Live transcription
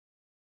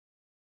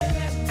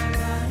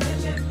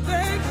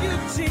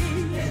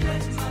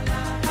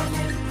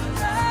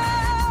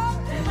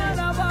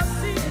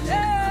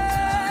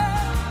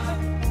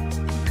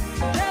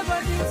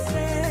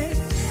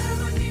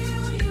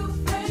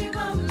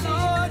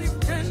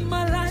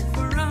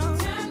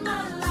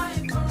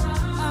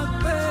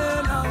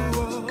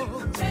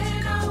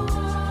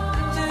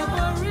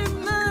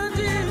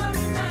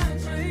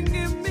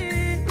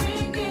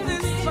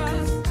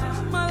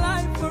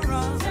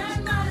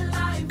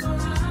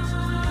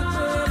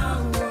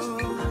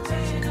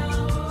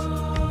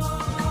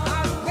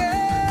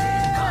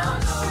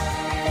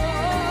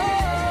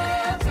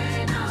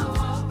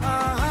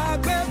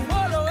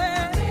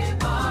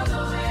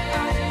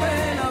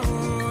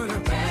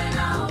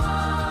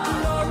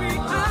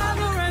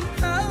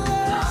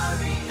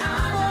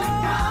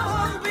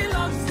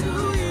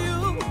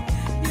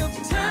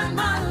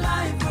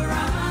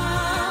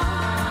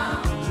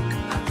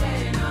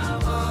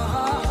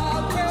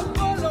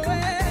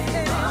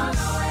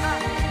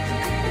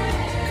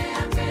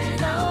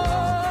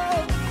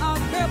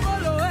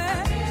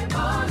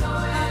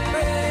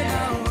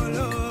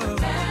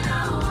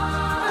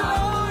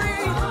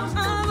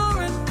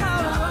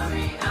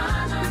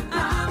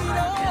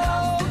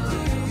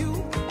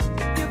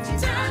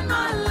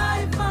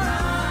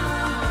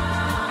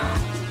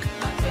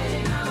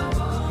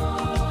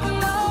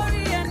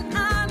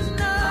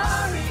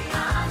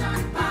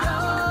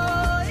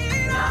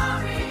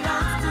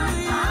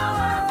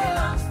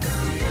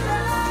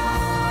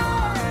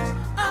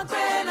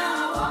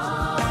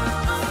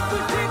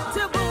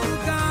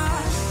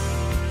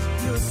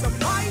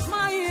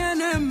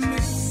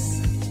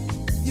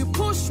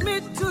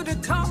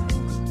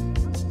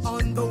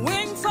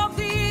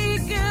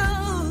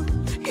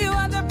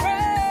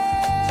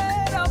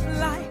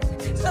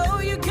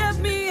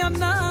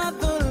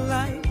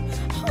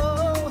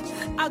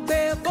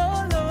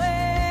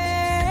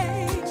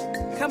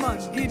Come on,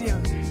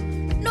 Gideon.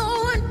 No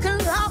one can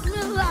love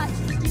me like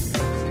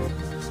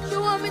you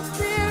are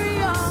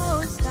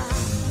mysterious.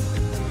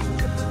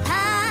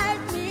 Had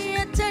me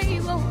a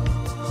table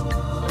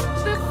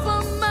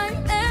before my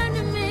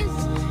enemies,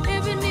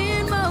 even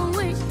in my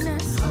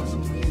weakness.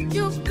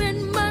 You've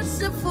been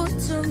merciful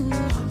to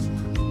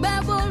me.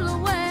 Babble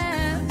away.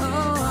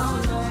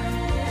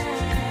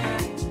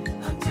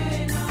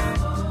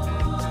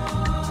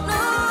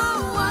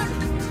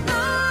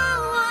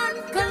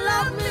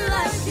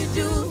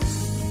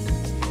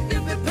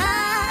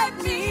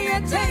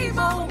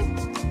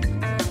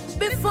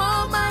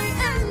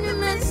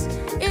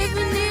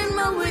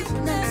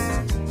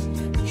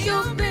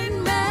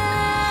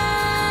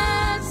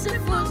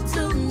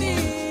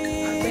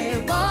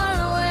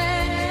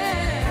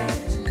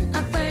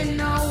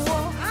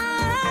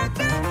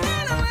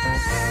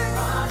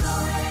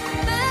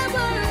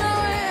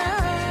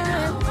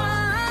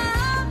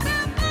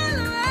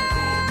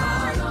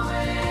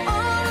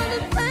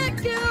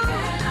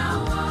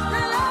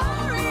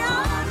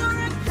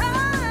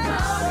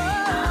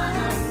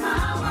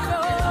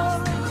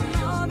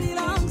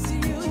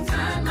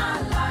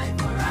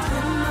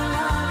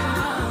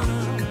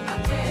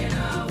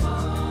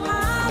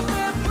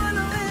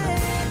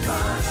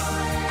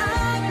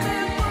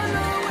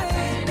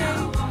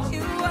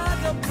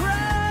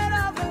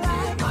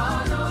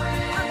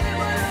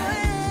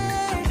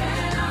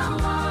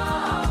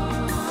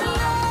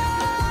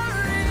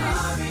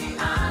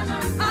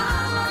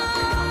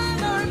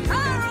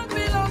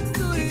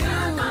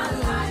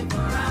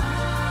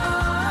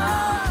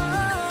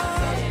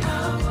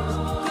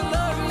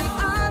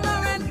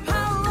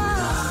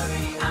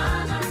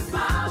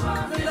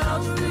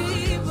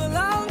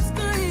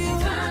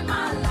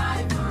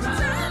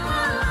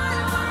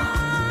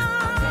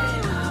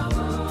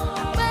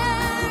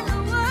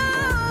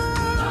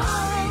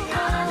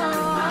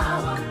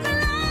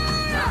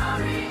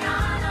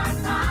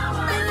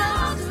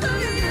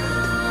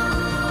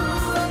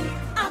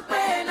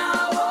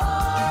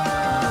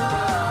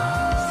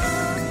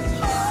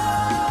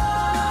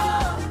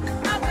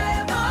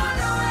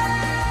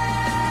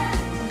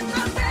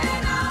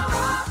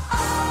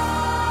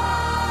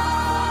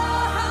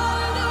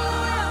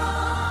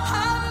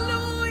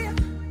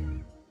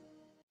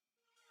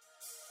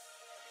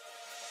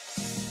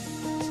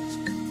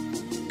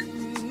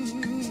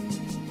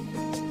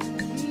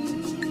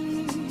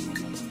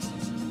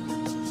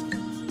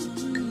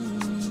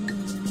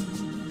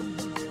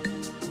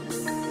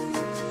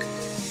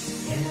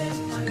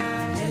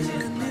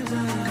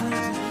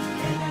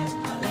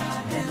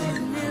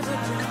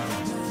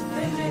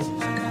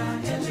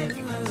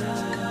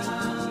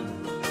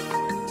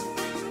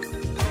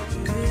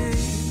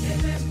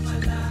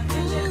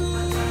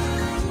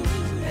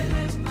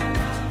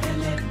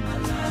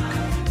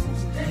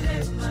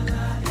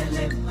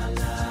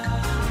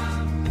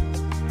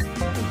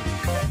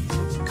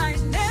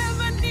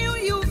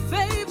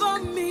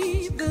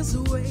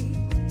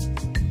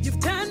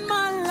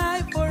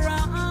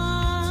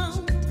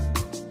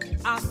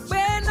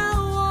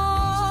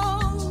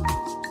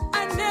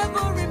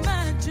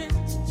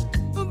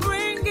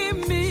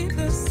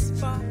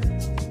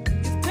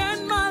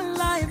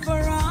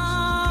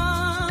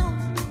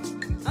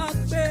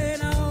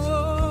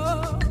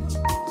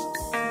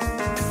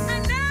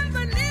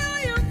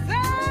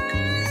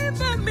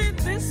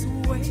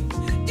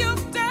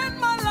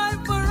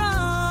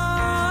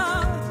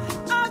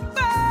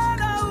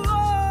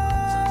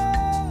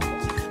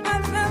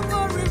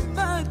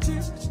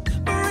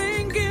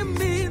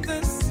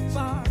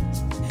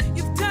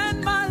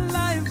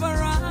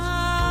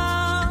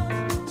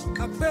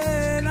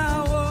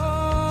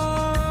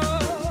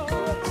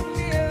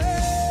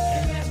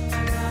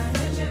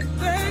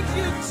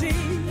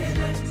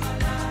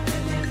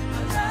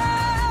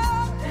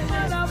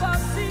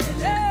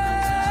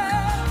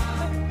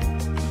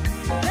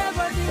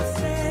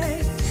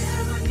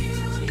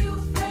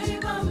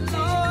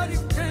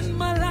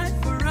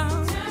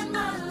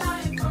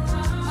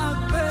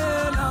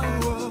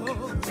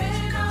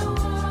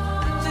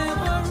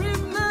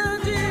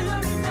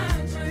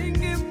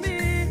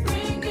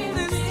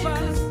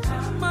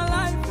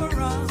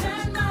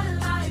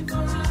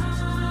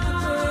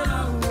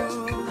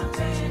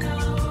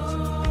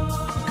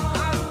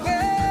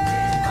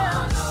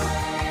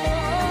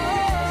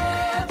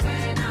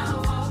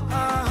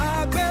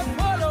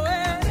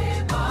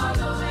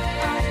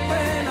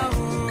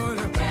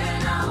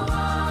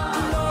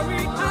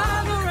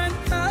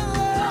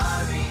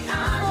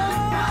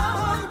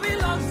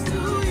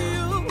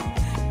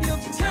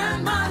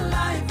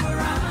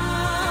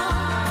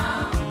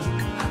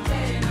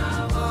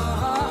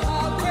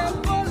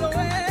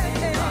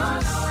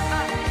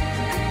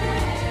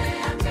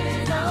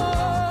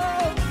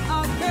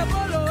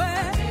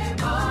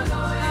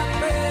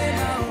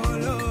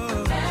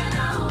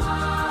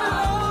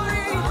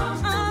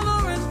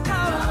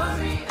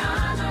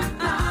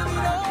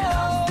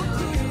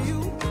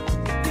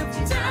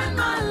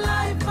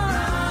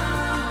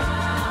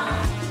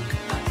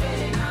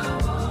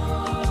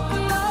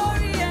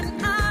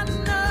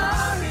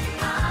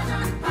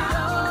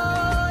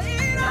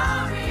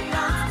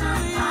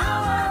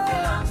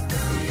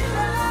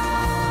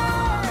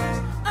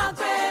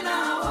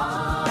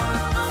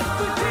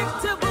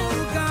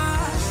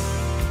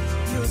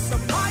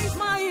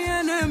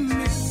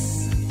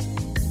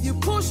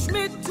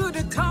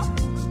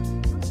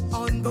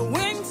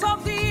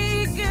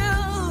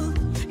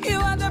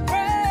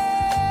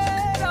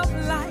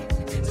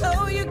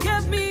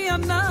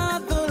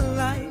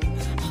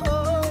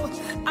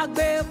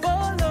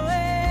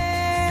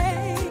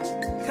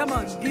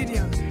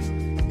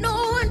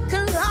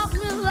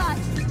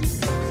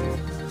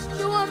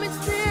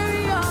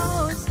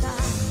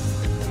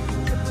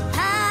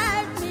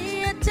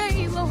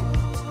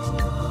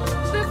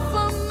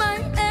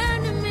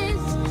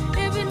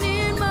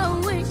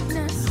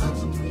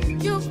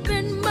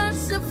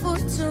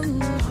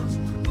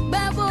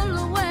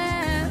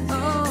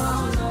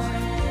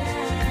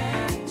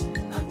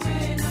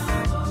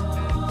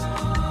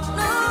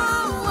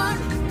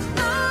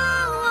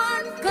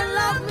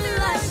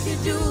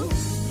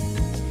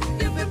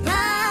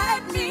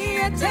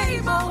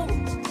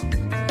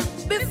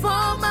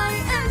 before my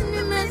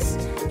enemies,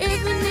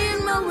 even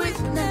in my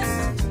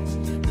weakness.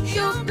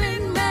 You've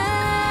been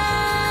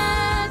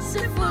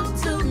merciful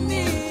to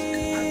me.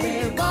 I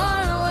gave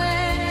all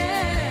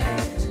away.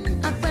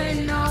 I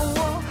pay no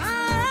war.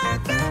 I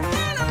gave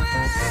all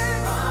away.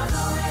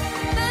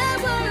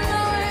 Gave all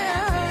away.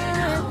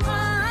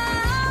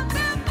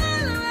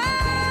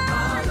 Gave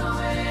all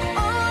away.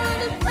 All of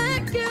the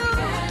thank you.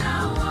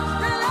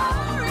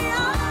 Glory,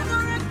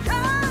 honor, and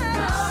power.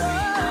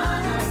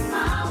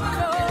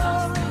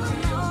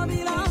 All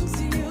belongs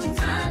to you.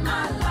 Turn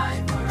my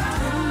life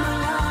around.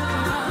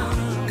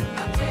 I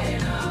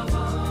gave all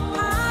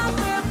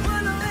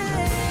away.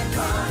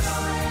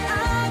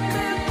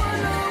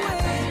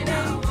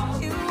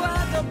 You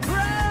are the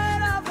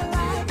bread of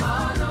life. I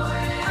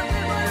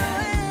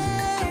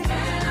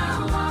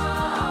gave all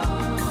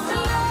away.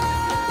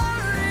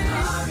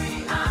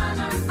 Glory,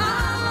 honor,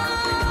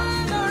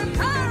 and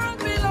power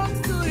belongs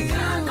to you.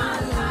 Turn my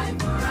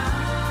life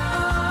around.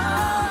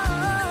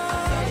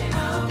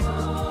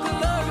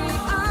 Glory,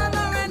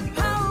 honor, and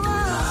power.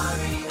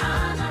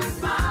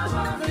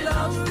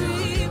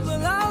 Glory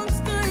belongs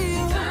to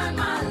you. Turn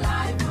my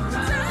life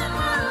around. Turn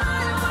my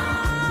life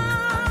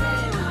around.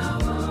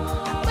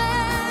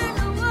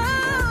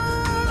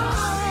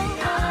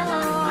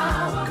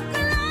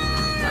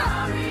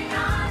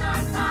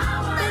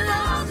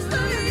 Belongs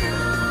to you.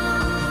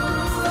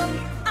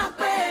 I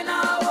pay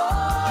no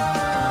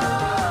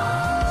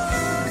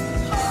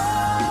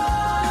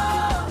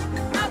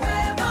I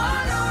pay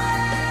all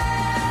away.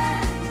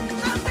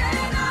 I pay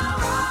no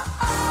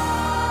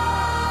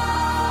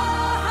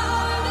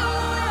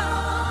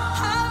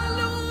Hallelujah.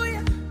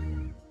 Hallelujah.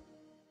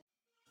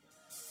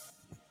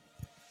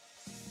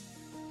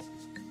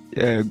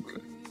 Yeah.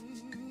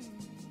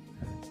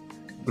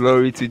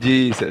 Glory to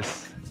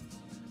Jesus.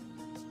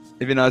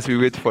 Even as we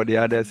wait for the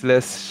others,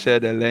 let's share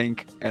the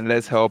link and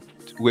let's help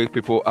wake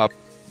people up.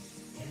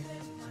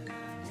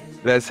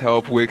 Let's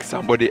help wake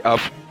somebody up.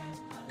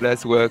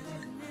 Let's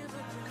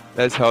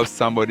help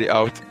somebody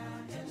out.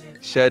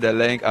 Share the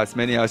link as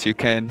many as you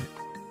can.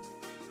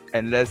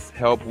 And let's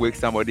help wake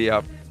somebody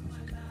up.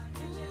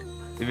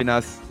 Even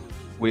as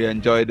we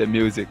enjoy the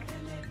music.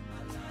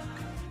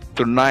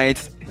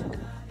 Tonight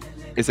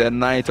is a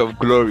night of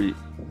glory.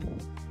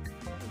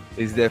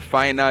 It's the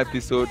final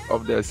episode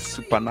of the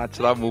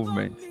supernatural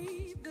movement.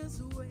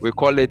 We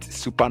call it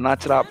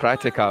supernatural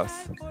practicals.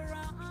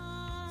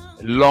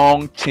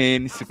 Long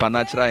chain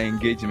supernatural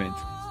engagement.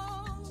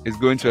 It's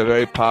going to a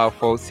very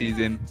powerful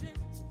season.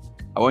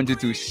 I want you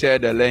to share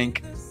the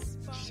link.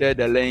 Share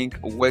the link,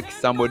 wake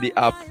somebody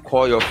up,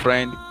 call your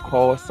friend,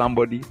 call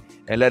somebody,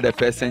 and let the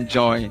person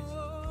join.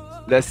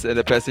 Let's let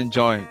the person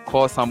join.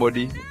 Call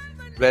somebody.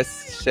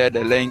 Let's share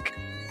the link.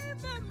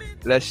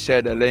 Let's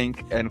share the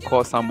link and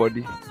call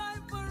somebody.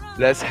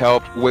 Let's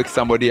help wake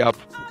somebody up.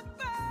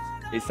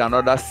 It's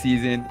another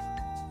season.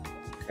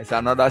 It's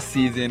another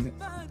season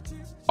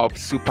of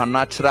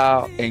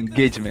supernatural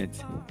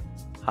engagement.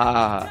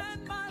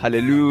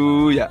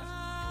 Hallelujah.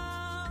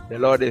 The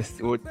Lord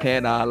will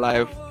turn our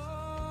life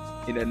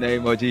in the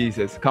name of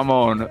Jesus. Come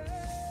on.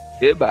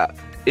 Eba.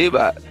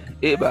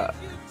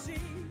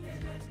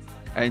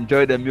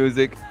 Enjoy the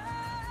music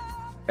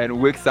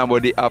and wake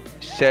somebody up.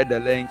 Share the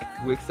link.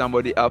 Wake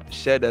somebody up.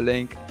 Share the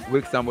link.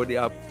 Wake somebody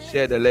up.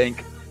 Share the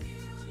link.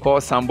 Call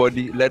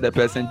somebody. Let the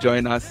person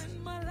join us.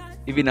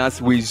 Even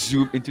as we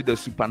zoom into the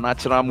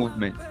supernatural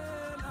movement.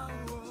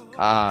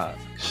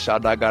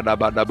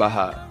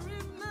 Shadagadabadabaha.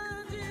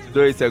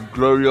 Today is a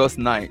glorious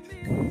night.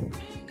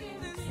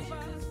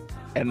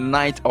 A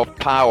night of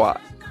power.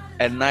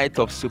 A night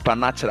of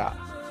supernatural.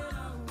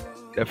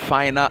 The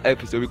final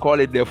episode. We call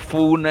it the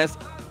fullness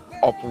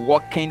of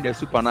walking the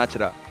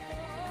supernatural.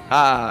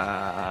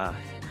 As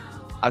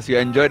you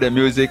enjoy the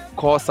music,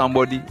 call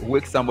somebody,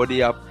 wake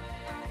somebody up.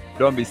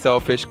 Don't be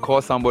selfish.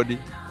 Call somebody.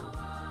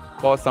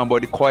 Call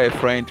a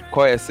friend,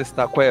 call a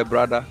sister, call a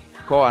brother,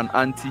 call an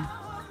auntie.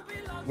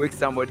 Wake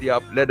somebody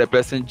up. Let the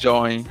person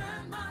join.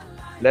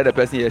 Let the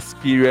person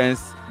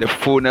experience the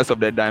fullness of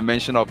the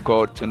dimension of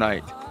God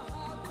tonight.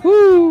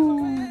 Woo!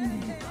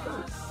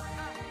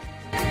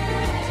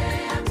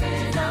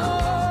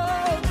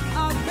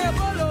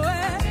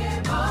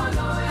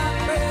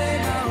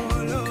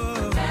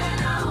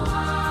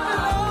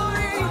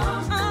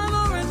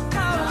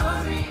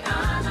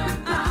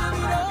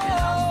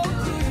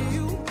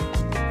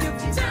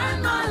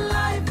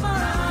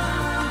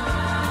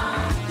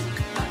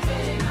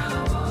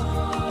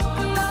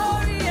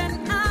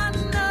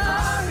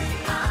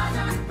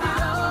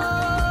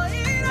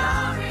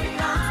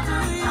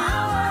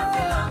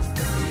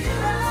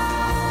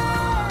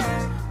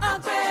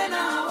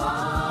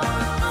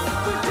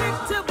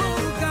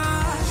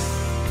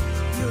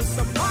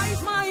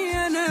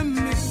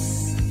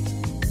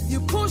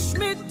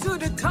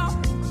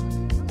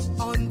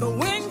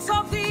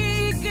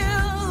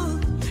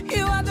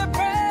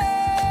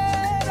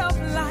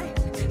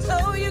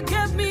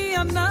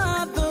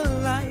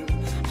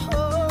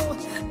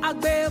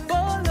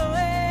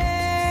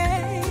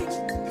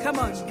 Come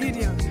on,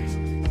 Gideon.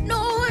 No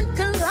one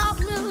can love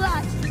me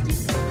like you.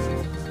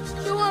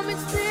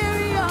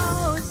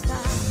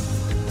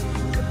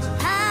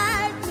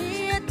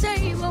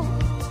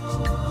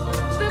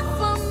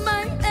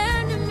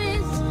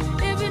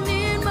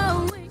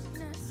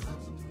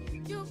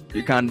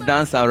 You can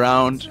dance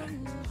around.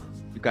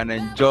 You can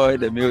enjoy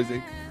the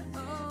music.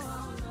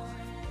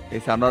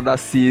 It's another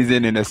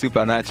season in the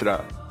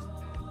supernatural.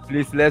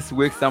 Please, let's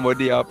wake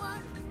somebody up.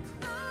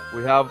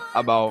 We have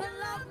about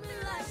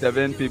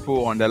 7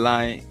 people on the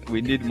line. We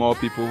need more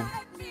people.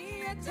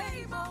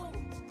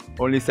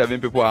 Only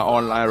 7 people are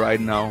online right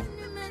now.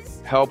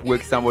 Help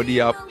wake somebody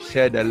up.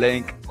 Share the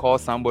link. Call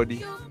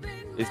somebody.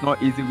 It's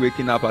not easy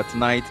waking up at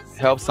night.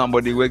 Help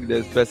somebody wake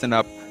this person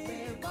up.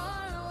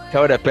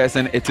 Tell the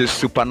person it is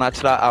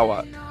supernatural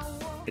hour.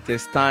 It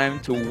is time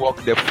to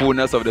walk the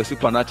fullness of the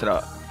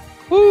supernatural.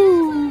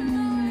 Woo!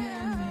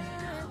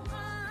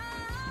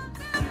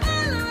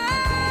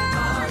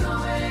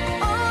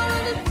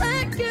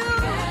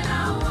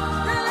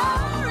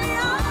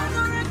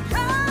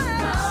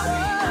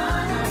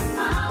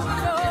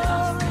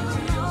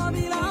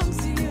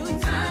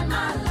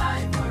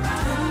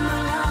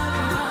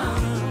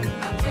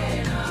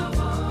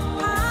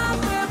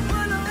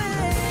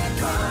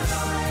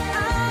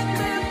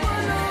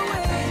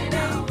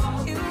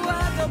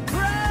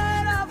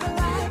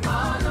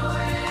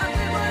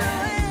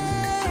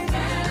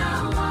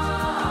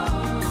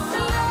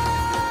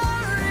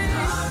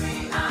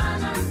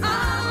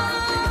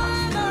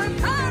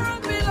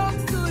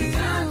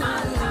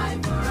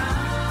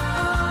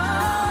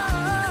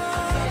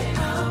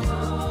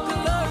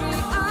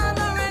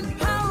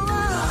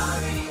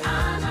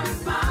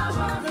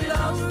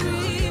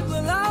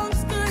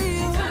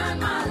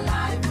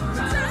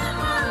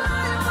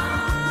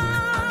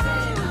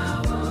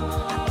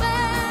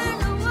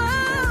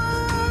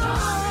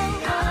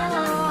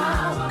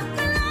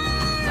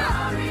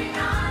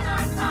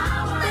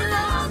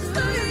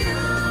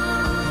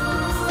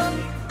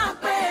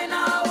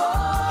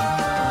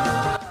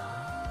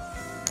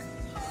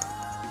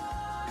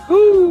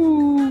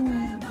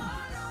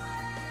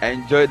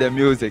 Enjoy the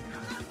music.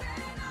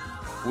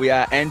 We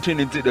are entering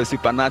into the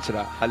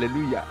supernatural.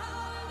 Hallelujah.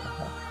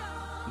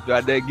 If you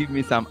are there, give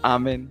me some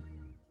amen.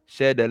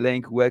 Share the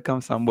link.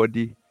 Welcome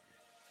somebody.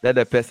 Let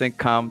the person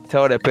come.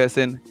 Tell the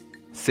person,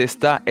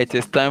 sister, it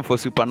is time for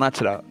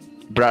supernatural.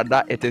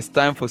 Brother, it is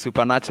time for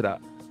supernatural.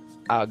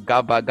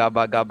 Agaba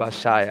gaba gaba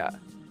shaya.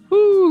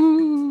 Woo.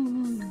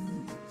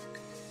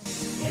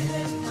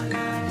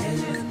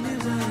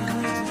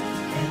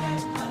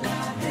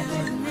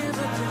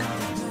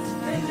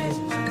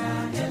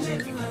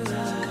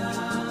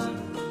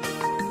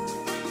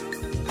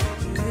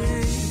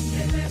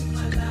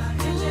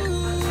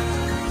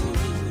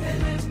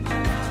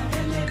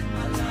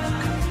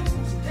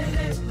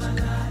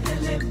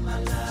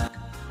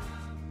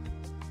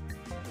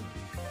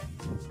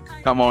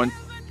 Come on.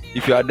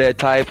 If you are there,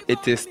 type,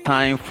 it is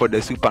time for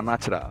the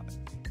supernatural.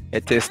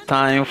 It is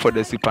time for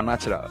the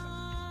supernatural.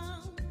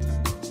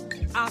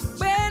 I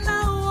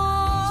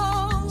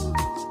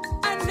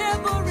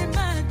never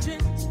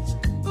imagined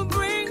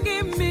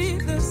bringing me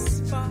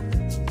this far.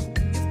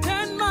 You've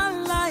turned my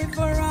life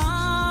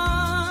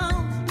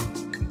around.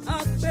 I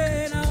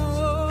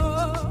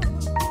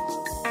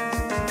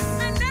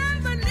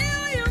never knew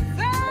you'd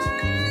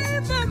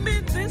favor me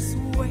this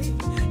way.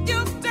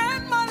 You've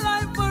turned my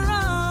life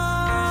around.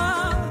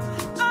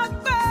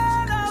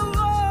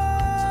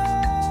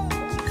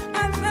 I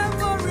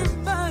never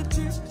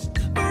imagined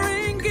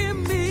bringing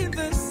me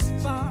this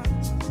far.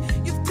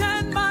 You've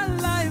turned my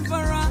life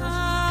around.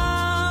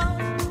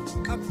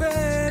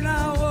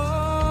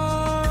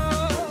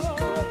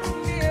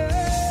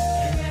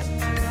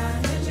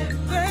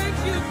 Thank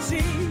you,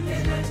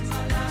 Jesus.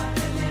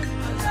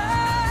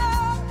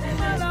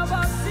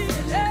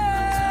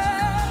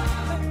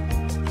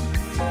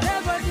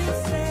 Never did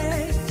say,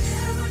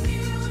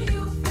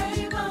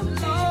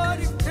 Lord,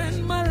 you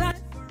turned my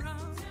life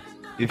around.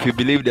 If you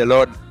believe the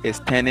Lord is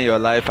turning your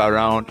life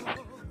around,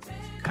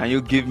 can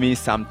you give me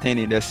something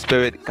in the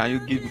spirit?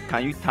 Can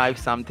you type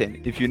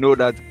something? If you know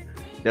that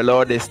the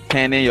Lord is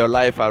turning your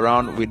life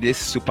around with this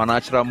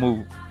supernatural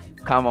move,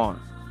 come on,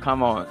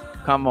 come on,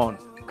 come on,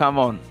 come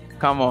on,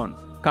 come on,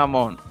 come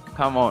on,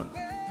 come on.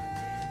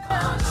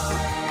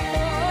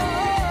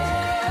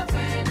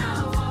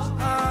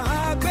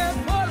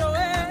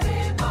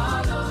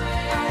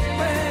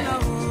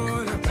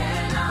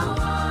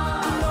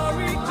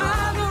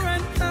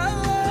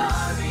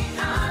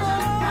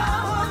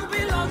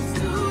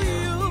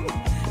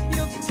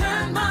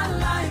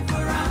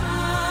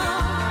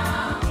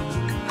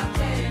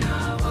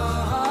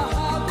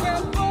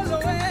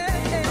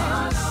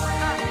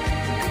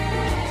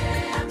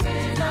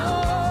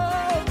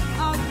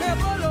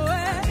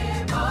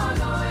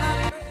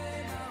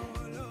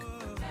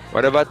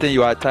 Whatever thing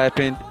you are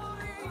typing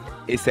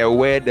is a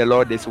word the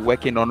Lord is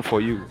working on for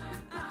you.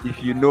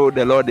 If you know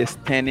the Lord is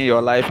turning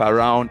your life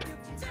around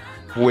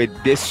with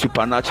this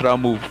supernatural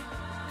move,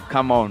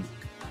 come on.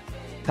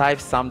 Type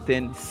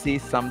something, say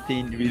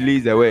something,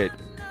 release a word.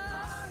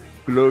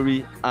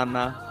 Glory,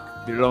 honor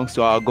belongs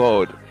to our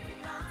God.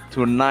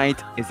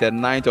 Tonight is a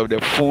night of the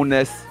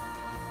fullness.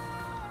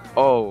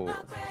 Oh,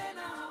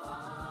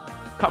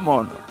 come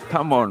on,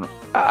 come on.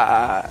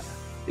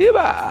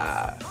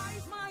 Iba.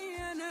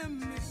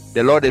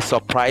 The Lord is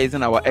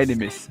surprising our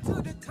enemies.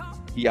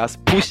 He has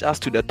pushed us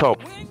to the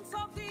top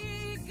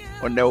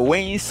on the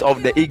wings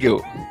of the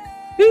eagle.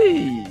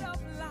 He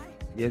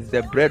is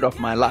the bread of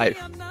my life.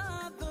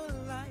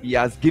 He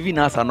has given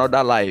us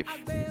another life.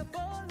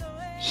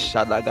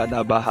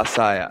 Shadagada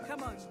Bahasaya.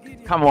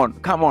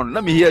 Come on,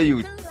 let me hear you.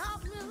 You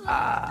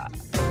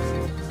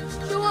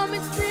are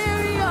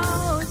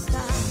mysterious.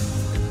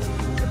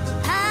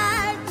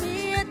 Hide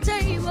me a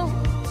table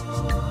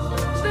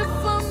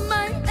before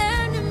my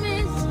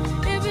enemies,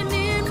 even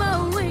in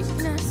my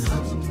weakness.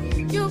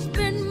 You've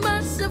been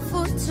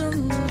merciful to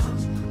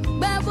me.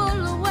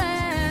 Babble away.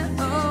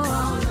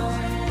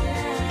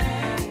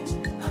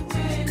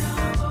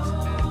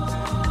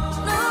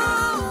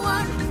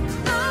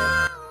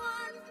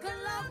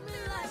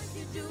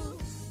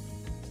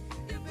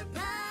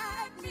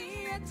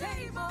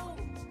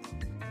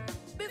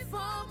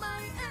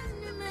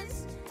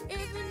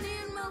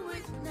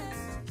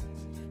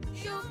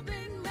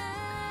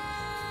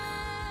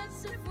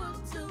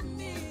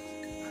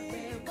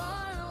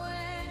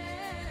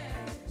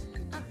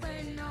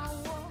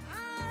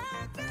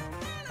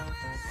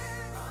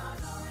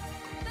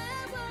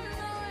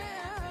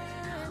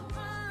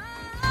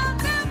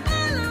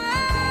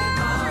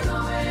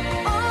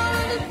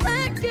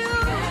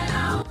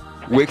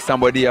 Wake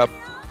somebody up.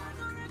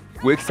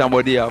 Wake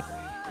somebody up.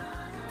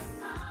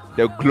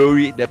 The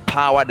glory, the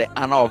power, the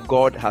honor of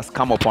God has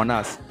come upon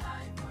us.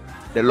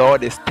 The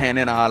Lord is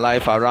turning our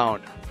life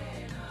around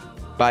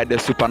by the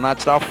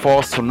supernatural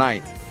force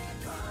tonight.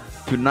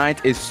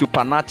 Tonight is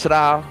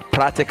supernatural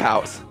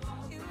practicals.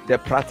 The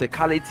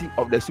practicality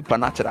of the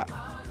supernatural.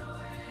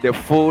 The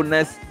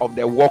fullness of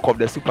the work of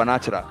the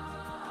supernatural.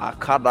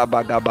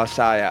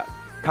 Akadabagabashaya.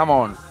 Come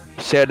on,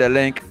 share the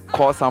link,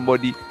 call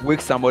somebody,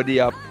 wake somebody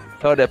up.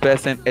 Tell the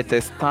person it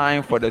is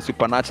time for the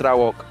supernatural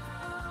work.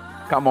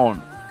 Come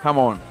on.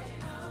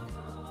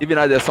 Even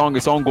as the song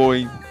is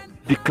ongoing,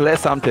 declare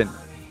something.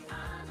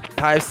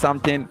 Type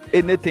something.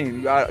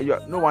 Anything.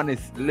 No one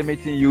is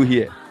limiting you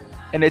here.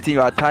 Anything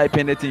you are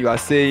typing, anything you are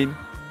saying,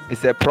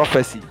 it's a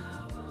prophecy.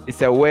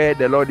 It's a word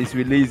the Lord is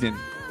releasing.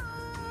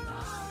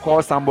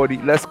 Call somebody.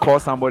 Let's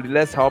call somebody.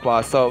 Let's help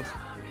ourselves.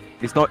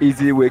 It's not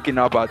easy waking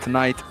up at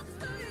night.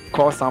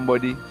 Call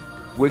somebody.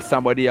 Wake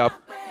somebody up.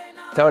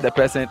 Tell the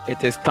person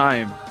it is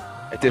time.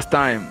 It is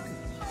time.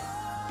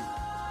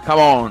 Come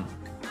on.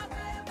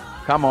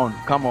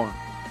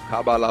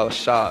 Kabbalah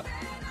Shah.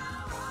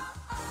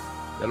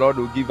 The Lord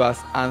will give us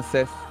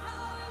answers.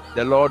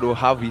 The Lord will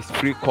have his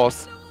free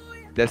course.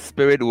 The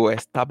Spirit will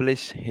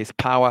establish his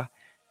power.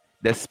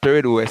 The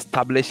Spirit will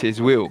establish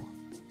his will.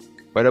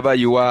 Wherever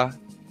you are,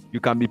 you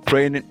can be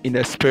praying in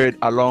the Spirit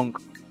along,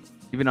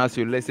 even as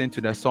you listen to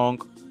the song.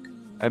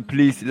 And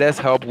please, let's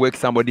help wake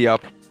somebody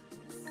up.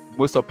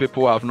 Most of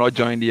people have not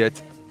joined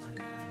yet.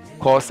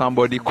 Call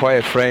somebody, call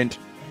a friend,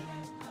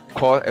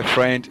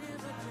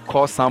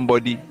 call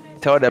somebody.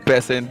 Tell the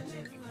person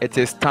it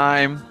is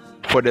time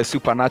for the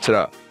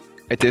supernatural.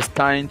 It is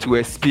time to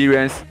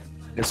experience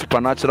the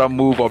supernatural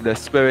move of the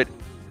Spirit.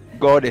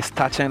 God is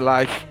touching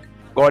life.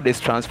 God is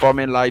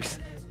transforming lives.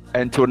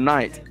 And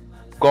tonight,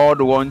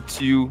 God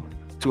wants you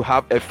to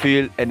have a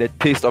feel and a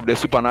taste of the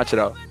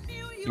supernatural.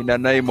 In the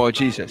name of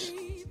Jesus.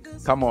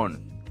 Come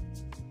on.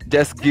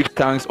 Just give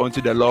thanks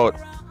unto the Lord.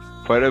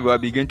 Forever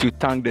begin to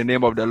thank the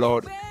name of the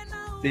Lord.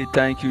 Say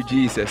thank you,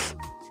 Jesus,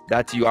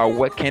 that you are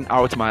working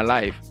out my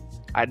life.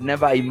 I'd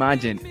never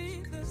imagined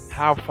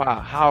how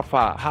far.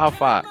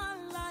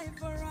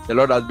 The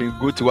Lord has been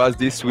good to us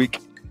this week.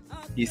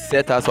 He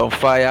set us on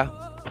fire.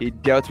 He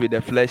dealt with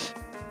the flesh.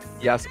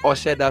 He has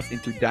ushered us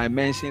into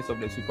dimensions of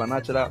the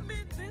supernatural,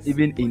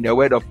 even in the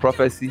word of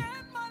prophecy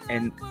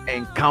and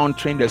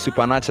encountering the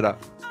supernatural.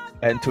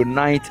 And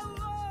tonight,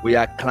 we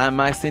are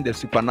climaxing the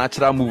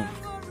supernatural move.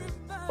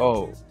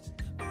 Oh,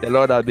 the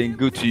Lord has been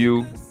good to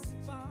you.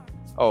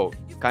 Oh,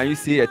 can you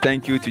say a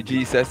thank you to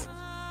Jesus?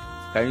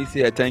 Can you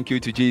say a thank you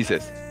to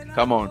Jesus?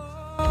 Come on.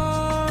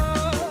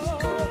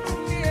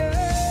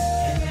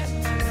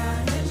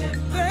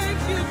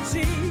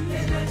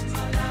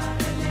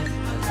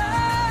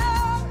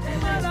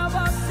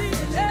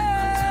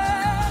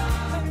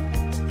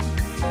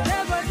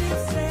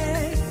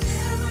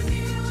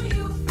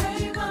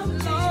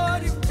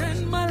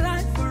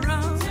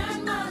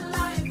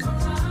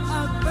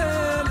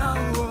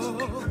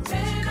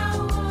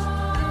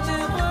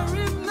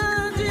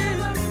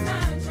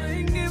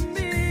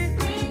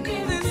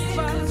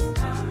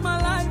 My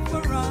life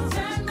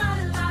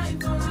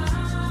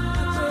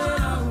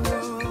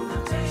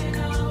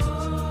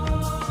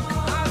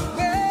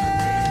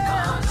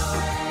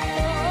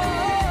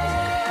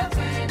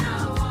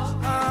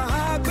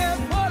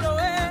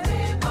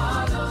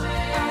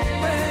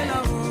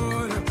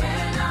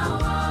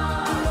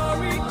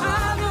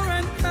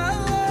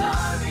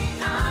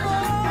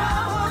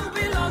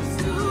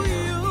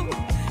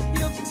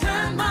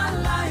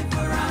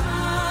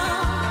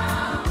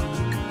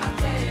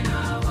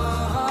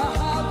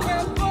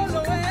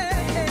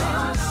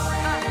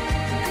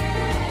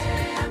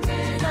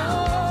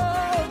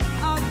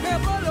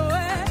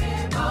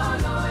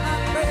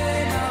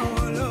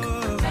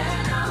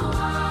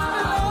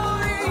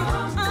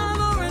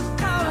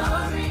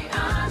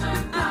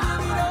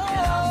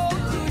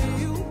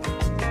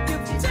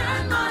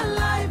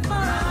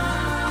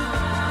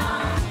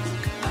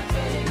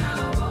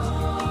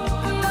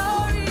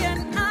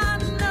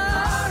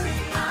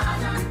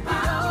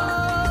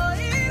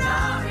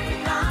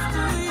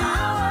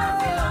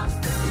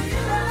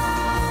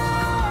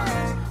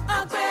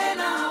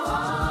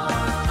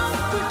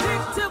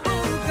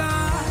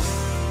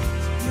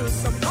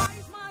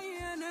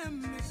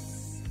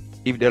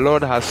if the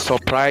Lord has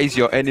surprised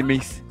your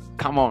enemies,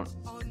 come on.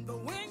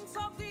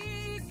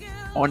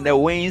 On the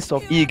wings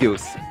of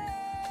eagles.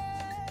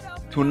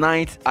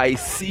 Tonight, I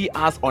see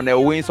us on the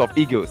wings of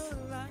eagles.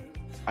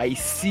 I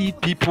see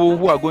people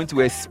who are going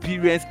to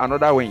experience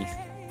another wings.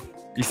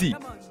 You see,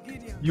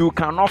 you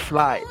cannot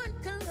fly.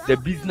 The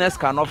business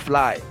cannot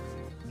fly.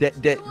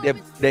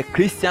 The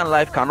Christian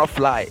life cannot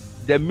fly.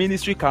 The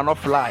ministry cannot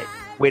fly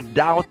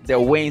without the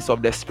wings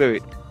of the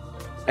Spirit.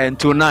 And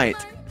tonight,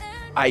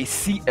 I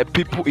see a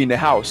people in the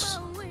house.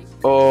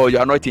 Oh, you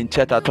are not in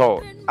church at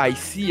all. I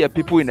see a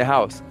people in the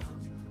house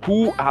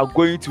who are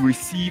going to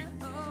receive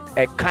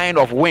a kind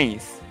of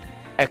wings.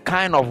 A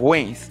kind of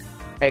wings.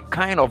 A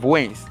kind of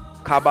wings.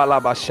 Kabbalah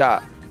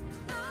Basha.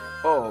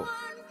 Oh,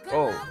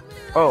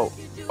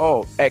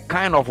 a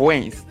kind of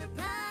wings.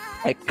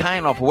 A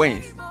kind of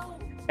wings.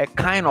 A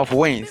kind of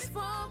wings.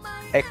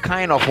 A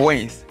kind of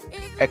wings.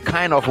 A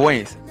kind of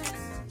wings.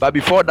 But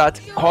before that,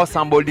 call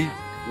somebody,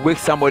 wake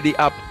somebody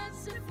up.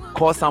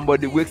 Call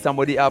somebody, wake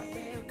somebody up.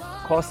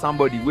 Call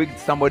somebody, wake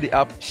somebody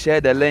up. Share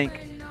the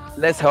link.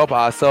 Let's help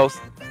ourselves.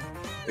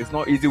 It's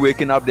not easy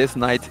waking up this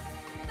night,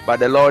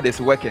 but the Lord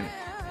is working.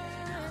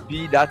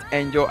 Be that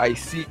angel. I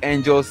see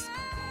angels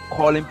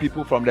calling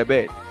people from the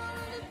bed.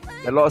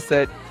 The Lord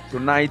said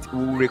tonight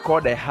we will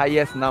record the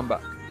highest number,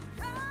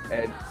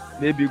 and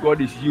maybe God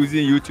is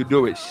using you to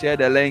do it. Share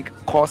the link,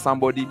 call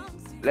somebody.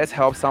 Let's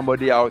help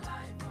somebody out.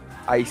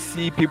 I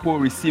see people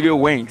receiving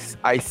wings.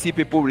 I see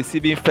people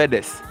receiving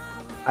feathers.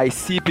 I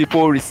see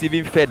people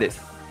receiving feathers.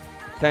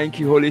 Thank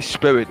you, Holy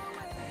Spirit.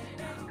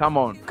 Come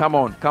on, come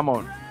on, come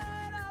on.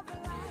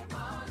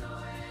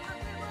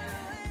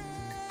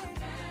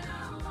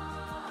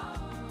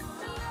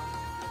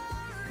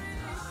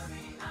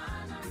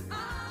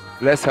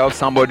 Let's help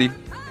somebody.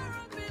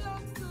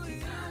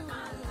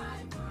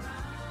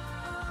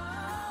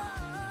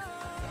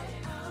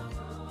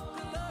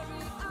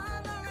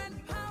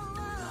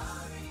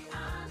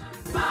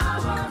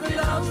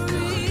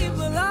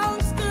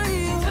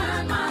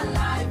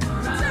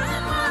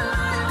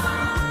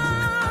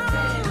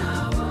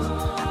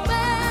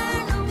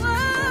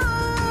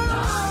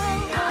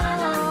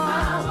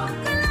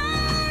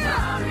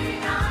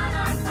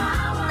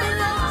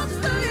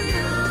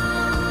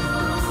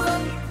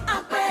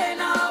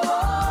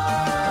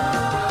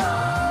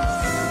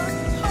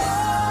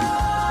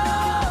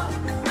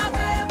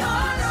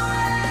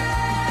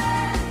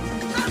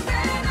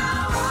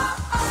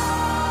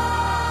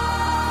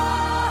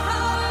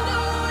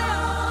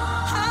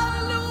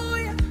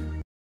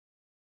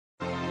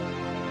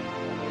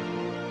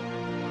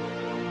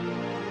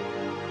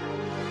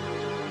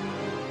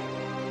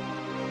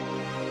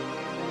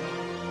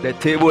 The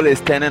table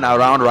is turning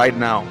around right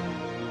now.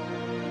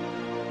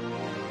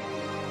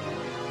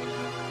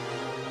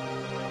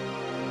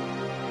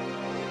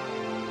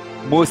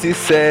 Moses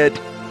said,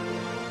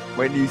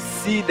 when you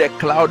see the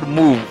cloud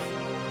move,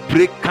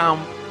 break camp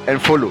and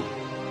follow.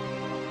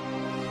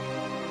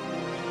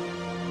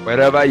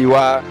 Wherever you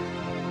are,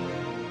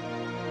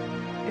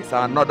 it's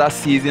another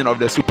season of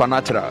the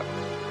supernatural.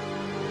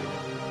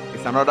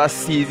 It's another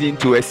season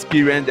to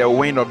experience the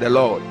wind of the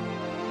Lord.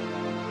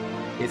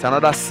 It's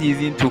another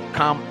season to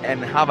come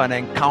and have an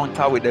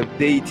encounter with the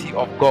deity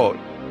of God.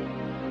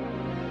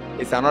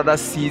 It's another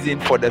season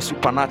for the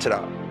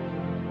supernatural.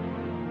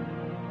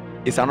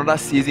 It's another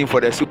season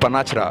for the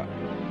supernatural.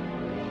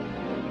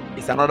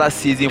 It's another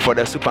season for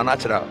the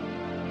supernatural.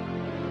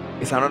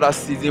 It's another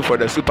season for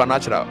the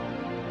supernatural.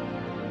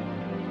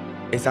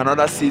 It's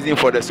another season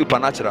for the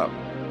supernatural.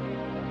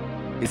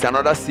 It's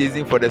another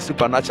season for the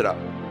supernatural.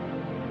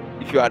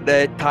 If you are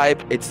there,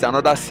 type, it's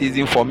another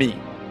season for me.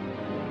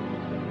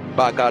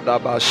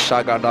 Bagadaba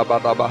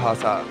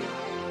shagadabadabahasa.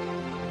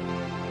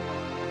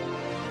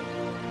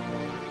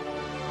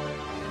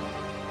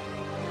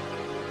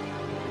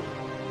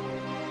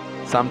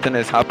 Something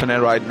is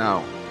happening right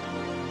now.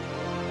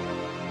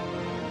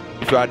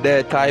 If you are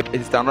there, type,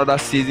 it's another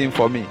season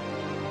for me.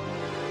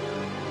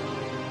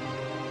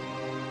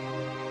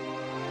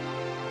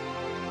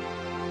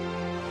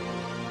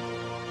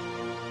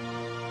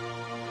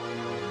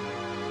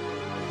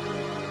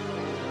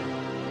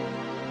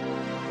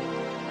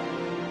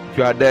 If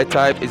you are there,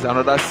 type, it's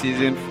another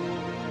season.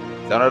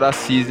 It's another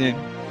season.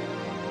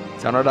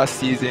 It's another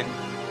season.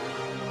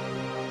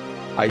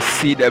 I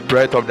see the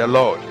breath of the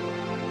Lord.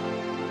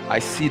 I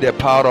see the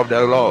power of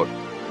the Lord.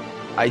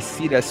 I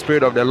see the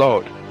Spirit of the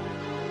Lord.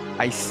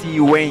 I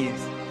see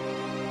wings.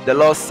 The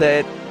Lord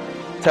said,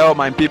 tell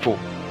my people.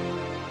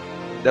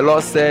 The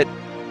Lord said,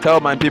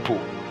 tell my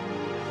people.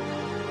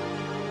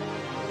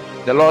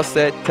 The Lord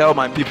said, tell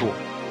my people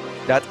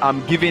that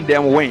I'm giving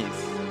them wings.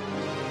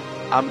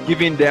 I'm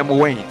giving them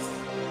wings.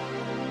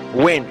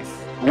 Wings,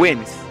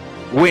 wings,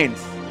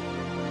 wings.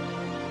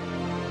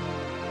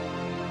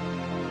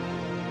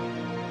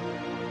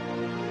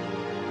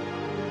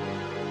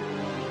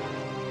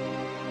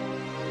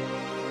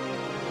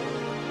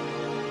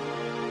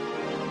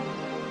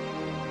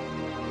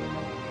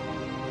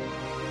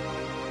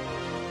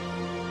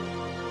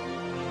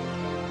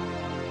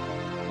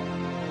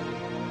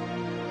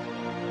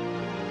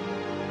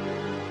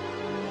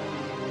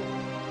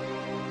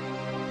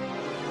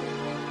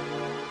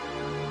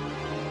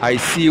 I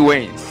see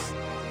wings.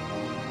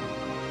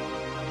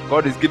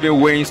 God is giving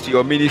wings to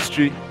your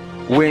ministry,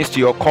 wings to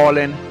your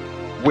calling,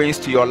 wings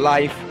to your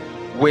life,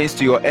 wings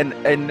to your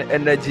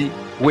energy,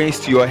 wings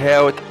to your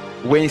health,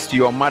 wings to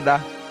your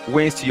mother,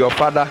 wings to your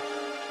father.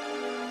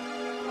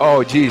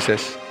 Oh,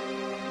 Jesus.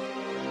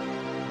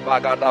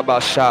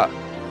 Bagadabasha.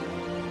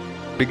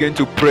 Begin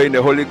to pray in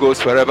the Holy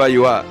Ghost wherever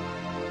you are.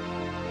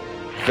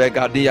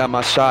 Vegadia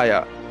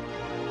Messiah.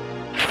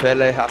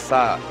 Fele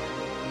Hasa.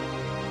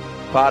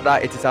 Father,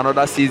 it is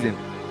another season.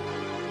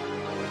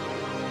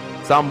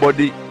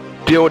 Somebody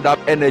build up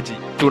energy.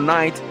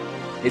 Tonight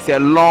is a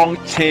long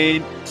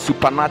chain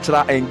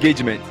supernatural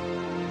engagement.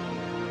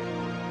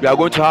 We are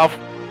going to have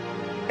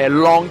a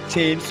long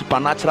chain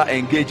supernatural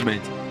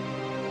engagement.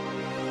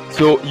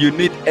 So you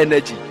need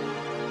energy.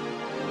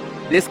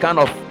 This kind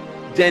of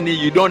journey,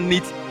 you don't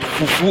need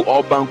fufu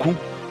or banku,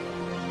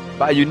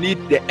 but you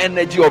need the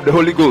energy of the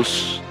Holy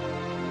Ghost.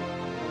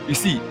 You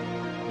see,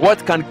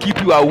 what can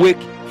keep you awake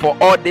for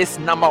all this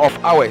number of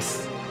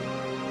hours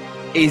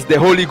is the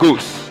Holy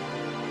Ghost.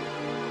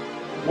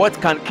 What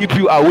can keep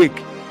you awake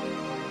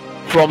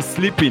from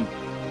sleeping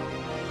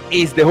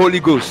is the Holy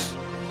Ghost.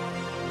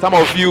 Some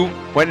of you,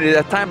 when it is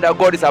the time that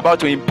God is about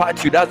to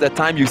impart you, that's the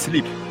time you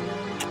sleep.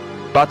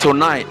 But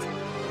tonight,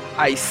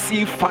 I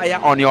see fire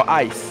on your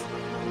eyes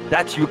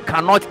that you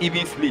cannot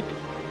even sleep.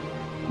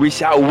 We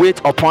shall wait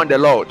upon the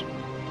Lord.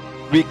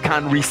 We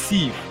can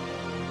receive.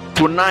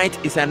 Tonight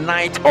is a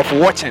night of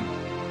watching.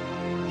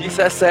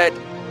 Jesus said,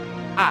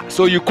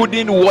 so you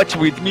couldn't watch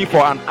with me for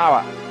an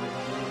hour.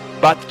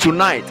 But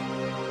tonight,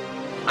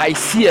 I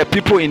see a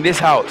people in this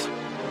house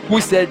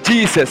who said,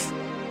 Jesus,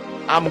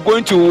 I'm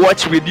going to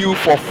watch with you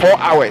for 4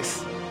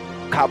 hours.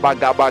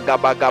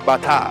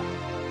 Kabagabagabagabata.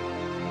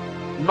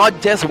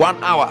 Not just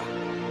 1 hour.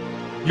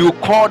 You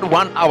called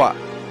 1 hour.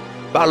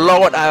 But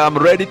Lord, I am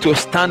ready to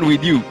stand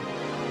with you.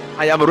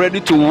 I am ready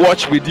to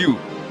watch with you.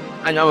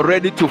 I am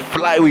ready to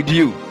fly with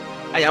you.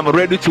 I am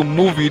ready to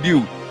move with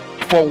you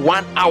for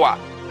 1 hour,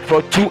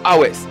 for 2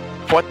 hours,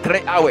 for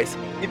 3 hours,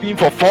 even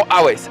for 4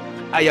 hours.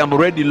 I am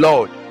ready,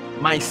 Lord.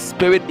 My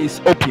spirit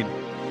is open.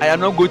 I am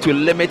not going to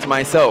limit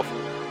myself.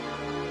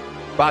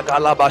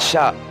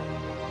 Bagalabasha.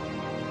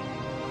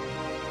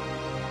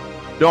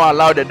 Don't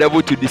allow the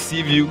devil to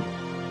deceive you.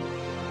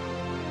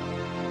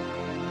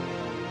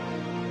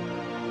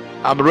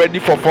 I'm ready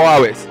for 4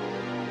 hours.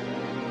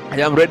 I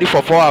am ready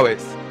for 4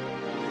 hours.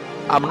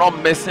 I'm not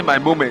missing my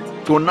moment.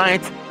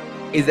 Tonight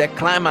is a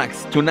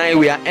climax. Tonight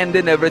we are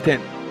ending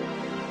everything.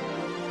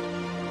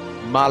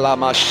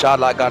 Malama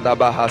shala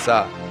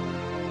gadabahasa.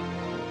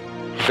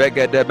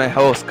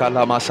 Vegedemehos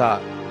kalamasa.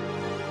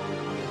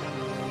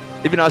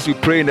 Even as we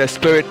pray in the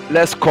spirit,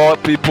 let's call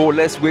people,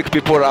 let's wake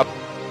people up.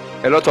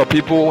 A lot of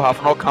people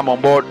have not come on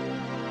board.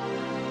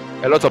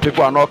 A lot of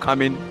people are not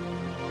coming.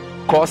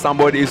 Call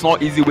somebody. It's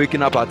not easy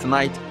waking up at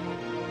night.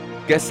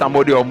 Get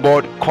somebody on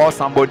board. Call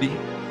somebody.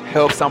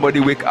 Help somebody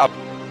wake up.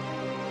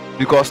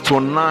 Because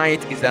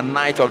tonight is the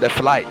night of the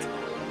flight.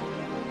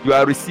 You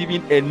are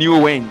receiving a new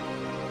wind.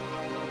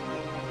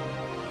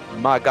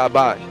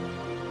 Magabash.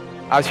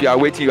 As you are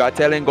waiting, you are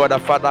telling God,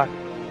 Father,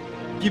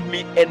 give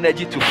me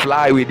energy to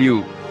fly with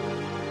you.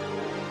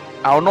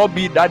 I will not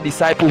be that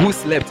disciple who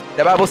slept.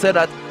 The Bible said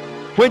that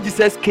when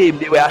Jesus came,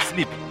 they were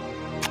asleep.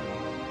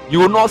 You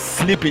will not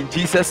sleep in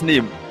Jesus'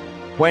 name.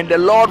 When the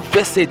Lord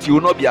visits, you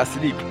will not be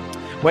asleep.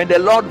 When the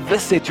Lord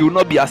visits, you will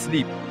not be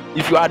asleep.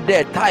 If you are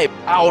there, type,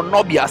 I will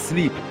not be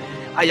asleep.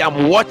 I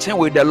am watching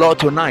with the Lord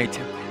tonight.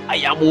 I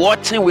am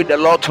watching with the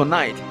Lord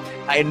tonight.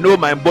 I know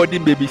my body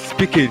may be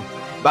speaking,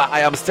 but I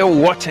am still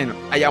watching.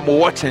 I am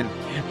watching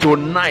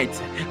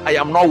tonight. I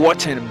am not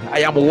watching.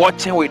 I am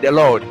watching with the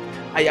Lord.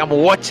 I am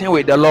watching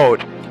with the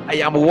Lord. I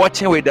am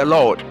watching with the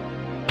Lord.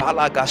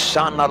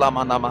 Palagashana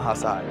lamana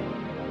mahasai.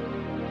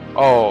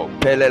 Oh,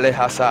 pelele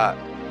hasai.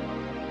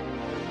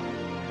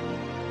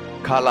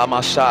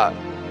 Kalamasha.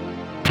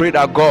 Pray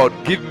that God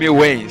give me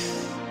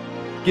wings.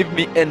 Give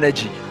me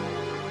energy.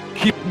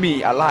 Keep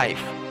me alive.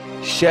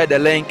 Share the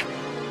link.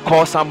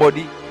 Call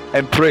somebody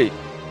and pray.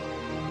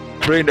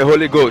 Pray in the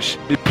Holy Ghost.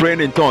 Be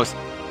praying in tongues.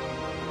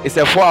 It's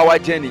a 4-hour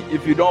journey.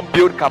 If you don't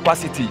build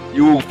capacity,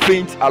 you will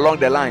faint along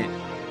the line.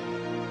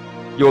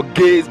 Your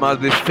gaze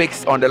must be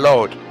fixed on the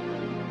Lord.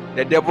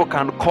 The devil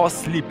can cause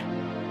sleep.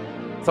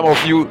 Some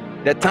of you,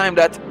 the time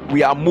that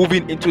we are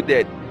moving into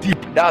the deep,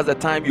 that's the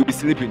time you'll be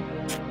sleeping.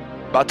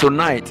 But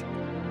tonight,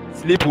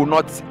 sleep will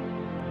not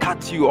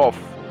cut you off.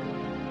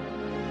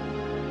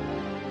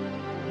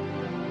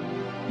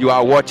 You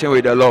are watching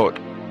with the Lord.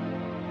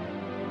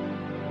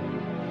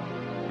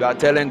 You are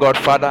telling God,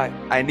 Father,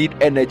 I need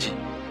energy.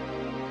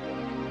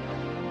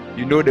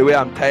 You know the way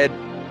I'm tired,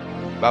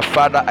 but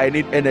Father, I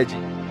need energy.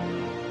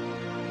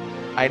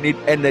 I need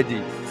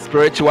energy,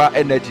 spiritual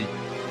energy.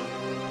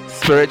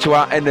 Spiritual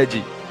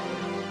energy.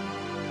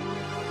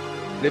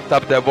 Lift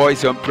up the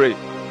voice and pray.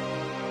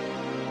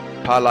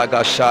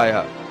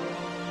 Palagashaya.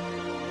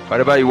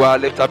 Wherever you are,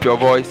 lift up your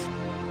voice.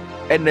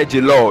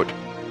 Energy, Lord.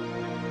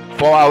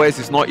 4 hours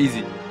is not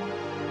easy.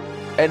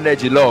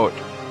 Energy, Lord.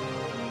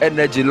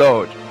 Energy,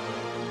 Lord.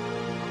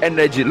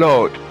 Energy,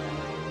 Lord.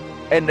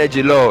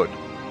 Energy, Lord.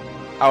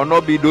 I will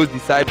not be those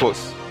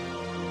disciples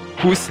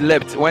who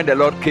slept when the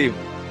Lord came.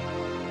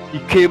 He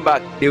came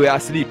back, they were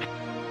asleep.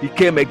 He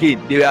came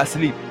again, they were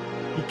asleep.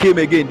 He came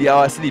again, they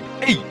are asleep.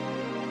 Hey!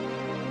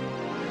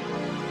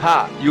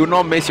 You will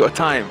not miss your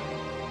time.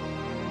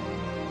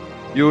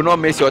 You will not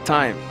miss your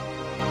time.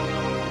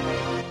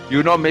 You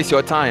will not miss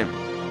your time.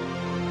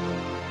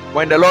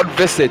 When the Lord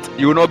visits,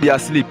 you will not be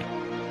asleep.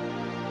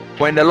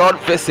 When the Lord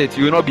visits,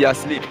 you will not be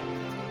asleep.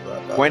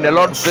 When the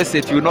Lord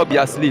visits, you will not be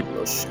asleep.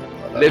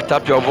 Lift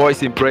up your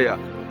voice in prayer.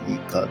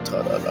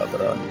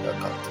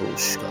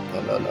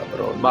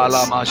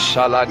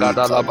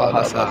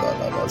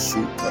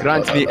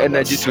 Grant me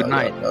energy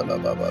tonight.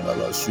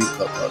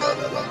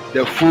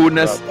 The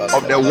fullness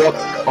of the work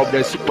of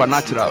the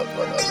supernatural.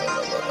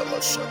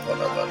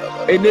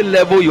 Any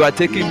level you are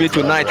taking me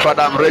tonight,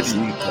 Father, I'm ready.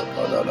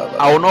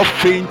 I will not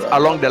faint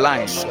along the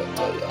line.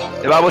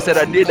 The Bible said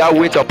that they that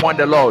wait upon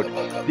the Lord,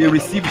 they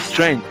receive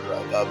strength.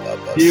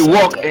 They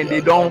walk and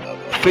they don't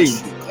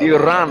faint. They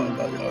run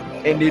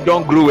and they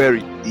don't grow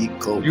weary.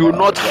 You will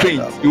not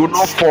faint. You will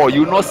not fall.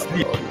 You will not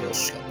sleep.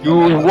 You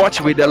will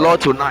watch with the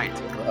Lord tonight.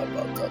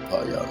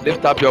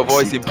 Lift up your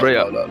voice in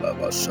prayer.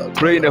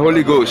 Pray in the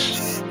Holy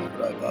Ghost.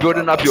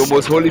 Building up your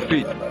most holy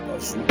faith.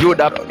 Build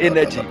up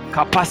energy,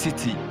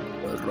 capacity.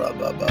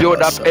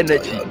 Build up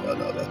energy.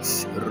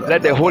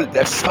 Let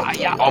the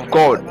fire of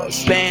God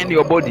burn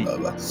your body.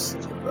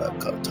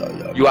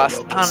 You are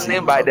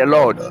standing by the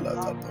Lord.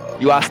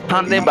 You are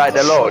standing by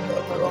the Lord.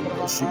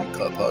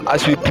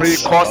 As we pray,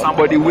 call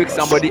somebody, wake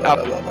somebody up.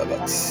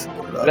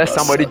 Let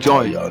somebody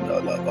join.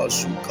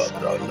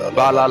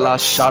 Balala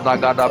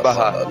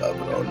Shadagadabaha.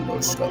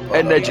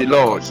 Energy,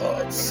 Lord.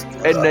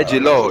 Energy,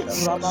 Lord.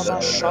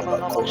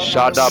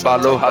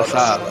 Shadabalo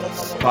Hasa.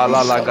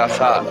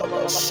 Palalagasa.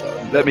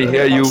 Let me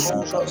hear you.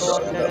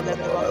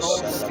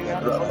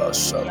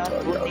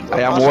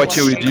 I am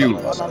watching with you.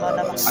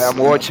 I am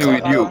watching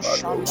with you.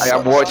 I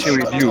am watching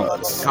with you.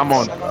 Come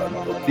on.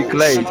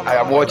 Declare it. I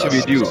am watching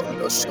with you.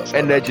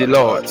 Energy,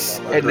 Lord.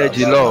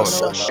 Energy, Lord.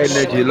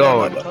 Energy,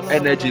 Lord.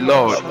 Energy,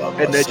 Lord.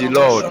 Energy,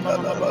 Lord.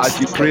 As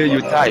you pray,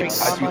 you type.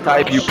 As you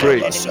type, you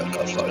pray.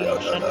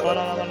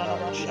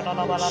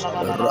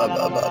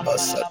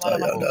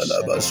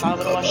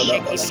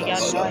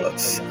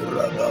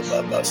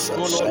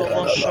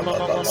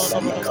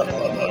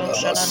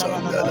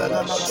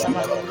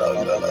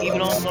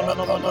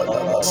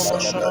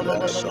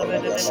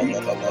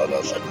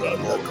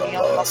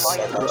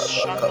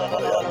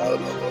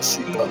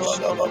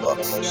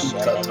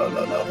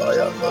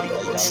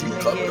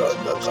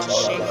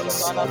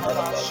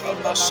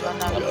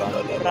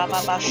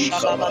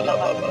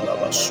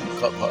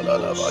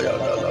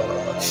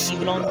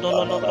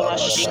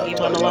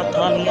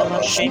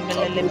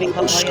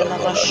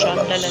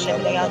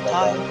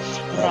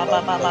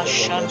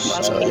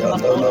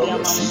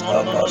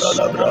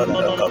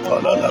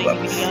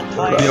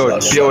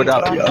 Build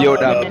up,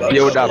 build up,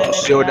 build up,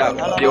 build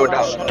up, build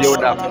up,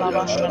 build up.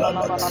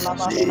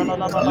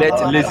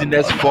 Let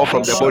laziness fall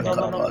from the body.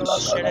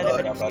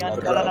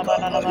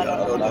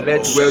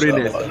 Let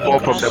weariness fall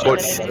from the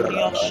body.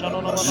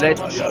 Let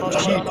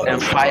heat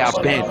and fire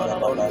burn.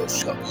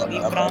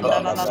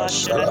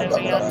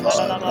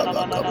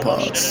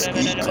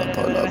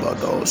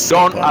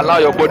 Don't allow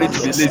your body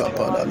to be lazy.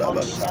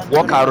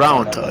 Walk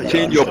around,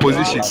 change your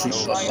position,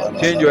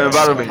 change your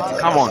environment.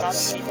 Come on.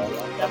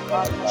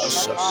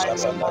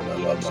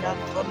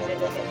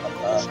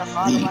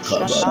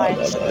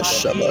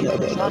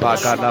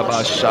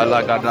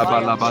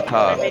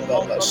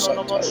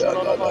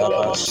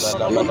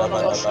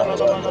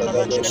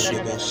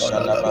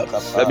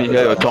 Let me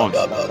hear your tongues.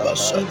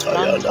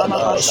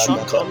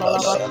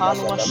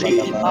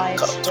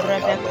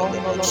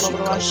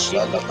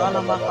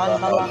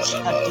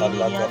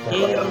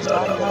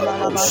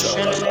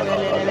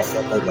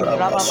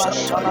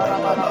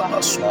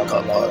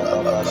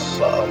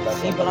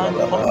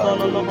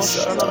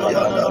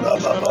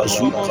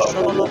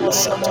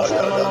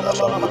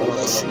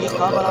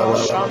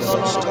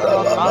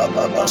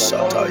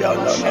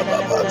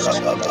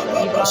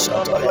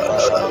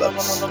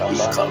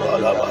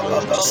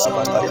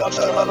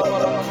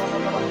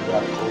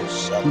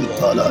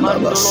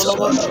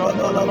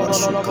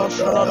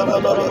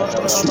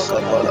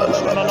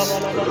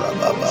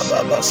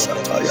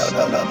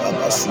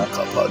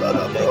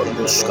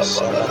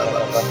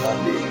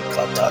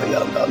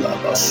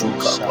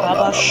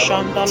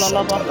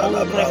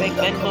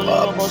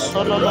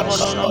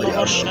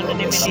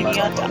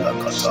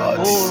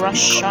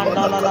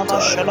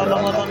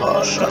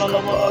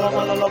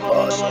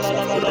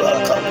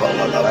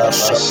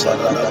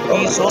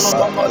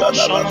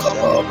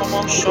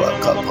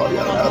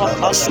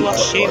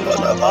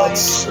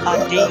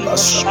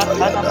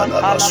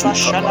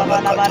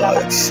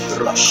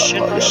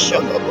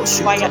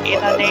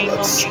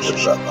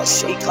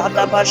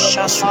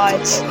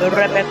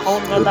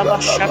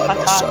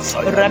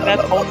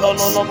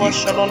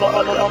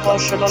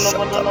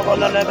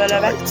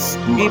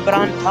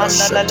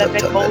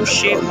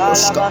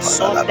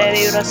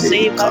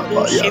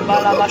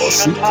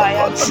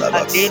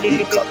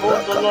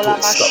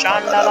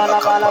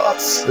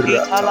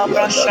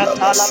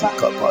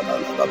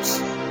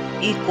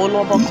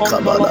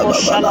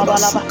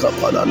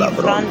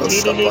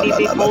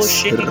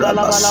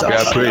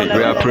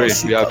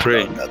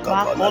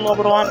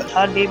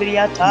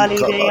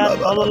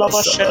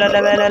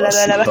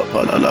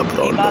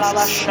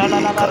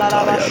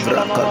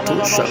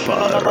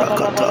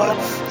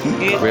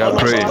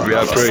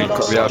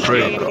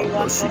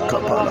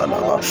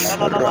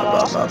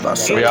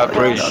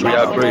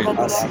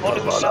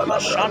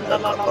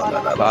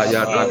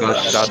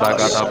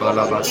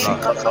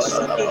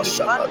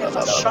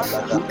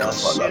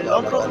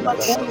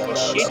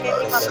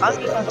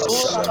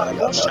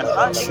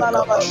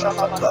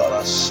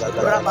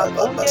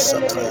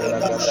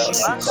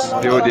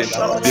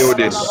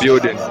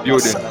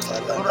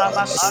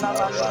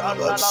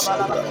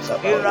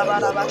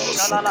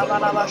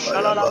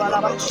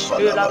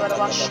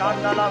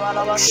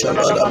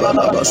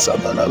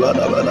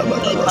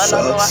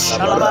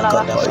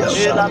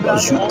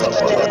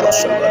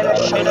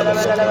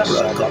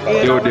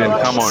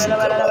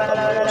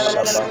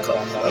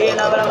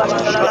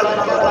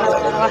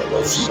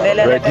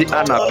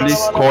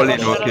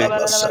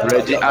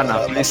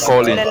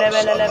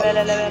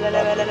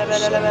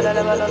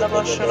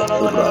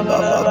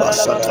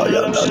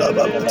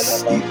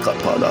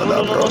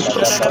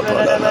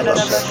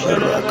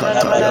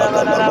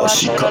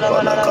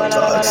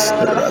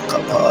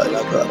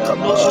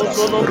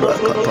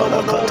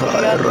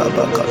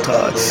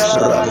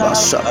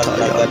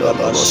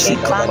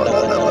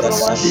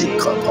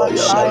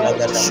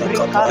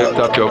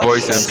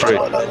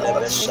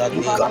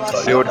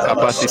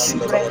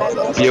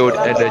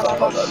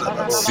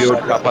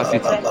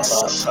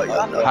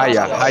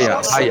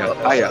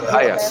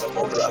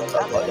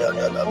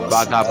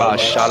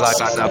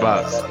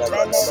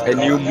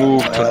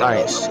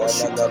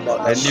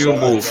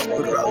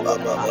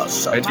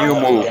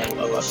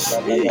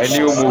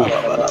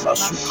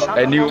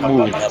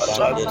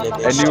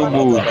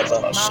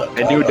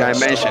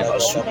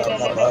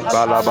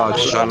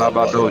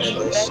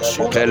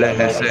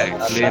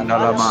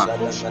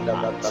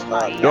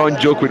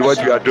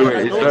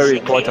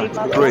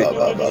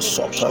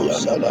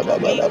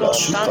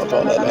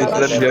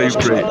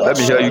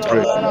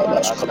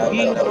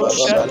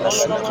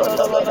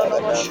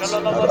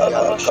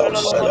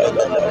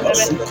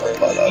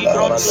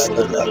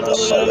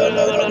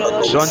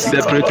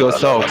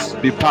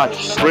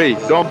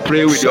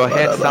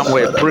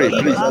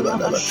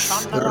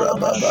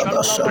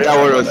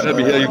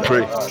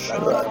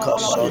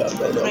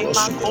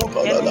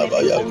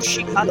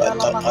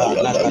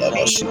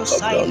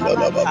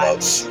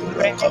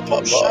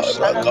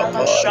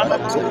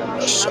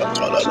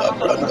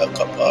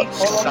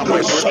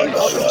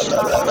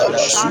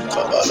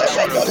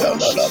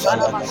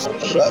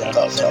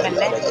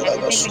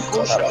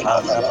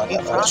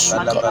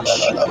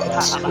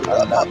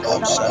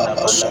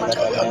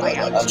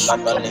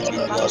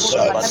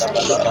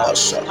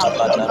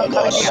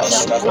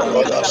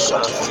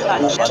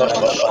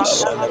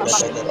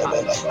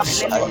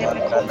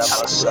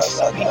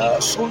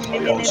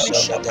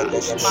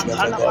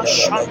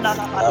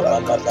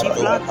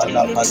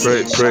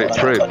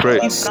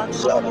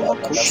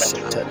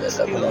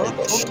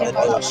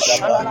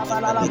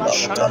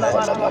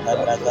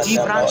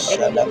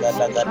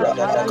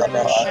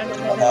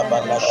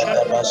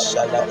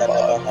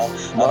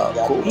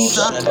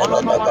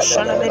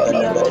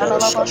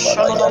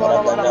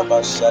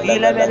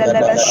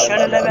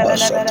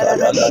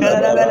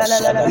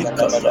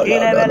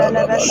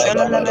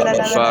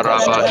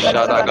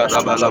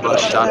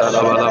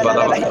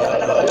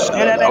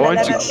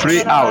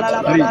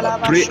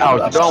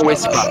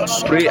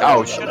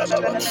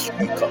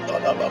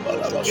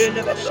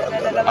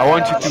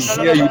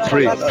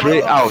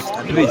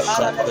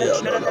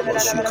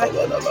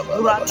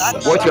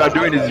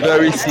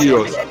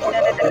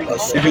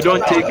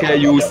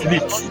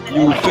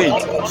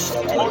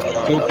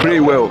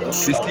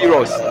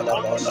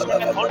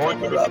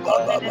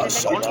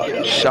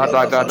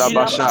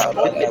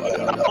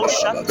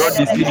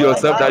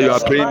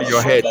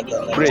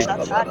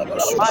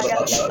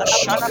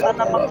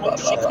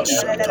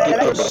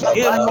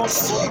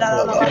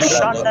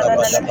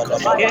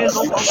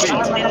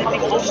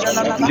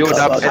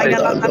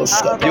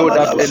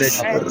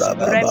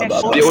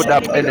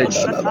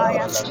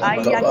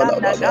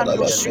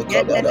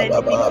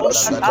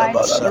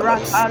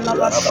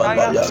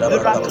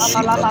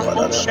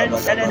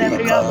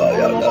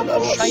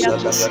 Shaya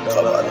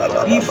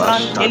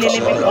Ifran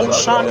telelebe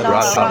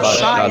koshanda la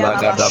bashaya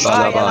la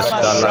bashaya la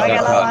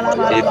bashaya la bala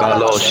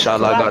Ibalo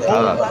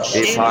Shalagata, Rakoba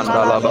shele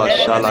Ipandalaba malandelele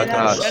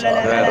Shalata, mashelelele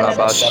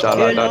Veraba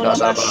Ilola Shalagadadaba,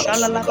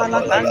 bashala la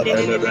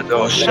balakandelele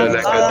Elebedo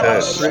koshanta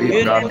Shelekete,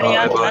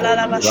 Ilebrianta Ibrandoleba,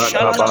 la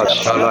bashala la Rakaba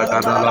bashala la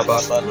bala Shalagadalaba,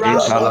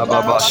 Rakonda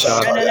la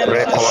Italababasha, bashelelele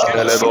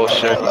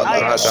Rekondeleboshe, koshantaya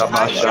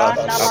Ragamasha,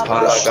 Ayanda la Apalagada,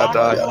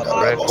 bashanda la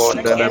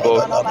bakoshekele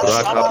Rekondelebo, la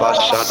bashala la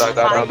bala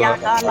Rakabashadagadaba,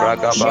 Ayada la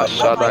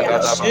bashanda baya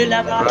Ragabashadagadaba,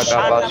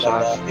 Ilabashanda Ragabasha,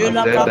 ba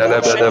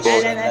Azendelebedebo,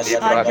 Ilabraboshetelele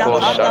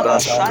Ayakala Ibrakoshada,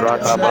 bashaya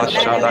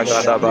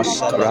Rakabashadagadaba,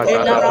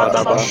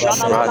 Ragadabadaba,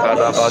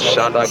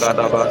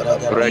 Ragadabashadagadaba,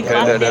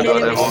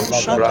 Ivandelele Rekedebedebo,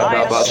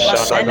 kushataya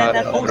Ragabashadaga,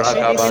 Elebe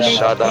koshedebele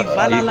Ragabashada,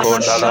 Ivalala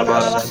Ikondalaba,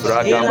 bashalala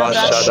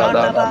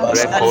Ragabashadada, Ilabrashanda ba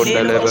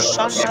Alelo Rekondelebe,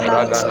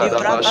 shantaya Ifragadadaba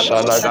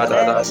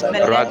Ivrakatosate Shalagadada,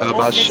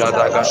 Melentondelia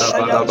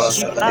bashaya Ragabashadagadabadaba,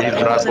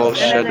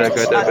 Ivrakozetelele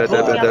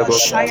Atoya Ivrakoshedegedebedebedebo,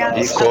 bashaya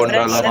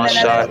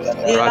Ikondalamasha, Avrentelele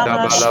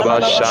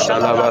Ragabalaba Ilabrashalala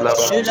bashalala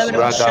Shandalabalaba,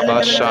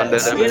 Ilabrashalala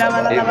Ragabashandelebe,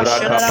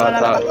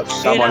 Ivrakapata. Ilabalala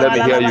Come on, let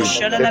me hear you.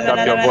 Lift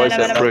up your voice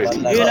and pray.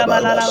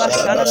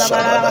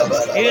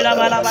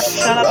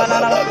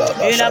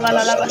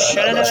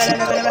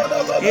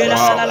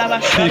 Wow.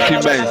 Few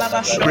payments.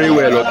 Pray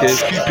well, okay?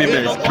 Few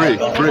payments. Pray.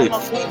 Pray.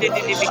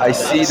 I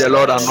see the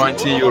Lord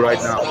anointing you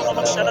right now.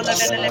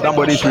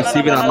 Somebody is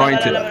receiving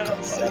anointing.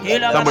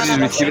 Somebody is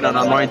receiving an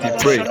anointing.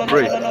 Pray.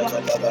 Pray.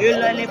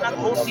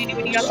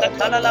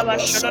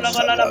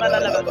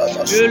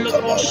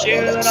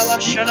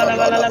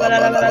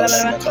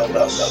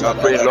 You are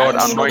praying, Lord,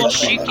 Andolo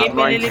anoint me, boshike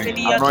anoint me,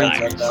 belelebeliata. anoint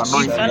me,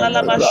 anoint me. Ifala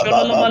la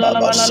bashola la bala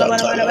la bala la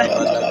bala bala.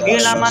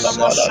 Ila mano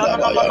moshana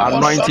na mano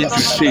Anointing moshana to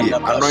na mano stay,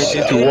 nama.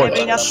 anointing to Ile watch,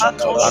 beya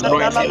kato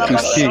shatala anointing la to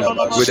stay bashola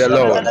la with the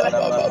bashala Lord, bala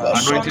bala.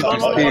 anointing to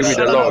Ishontolo lo stay with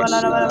the bashala la Lord,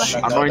 bala la bala.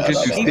 anointing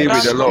to stay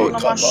with the Ifranto Lord, na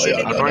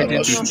mashele de bidi anointing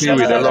bidi to yo stay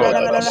with shala the la Lord,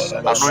 bala bala.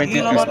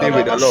 anointing Ila to bala stay la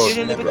with the Lord.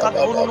 bashele de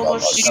bikatolo lo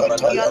boshiri bidi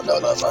bidi yanto.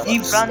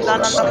 Ifranda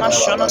na na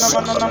mashana na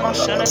mano na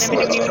mashana de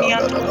bidi bidi bidi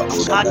yanto.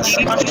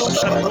 Adiri mani yo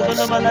shatolo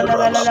la bala la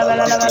bala la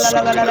bala la bala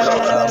la bala la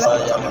bala la bala.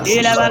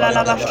 Ila bala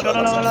la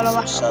bashola la bala la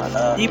bala.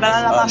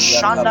 Ibala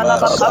bashanda la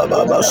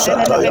bakato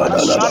zetelele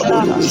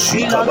bekashanda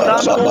ila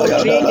grando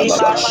jele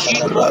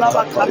bashito la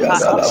bakata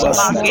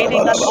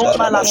magede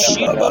gatomba la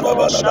shindo lo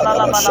boshana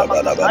la bala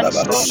bakatani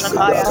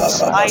broshataya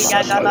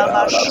aida gala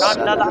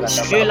bashanda la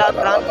ila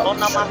granto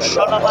na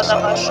mashola bada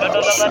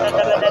bashada la bada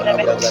da bada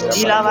da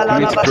ila bala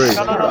Begin la to pray.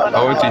 bashala la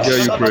I bala la want to hear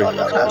you bashala la pray.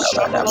 bala la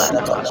bashala la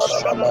bala la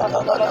bashala la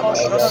bala la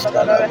bashala la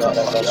bala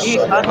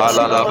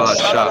ikando lo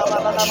bashala Halalabasha. la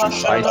bala la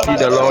bashala I la see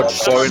bala the la Lord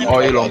bashala pouring la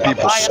oil on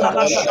people. aya la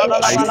bashala la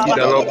I bala see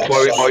the Lord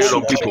pouring oil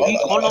on people.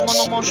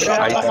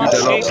 I see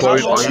the Lord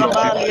pouring oil on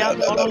people.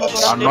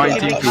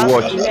 Anointing to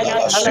watch,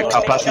 the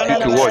capacity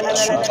to watch,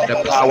 the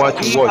power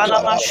to watch.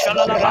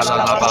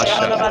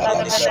 Halalabasha.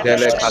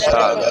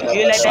 Delekata.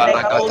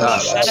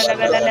 Balagata.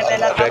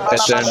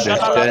 Veketende.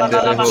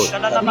 Stendelehos.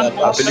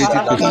 Ability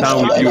to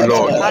stand with you,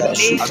 Lord.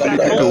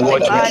 Ability to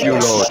watch with you,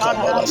 Lord.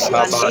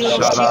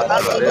 Kabashalata.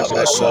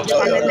 Lebreko.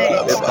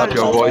 Lift up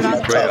your voice in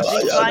prayer.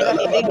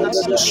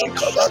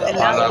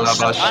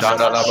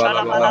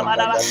 Halalabashandalabalaba.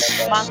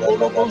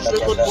 Mangolo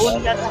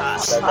bozogotonia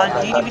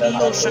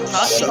Adibrio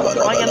Shatali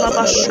Kataya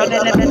Laba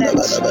Shadelebele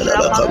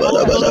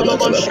Ramakondo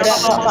Lobo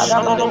Shalaba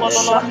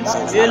Shalabala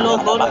Elo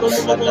Gondo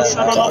Lobo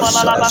Shalaba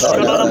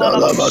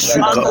Shalabala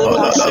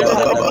Mangolo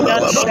Shedebria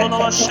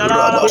Shalaba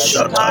Shalaba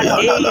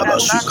Adela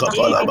Brante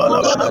Biko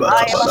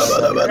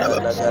Shataya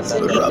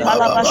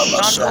Ikalaba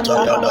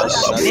Shandolo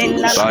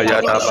Melantini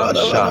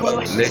Bayadabasha.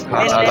 Shandolo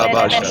Melelebe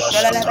Lekandalabasha.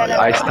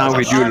 I Shalabala stand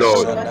with you,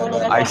 Lord.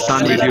 I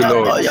stand with you,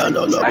 Lord.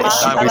 I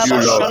stand with you,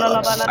 Mandalaba Lord.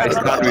 I Shalabala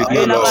stand with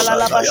you, Lord.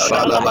 Elabalaba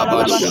Shalabala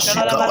Balalabasha.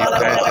 Shalabala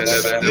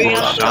Ipendelebelebo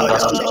Riantala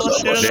shanda.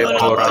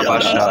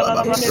 Lekorabasha.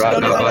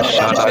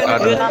 Ragabashada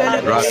gada.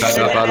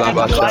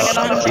 Ragadabalabasha.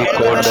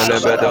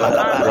 Ikondelebedo.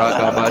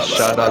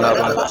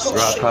 Ragabashadalaba.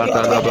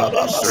 Rakandalaba.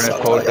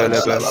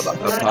 Rekondelebe.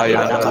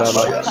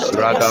 Apayandalaba.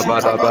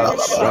 Ragabadaba.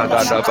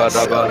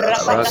 Ragadabadaba.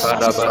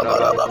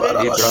 Ragadabadaba.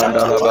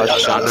 Ibrandalaba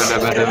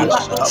Shandelebede.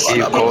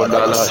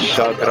 Ikondala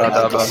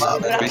Shagradaba.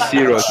 Be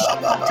serious.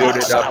 Build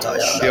it up.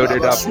 Build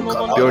it up.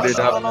 Build it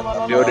up.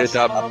 Build it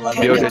up.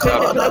 Build it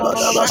up.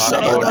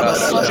 Makonda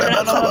Sha.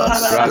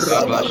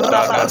 Ragaba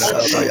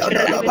Shagadaba.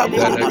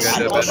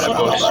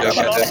 Delegedebedebo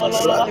Shagade.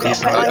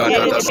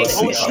 Ibragadadaba.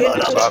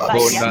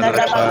 Makonda Lasha.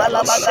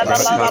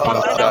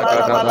 Rakaba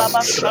Shagadada.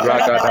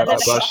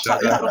 Ragadadaba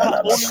Shaga.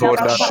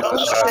 Ikonda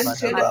Lasha.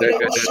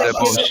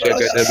 Degedebo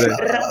Shagadebe.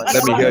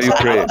 Let me hear you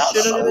pray.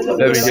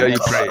 Let me hear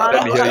you pray.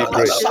 Let me hear you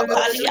pray.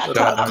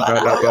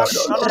 Shadagadaba,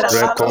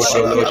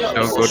 Rekondolo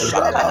Shangoda,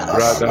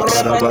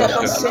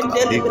 Ragabarabasha,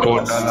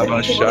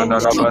 Ikondalaba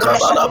Shandalabada.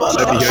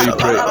 Let me hear you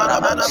pray.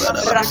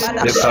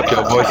 Lift up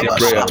your voice in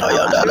prayer.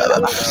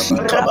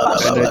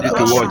 Energy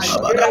to watch.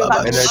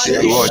 Energy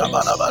to watch.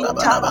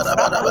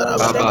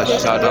 Baba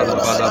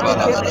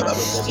Shadalabalabaha.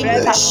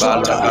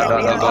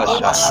 Balagadalaba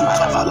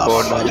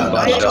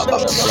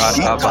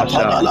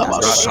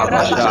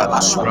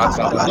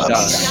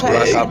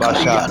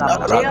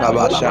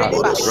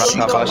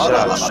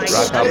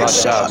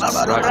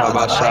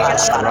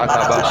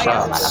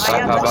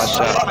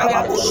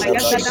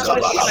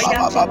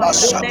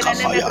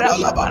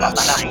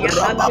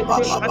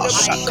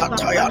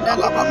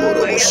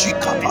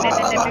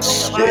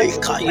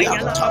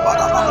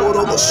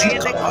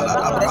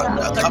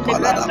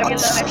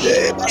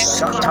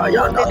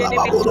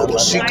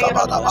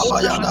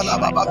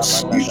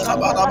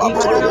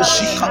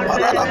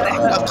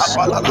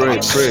Pray,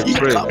 pray,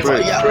 pray,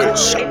 pray, pray.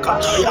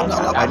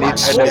 I need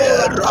energy.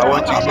 I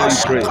want to hear you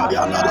pray.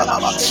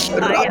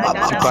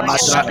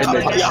 Supernatural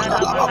energy.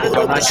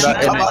 Supernatural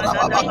energy.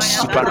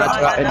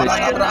 Supernatural energy.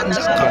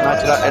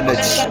 Supernatural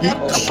energy.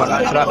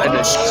 Supernatural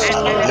energy.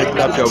 Lift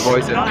up your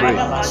voice and pray.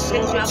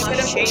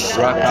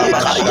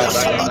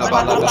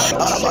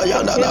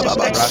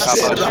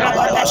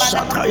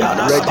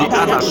 Reggie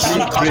Anna,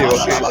 please pray,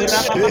 okay?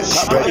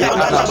 Reggie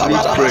Anna,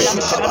 please pray.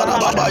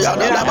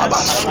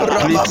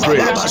 Please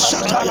pray.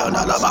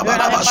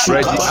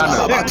 Reggie Anna,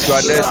 you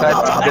are there side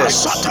by there.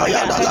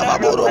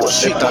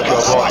 Lift up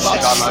your voice.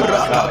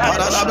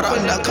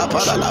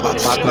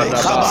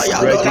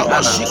 Reggie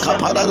Anna,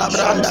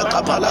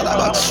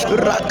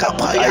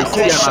 I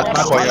see an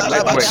attack on your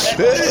network. I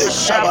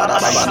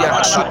see an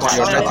attack on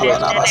your network.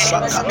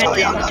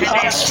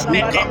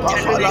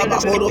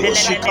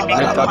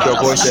 Lift up your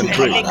voice and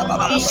pray.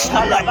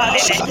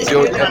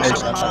 Build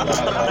energy.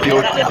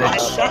 Build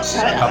energy.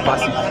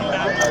 Capacity.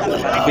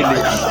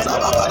 Ability.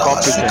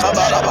 Competence.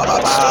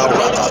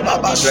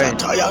 Power.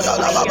 Strength.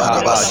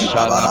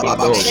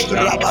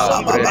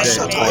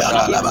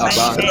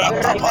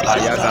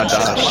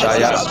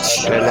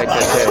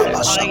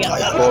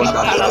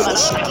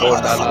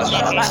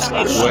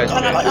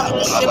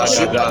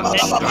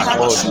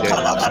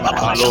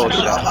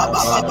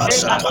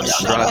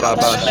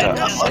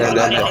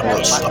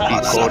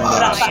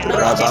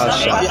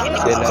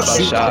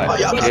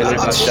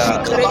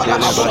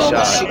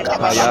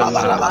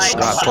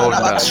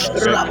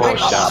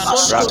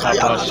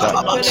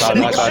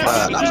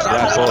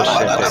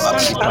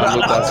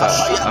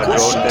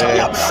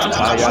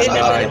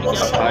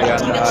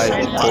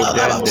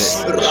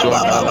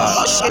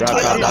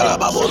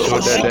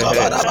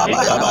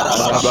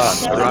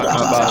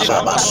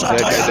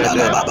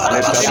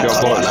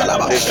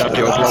 Lift up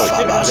your voice.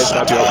 Lift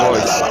up your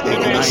voice.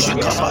 Ignite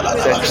me.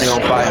 Set me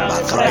on fire.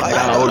 Right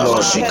now, oh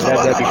Lord. Let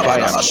there be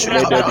fire.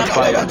 Let there be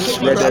fire.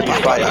 Let there be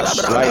fire.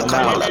 Right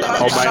now,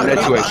 on my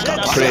network.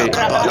 Pray.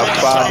 The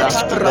Father,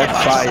 let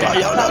fire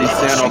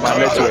descend on my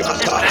network.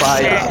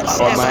 Fire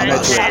on my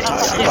network.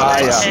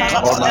 Fire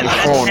on my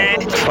phone.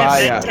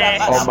 Fire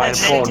on my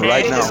phone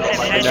right now.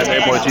 In the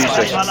name of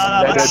Jesus.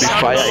 Let there be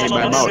fire in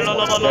my mouth.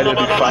 Let there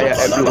be fire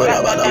everywhere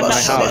in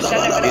my house.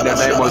 In the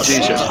name of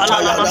Jesus.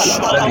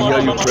 Let me hear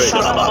you pray.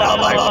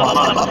 I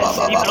command.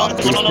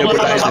 We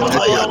stabilize the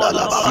network.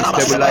 We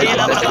stabilize the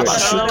network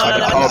by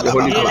the power of the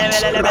Holy Ghost.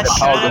 By the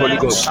power of the Holy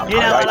Ghost.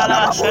 Right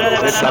now.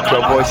 Lift up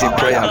your voice in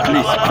prayer.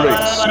 Please pray.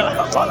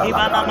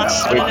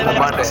 We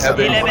command the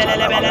heavens.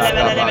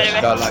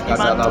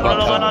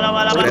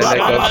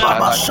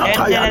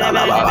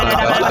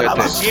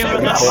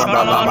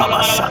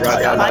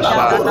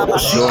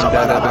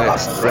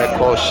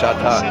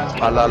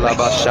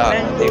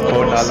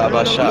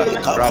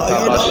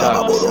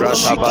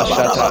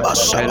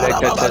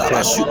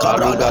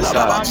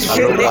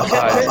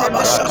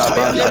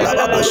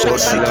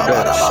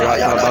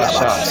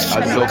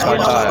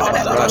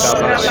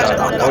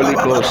 Holy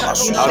Ghost,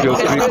 have your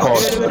free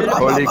course.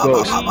 Holy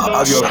Ghost,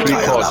 have your free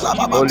course.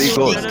 Holy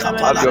Ghost,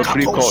 have your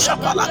free course. I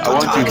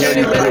want to hear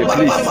you pray,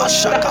 please.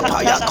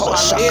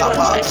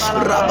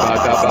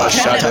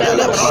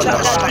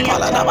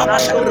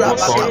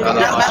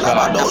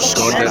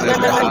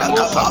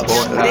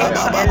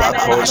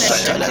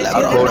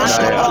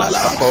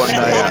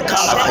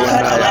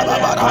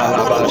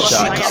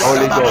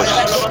 Holy Ghost,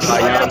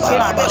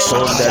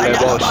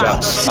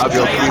 have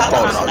your free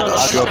course.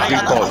 Have your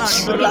free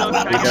course.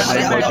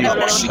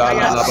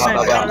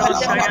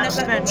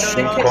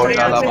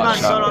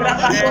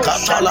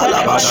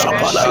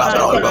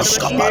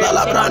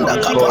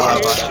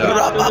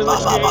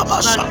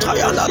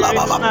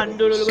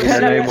 In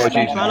the name of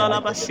Jesus.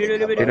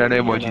 In the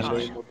name of Jesus. In the name of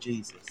Jesus.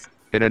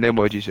 In the name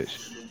of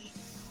Jesus.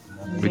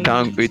 We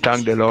thank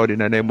the Lord in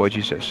the name of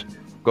Jesus.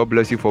 God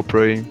bless you for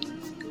praying.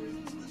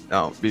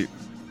 Now,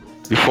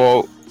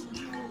 before,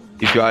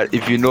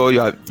 if you know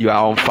you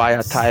are on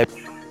fire, type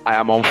I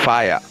am on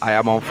fire. I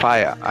am on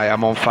fire. I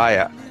am on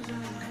fire.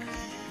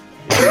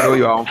 If you know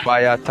you are on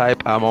fire,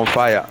 type I'm on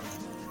fire.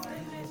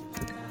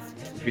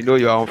 If you know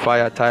you are on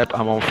fire, type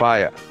I'm on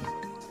fire.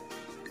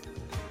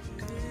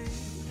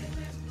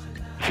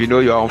 If you know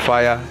you are on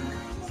fire,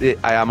 say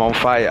I am on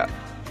fire.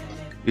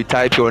 You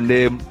type your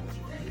name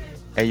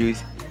and you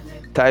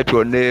type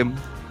your name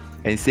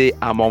and say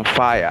I'm on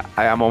fire.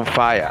 I am on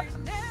fire.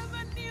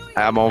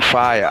 I am on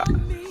fire.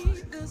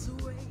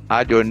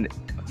 Add your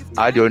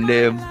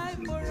name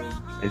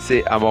and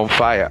say I'm on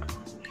fire.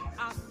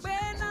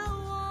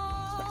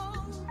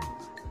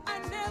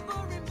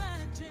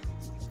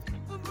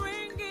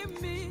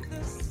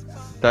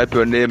 Type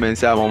your name and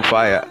say I'm on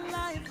fire.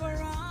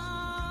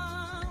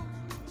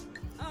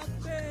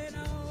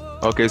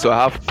 Okay, so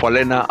I have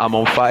Paulina, I'm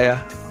on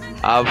fire.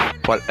 I have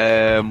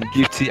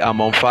Gifty,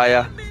 I'm on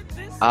fire.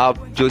 I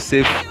have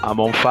Joseph, I'm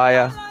on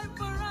fire.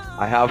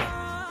 I have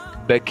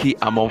Becky,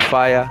 I'm on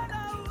fire.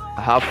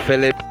 I have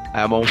Philip,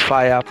 I'm on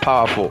fire,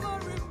 powerful.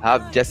 I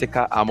have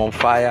Jessica, I'm on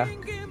fire.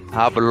 I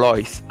have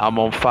Lois, I'm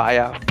on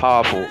fire,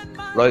 powerful.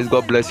 Lois,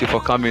 God bless you for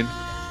coming.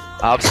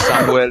 I have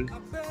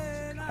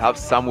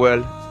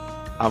Samuel,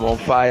 I'm on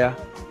fire.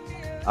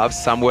 I have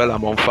Samuel,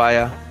 I'm on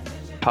fire,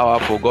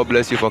 powerful. God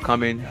bless you for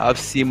coming. I have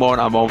Simon,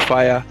 I'm on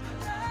fire.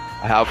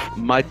 I have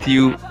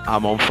Matthew,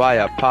 I'm on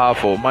fire,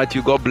 powerful.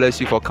 Matthew, God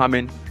bless you for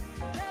coming.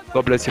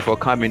 God bless you for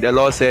coming. The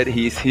Lord said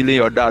He is healing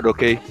your dad,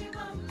 okay?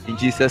 In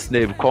Jesus'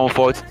 name,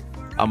 Comfort,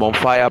 I'm on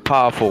fire,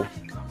 powerful.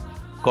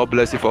 God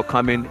bless you for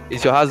coming.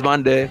 Is your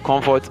husband there?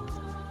 Comfort,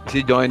 is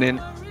he joining?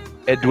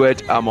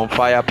 Edward, I'm on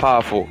fire,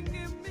 powerful.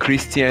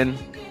 Christian,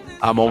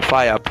 I'm on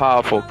fire,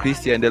 powerful.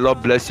 Christian, the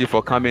Lord bless you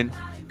for coming.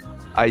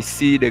 I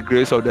see the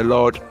grace of the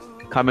Lord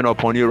coming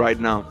upon you right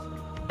now.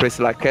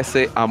 Priscilla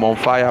Kesse, I'm on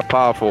fire,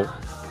 powerful.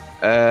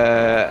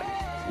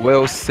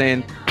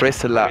 Wilson,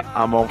 Priscilla,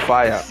 I'm on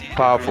fire,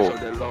 powerful.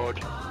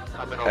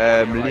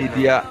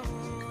 Lydia,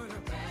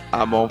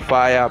 I'm on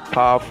fire,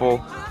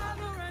 powerful.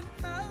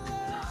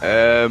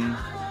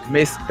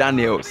 Miss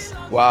Daniels,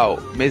 wow,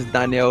 Miss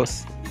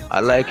Daniels,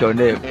 I like your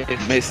name,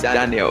 Miss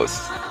Daniels.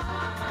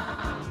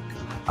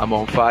 I'm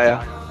on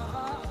fire.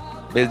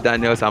 Miss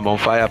Daniels, I'm on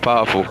fire,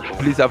 powerful.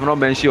 Please, I've not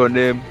mentioned your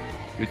name.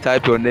 You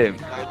type your name.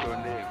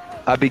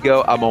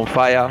 Abigail, I'm on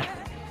fire.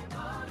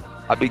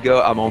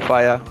 Abigail, I'm on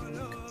fire.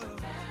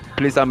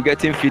 Please, I'm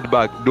getting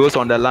feedback. Those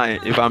on the line,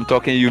 if I'm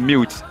talking, you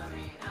mute.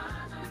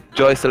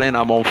 Joycelyn,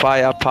 I'm on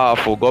fire,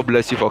 powerful. God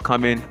bless you for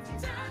coming.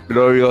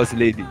 Glorious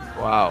lady.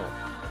 Wow.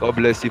 God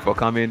bless you for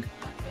coming.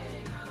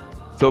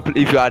 So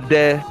if you are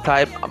there,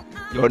 type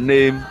your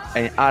name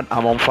and add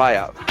I'm on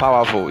fire.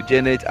 Powerful.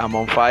 Janet, I'm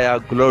on fire.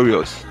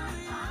 Glorious.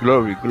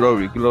 Glory,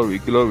 glory, glory,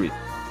 glory,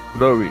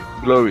 glory,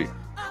 glory,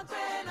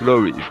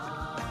 glory,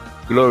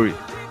 glory,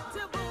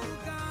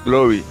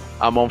 glory.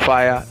 I'm on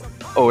fire.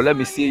 Oh, let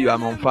me see you.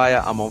 I'm on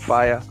fire. I'm on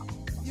fire.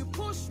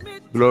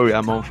 Glory,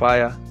 I'm on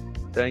fire.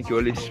 Thank you,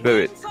 Holy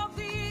Spirit.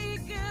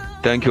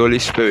 Thank you, Holy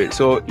Spirit.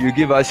 So you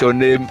give us your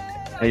name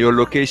and your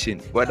location,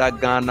 whether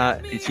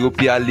Ghana,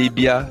 Ethiopia,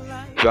 Libya.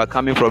 If you are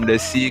coming from the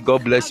sea,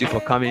 God bless you for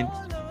coming.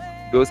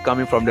 Those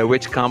coming from the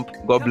witch camp,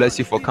 God bless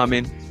you for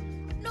coming.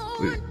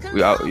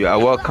 You are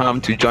welcome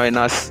to join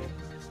us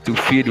to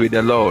feed with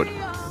the Lord.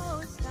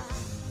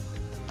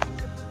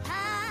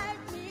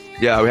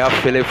 Yeah, we have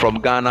Philip from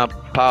Ghana,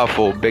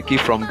 powerful. Becky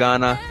from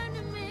Ghana,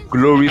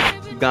 Glory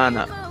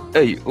Ghana.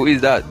 Hey, who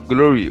is that?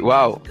 Glory.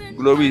 Wow,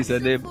 Glory is the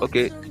name.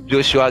 Okay,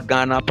 Joshua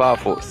Ghana,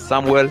 powerful.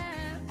 Samuel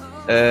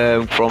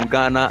from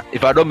Ghana.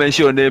 If I don't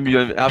mention your name,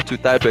 you have to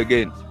type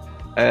again.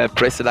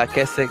 Priscilla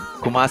Kesse,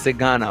 Kumasi,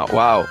 Ghana.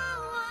 Wow,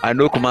 I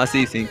know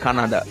Kumasi is in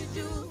Canada.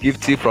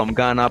 Gifty from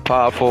Ghana,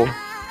 powerful.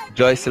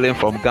 Joycelyn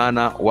from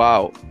Ghana.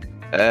 Wow.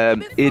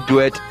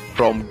 Edward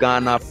from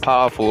Ghana,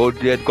 powerful.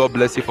 Edward, God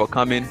bless you for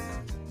coming.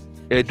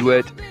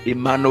 Edward.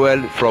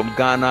 Emmanuel from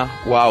Ghana.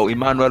 Wow,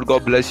 Emmanuel,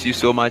 God bless you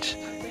so much.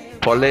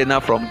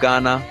 Paulina from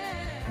Ghana.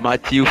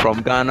 Matthew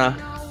from Ghana.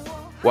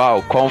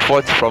 Wow,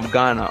 Comfort from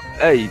Ghana.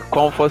 Hey,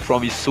 Comfort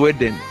from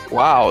Sweden.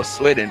 Wow,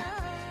 Sweden.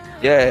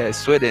 Yeah,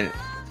 Sweden.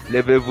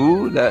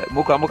 Levez-vous.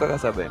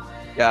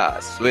 Yeah,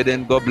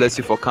 Sweden, God bless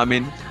you for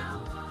coming.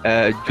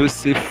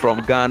 Joseph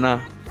from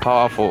Ghana,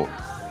 powerful.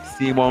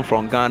 Simon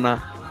from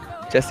Ghana.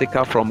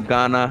 Jessica from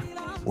Ghana.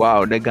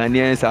 Wow, the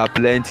Ghanaians are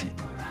plenty.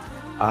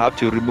 I have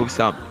to remove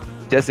some.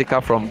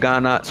 Jessica from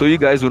Ghana. So you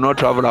guys will not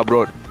travel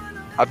abroad.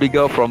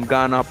 Abigail from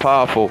Ghana,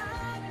 powerful.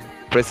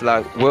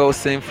 Priscilla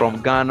Wilson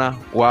from Ghana.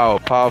 Wow,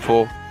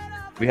 powerful.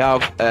 We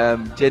have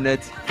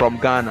Janet from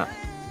Ghana.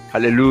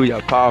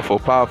 Hallelujah, powerful,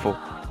 powerful.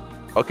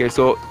 Okay,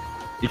 so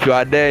if you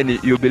are there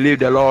and you believe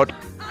the Lord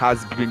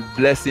has been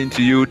blessing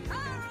to you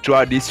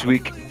throughout this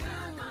week,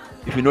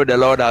 if you know the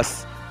Lord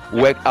has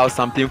worked out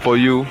something for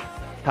you,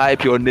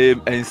 type your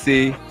name and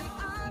say,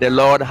 the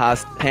Lord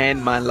has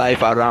turned my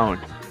life around.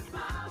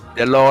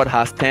 The Lord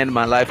has turned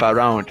my life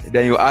around.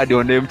 Then you add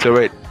your name to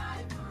it.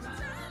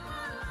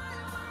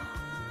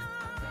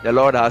 The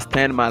Lord has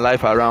turned my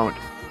life around.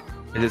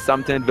 It is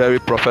something very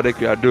prophetic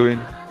we are doing.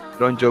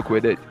 Don't joke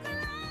with it.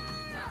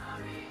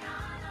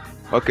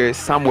 Okay,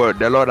 Samuel,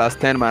 the Lord has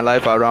turned my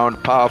life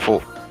around.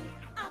 Powerful.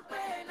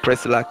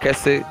 Priscilla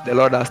Kesse, the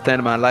Lord has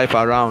turned my life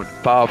around.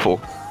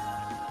 Powerful.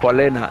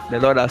 Paulina, the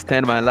Lord has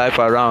turned my life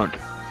around.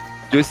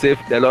 Joseph,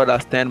 the Lord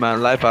has turned my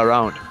life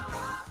around.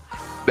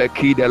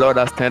 Becky, the Lord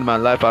has turned my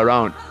life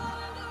around.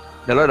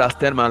 The Lord has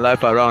turned my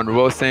life around.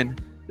 Wilson,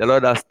 the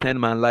Lord has turned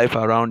my life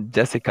around.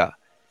 Jessica.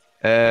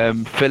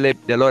 Philip,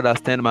 the Lord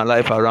has turned my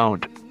life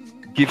around.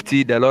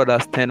 Gifty, the Lord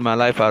has turned my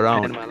life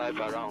around.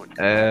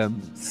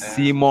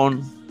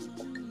 Simon,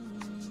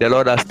 the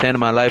Lord has turned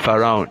my life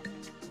around.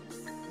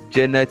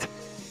 Janet,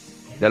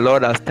 the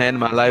Lord has turned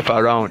my life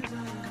around.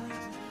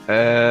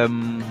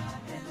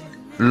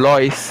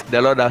 Lois,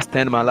 the Lord has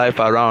turned my life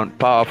around.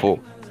 Powerful.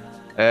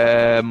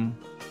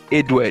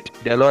 Edward,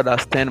 the Lord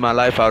has turned my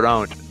life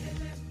around.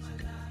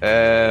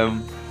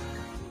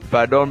 If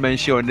I don't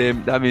mention your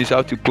name, that means you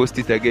have to post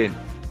it again.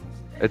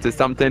 It is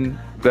something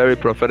very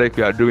prophetic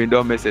we are doing.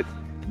 Don't miss it.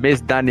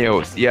 Miss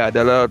Daniels, yeah,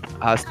 the Lord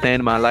has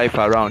turned my life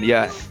around.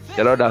 Yeah,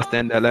 the Lord has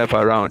turned the life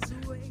around.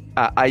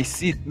 I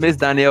see, Miss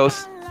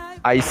Daniels,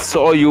 I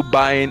saw you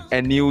buying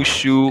a new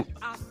shoe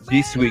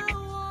this week.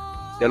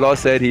 The Lord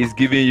said He's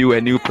giving you a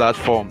new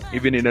platform,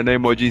 even in the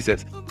name of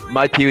Jesus.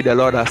 Matthew, the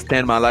Lord has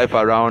turned my life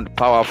around.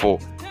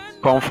 Powerful.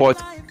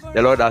 Comfort,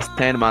 the Lord has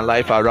turned my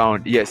life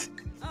around. Yes.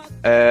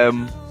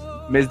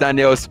 Miss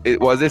Daniels,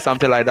 was it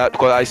something like that?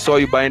 Because I saw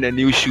you buying a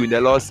new shoe.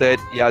 The Lord said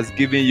He has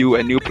given you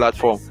a new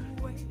platform.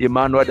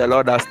 Emmanuel, the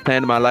Lord has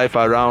turned my life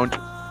around.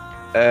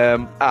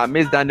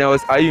 Miss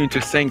Daniels, are you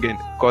into singing?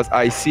 Because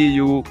I see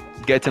you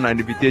getting an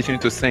invitation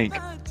to sing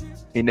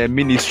in a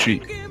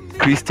ministry.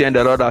 Christian,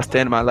 the Lord has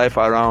turned my life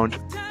around.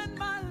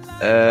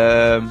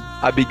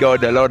 Abigail,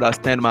 the Lord has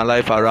turned my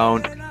life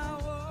around.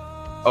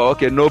 Oh,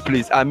 okay, no,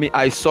 please.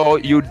 I saw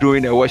you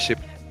doing a worship,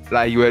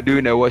 like you were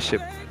doing a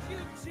worship.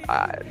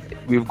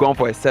 We've gone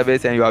for a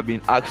service and you have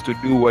been asked to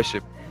do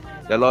worship.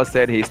 The Lord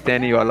said He's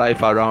turning your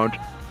life around,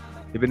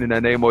 even in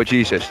the name of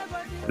Jesus.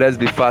 Let's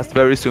be fast.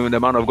 Very soon, the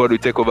man of God will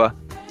take over.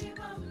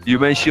 You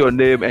mention your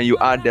name and you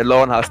add, the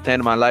Lord has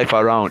turned my life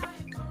around.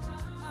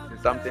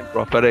 It's something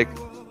prophetic.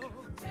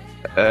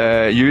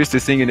 You used to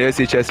sing in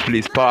SHS,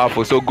 please.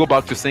 Powerful. So go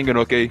back to singing,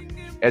 okay?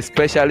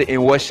 Especially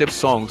in worship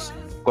songs,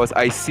 because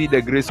I see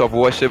the grace of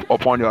worship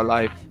upon your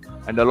life.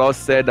 And the Lord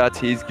said that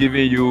He's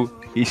giving you,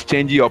 He's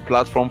changing your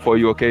platform for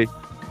you, okay?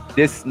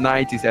 This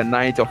night is a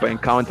night of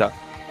encounter.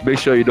 Make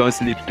sure you don't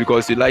sleep,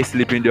 because you like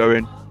sleeping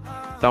during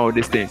some of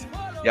these things.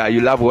 Yeah,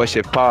 you love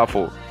worship.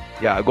 Powerful.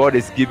 Yeah, God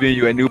is giving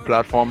you a new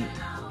platform,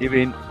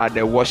 even at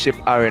the worship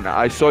arena.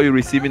 I saw you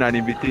receiving an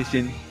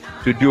invitation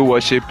to do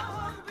worship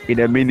in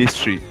a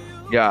ministry.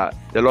 Yeah,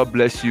 the Lord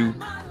bless you.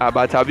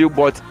 But have you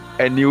bought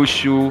a new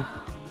shoe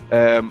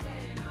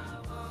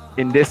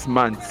in this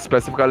month,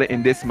 specifically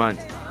in this month?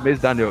 Miss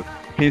Daniel,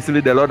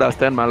 Kingsley, the Lord has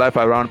turned my life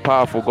around.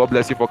 Powerful. God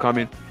bless you for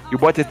coming. You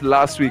bought it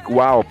last week.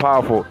 Wow,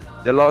 powerful.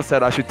 The Lord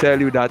said I should tell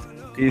you that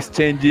He's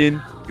changing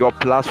your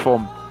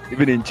platform,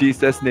 even in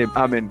Jesus' name.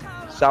 Amen.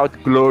 Shout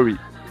glory.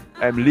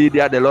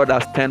 Lydia, the Lord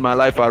has turned my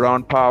life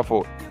around.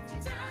 Powerful.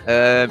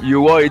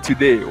 You wore it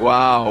today.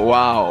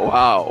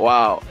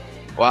 Wow.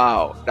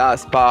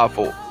 That's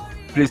powerful.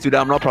 Please, today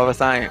I'm not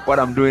prophesying. What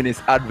I'm doing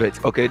is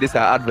advert. Okay, this is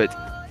an advert.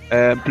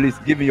 Please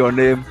give me your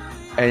name,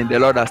 and the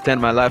Lord has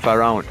turned my life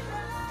around.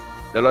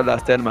 The Lord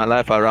has turned my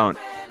life around.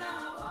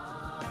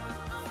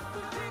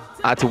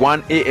 At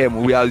 1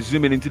 a.m., we are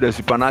zooming into the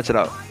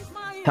supernatural.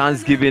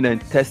 Thanksgiving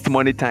and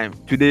testimony time.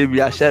 Today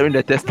we are sharing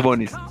the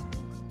testimonies.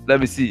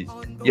 Let me see.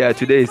 Yeah,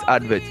 today is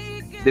advert.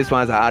 This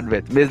one's an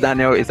advert. Miss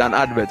Daniel is an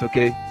advert,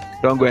 okay?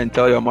 Don't go and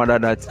tell your mother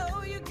that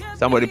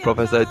somebody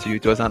prophesied to you.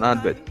 It was an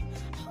advert.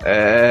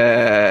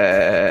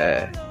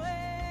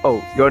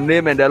 Your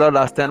name and the Lord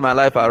has turned my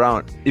life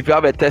around. If you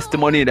have a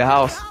testimony in the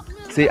house,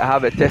 say, I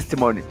have a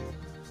testimony.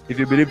 If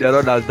you believe the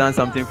Lord has done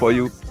something for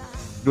you,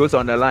 those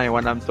on the line,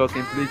 when I'm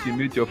talking, please you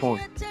mute your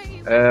phone.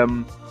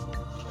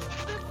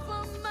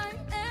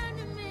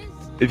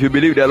 If you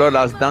believe the Lord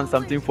has done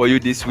something for you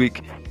this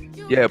week,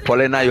 yeah,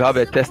 Paulina, you have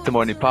a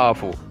testimony.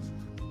 Powerful.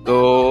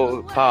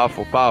 So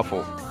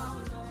powerful.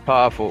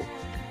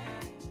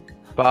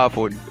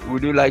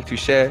 Would you like to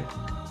share?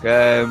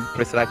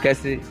 Priscilla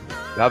Kessie,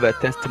 you have a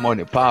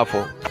testimony.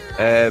 Powerful.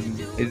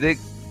 Is it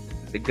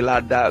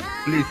glad that,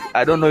 please,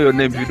 I don't know your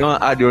name. If you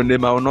don't add your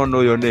name, I will not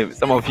know your name.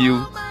 Some of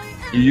you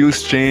use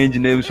strange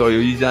names for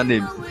your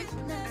usernames.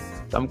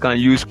 Some can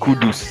use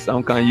Kudus,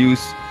 some can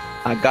use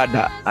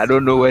Agada. I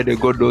don't know where they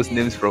got those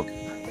names from.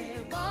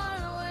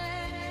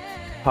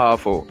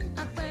 Powerful.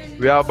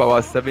 We have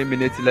about 7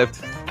 minutes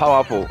left.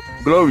 Powerful.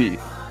 Glory.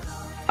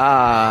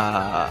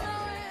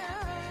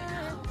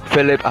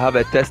 Philip, I have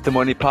a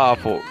testimony.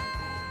 Powerful.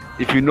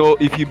 If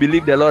you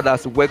believe the Lord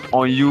has worked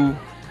on you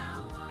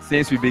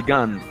since we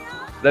began,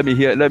 let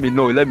me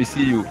know, let me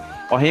see you.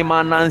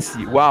 Ohima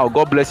Nancy, wow,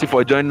 God bless you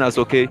for joining us,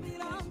 okay?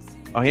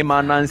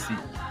 Ohima Nancy.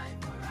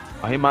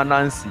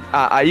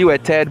 Are you a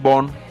third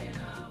born?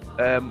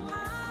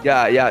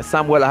 Yeah,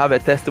 Samuel, I have a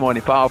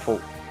testimony. Powerful.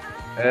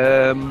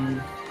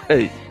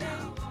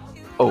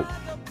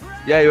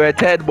 You're a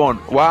third born.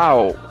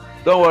 Wow.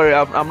 Don't worry,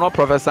 I'm not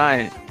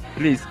prophesying.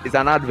 Please, it's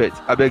an advert.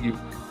 I beg you.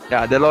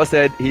 Yeah, the Lord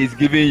said He's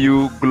giving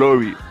you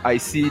glory. I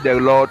see the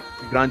Lord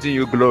granting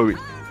you glory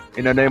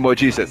in the name of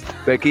Jesus.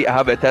 Becky, I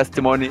have a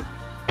testimony.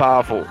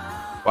 Powerful.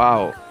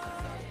 Wow.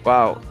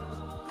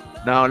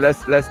 Now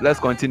let's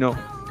continue.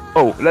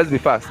 Let's be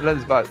fast.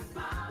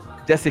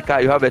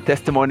 Jessica, you have a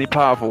testimony.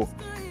 Powerful.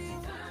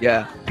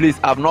 Yeah, please,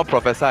 I've not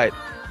prophesied.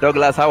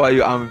 Douglas, how are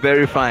you? I'm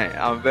very fine.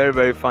 I'm very,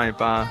 very fine,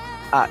 pa.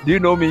 Do you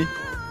know me?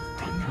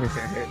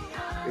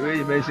 The way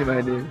you mentioned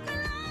my name.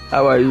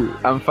 How are you?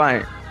 I'm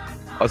fine.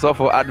 Also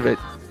for advert.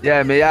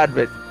 Yeah, may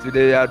advert.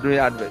 Today you are doing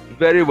advert.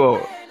 Very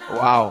well.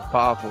 Wow,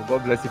 powerful.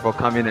 God bless you for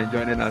coming and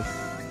joining us.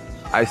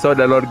 I saw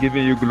the Lord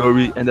giving you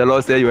glory, and the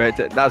Lord said you were.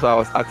 That's why I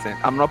was asking.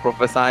 I'm not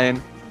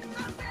prophesying.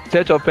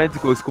 Church of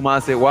Pentecost,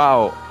 Kumasi.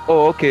 Wow.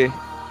 Oh, okay.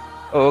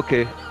 Oh,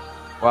 okay.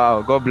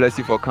 Wow. God bless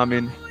you for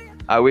coming.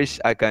 I wish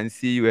I can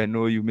see you and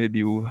know you.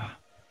 Maybe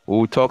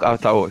we'll talk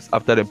afterwards,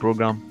 after the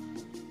program.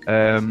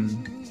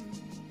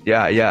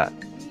 Yeah.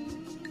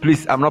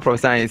 Please, I'm not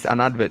prophesying. It's an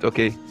advert.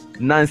 Okay.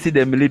 Nancy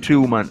the military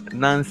woman.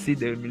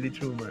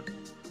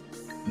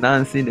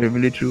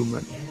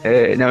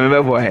 Hey, now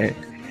remember for her.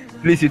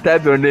 Please, you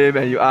type your name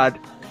and you add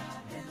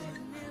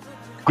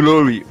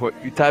glory.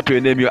 You type your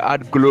name, you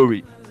add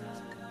glory.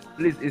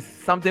 Please, it's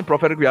something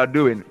prophetic we are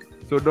doing,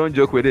 so don't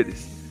joke with it.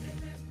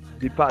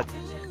 Be part.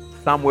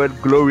 Samuel,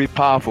 glory,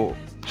 powerful.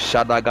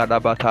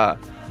 Shadagadabata.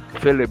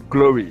 Philip,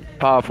 glory,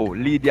 powerful.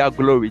 Lydia,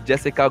 glory.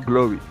 Jessica,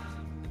 glory.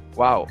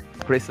 Wow.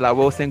 Priscilla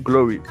Wilson,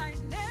 glory.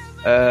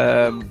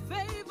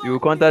 You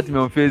contact me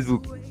on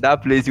Facebook.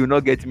 That place you will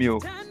not get me.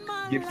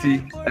 Gifty.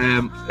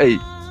 Hey,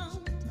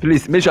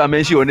 please make sure I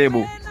mention your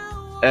name.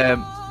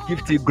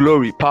 Gifty,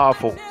 glory,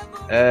 powerful.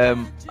 I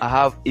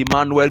have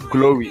Emmanuel,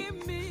 glory,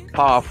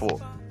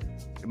 powerful.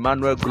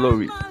 Emmanuel,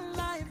 glory.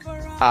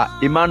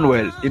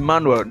 Emmanuel.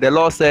 The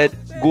Lord said,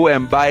 go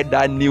and buy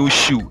that new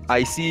shoe.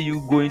 I see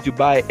you going to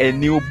buy a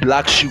new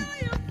black shoe.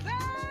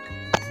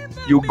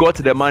 You got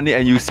the money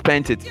and you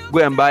spent it. Go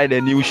and buy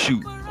the new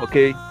shoe.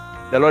 Okay?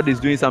 The Lord is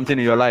doing something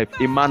in your life.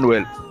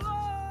 Emmanuel.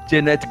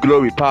 Janet,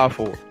 glory,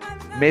 powerful.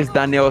 Miss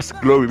Daniels,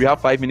 glory. We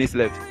have 5 minutes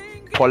left.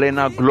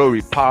 Paulina,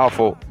 glory,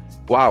 powerful.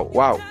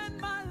 Wow.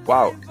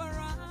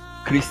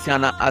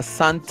 Christiana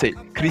Asante,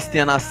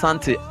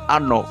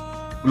 Anno,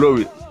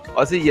 glory.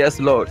 I say yes,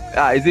 Lord.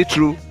 Is it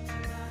true?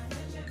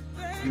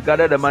 You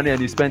gathered the money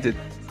and you spent it.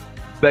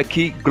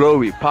 Becky,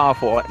 glory,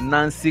 powerful.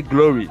 Nancy,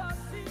 glory.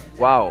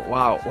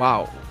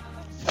 Wow.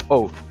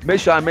 Oh, make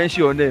sure I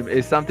mention your name.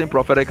 It's something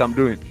prophetic I'm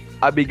doing.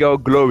 Abigail,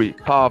 glory,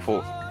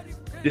 powerful.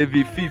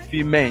 David,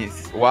 Fifi,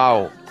 Mains.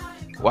 Wow,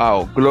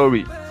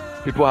 glory.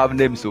 People have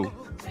names, so.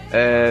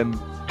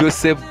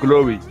 Joseph,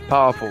 glory,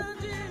 powerful.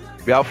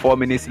 We have 4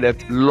 minutes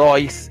left.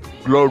 Lois,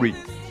 glory.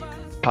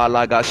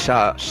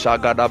 Palagasha,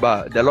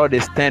 Shagadaba. The Lord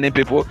is turning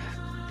people's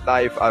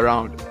life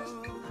around.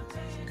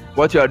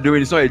 What you are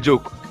doing is not a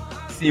joke.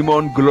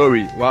 Simon,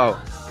 glory. Wow.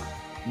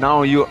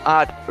 Now you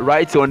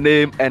write your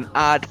name and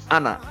add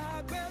Anna.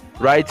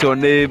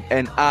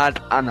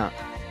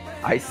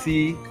 I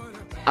see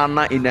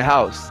Anna in the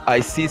house. I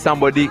see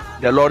somebody,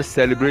 the Lord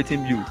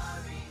celebrating you.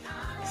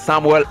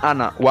 Samuel,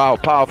 Anna. Wow,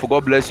 powerful.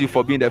 God bless you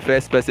for being the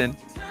first person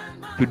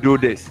to do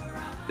this.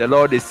 The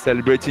Lord is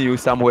celebrating you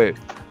somewhere.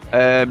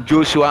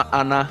 Joshua,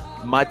 Anna.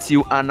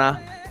 Matthew,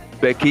 Anna.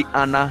 Becky,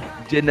 Anna.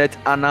 Janet,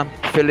 Anna.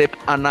 Philip,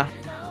 Anna.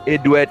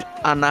 Edward,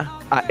 Anna.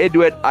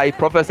 Edward, I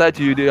prophesied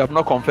to you, they have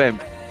not confirmed.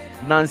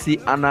 Nancy,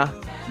 Anna.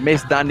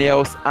 Miss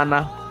Daniels,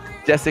 Anna.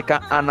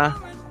 Jessica, Anna.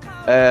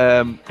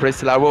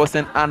 Priscilla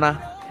Wilson, Anna.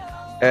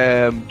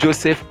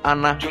 Joseph,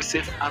 Anna.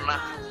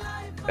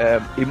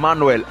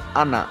 Emmanuel,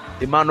 Anna.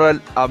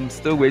 I'm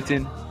still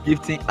waiting.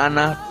 Gifting,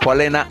 Anna.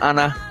 Paulina,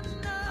 Anna.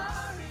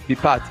 Be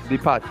part.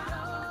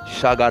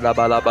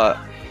 Shagadabalaba.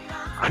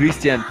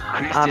 Christian,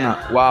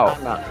 Anna. Wow.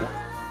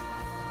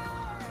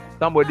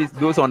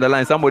 Those on the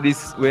line,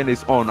 somebody's when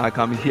it's on, I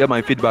can hear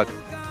my feedback.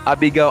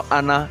 Abigail,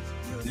 Anna.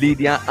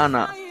 Lydia,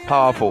 Anna.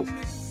 Powerful.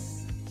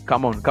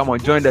 Come on,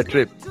 join the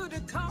trip.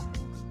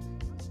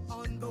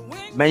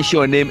 Mention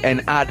your name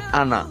and add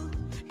Anna.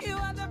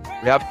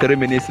 We have 3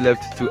 minutes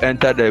left to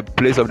enter the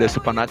place of the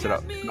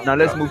supernatural. Now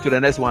let's move to the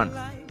next one.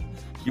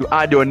 You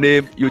add your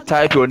name, you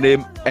type your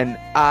name and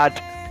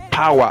add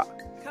power.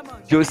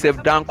 Joseph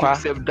Dankwa,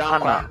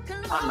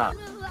 Anna.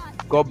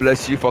 God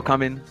bless you for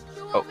coming.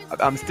 Oh,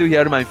 I'm still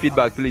hearing my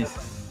feedback, please.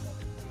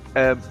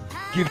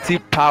 Gifty,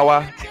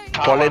 power.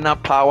 Paulina,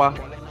 power.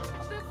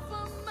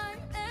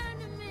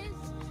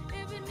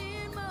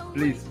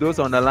 Please, those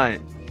on the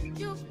line.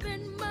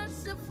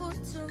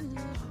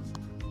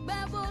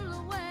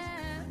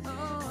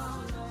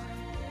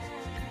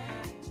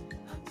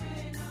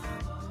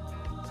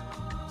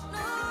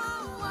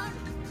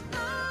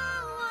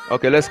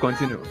 Okay, let's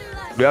continue.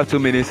 We have 2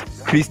 minutes.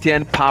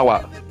 Christian,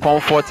 power.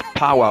 Comfort,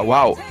 power.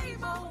 Wow.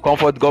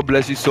 Comfort, God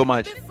bless you so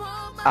much.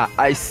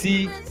 I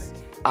see.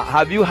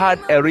 Have you had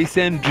a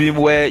recent dream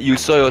where you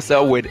saw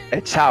yourself with a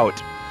child?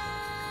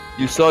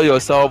 You saw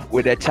yourself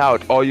with a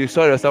child, or you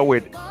saw yourself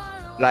with,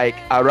 like,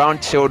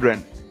 around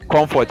children?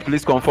 Comfort,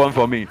 please confirm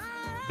for me.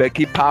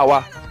 Becky,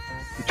 power.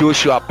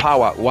 Joshua,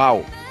 power.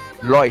 Wow.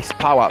 Lois,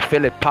 power.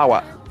 Philip,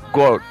 power.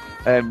 God.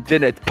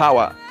 Janet,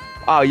 power.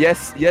 Oh,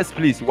 yes,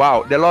 please.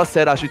 Wow. The Lord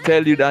said I should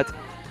tell you that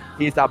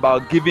He's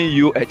about giving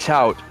you a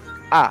child.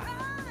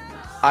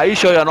 Are you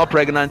sure you're not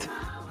pregnant?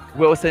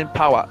 Wilson,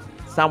 power.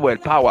 Samuel,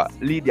 power.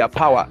 Lydia,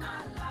 power.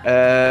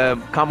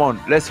 Come on,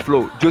 let's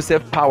flow.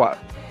 Joseph, power.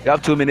 You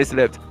have 2 minutes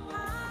left.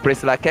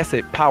 Priscilla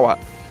Kese, power.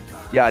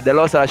 Yeah, the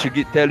Lord said I should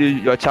tell you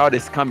your child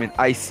is coming.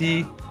 I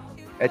see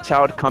a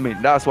child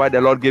coming. That's why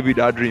the Lord gave you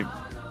that dream.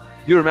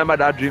 You remember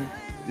that dream?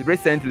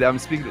 Recently, I'm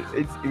speaking.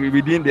 It's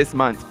within this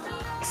month.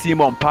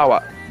 Simon,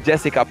 power.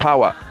 Jessica,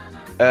 power.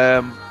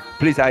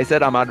 Please, I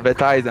said I'm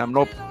advertising. I'm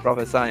not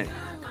prophesying.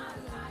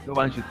 No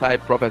one should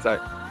type prophesy.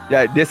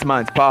 Yeah, this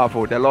man's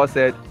powerful. The Lord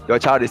said your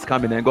child is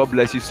coming, and God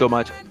bless you so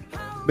much.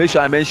 Make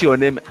sure I mention your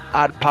name.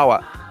 Add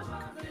power.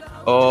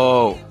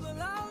 Oh,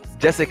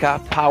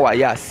 Jessica Power.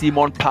 Yeah,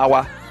 Simon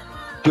Power.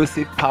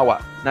 Joseph Power.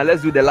 Now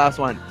let's do the last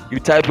one. You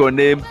type your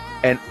name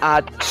and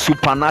add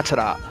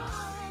supernatural.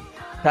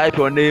 Type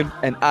your name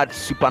and add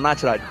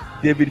supernatural.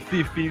 David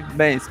Fifi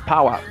Men's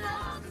Power.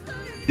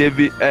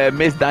 David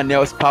Miss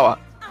Daniel's Power.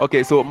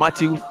 Okay, so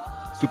Matthew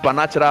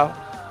supernatural.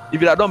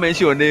 If I don't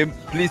mention your name,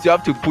 please you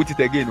have to put it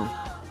again.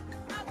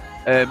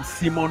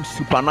 Simon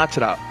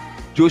supernatural.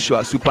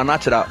 Joshua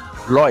supernatural.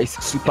 Lois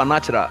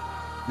supernatural.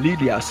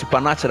 Lydia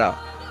supernatural.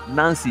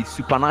 Nancy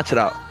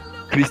supernatural.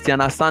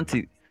 Christiana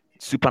Santi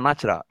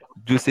supernatural.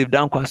 Joseph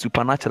Dankwa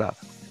supernatural.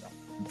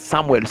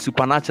 Samuel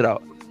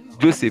supernatural.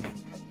 Joseph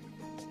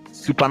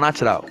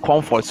supernatural.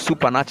 Comfort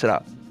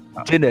supernatural.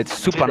 Janet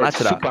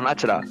supernatural.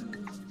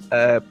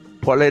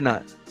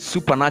 Paulina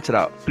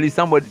supernatural. Please,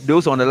 somebody,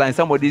 those on the line,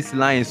 somebody's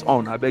line is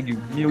on. I beg you,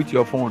 mute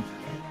your phone.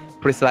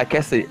 Priscilla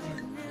Kesse.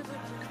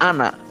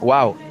 Anna,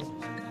 wow.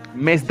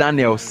 Miss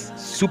Daniels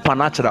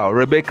supernatural.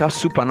 Rebecca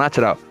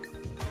supernatural.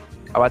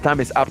 Our time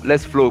is up.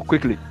 Let's flow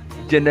quickly.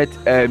 Janet,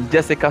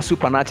 Jessica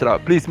supernatural.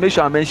 Please make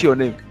sure I mention your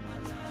name.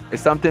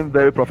 It's something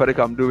very prophetic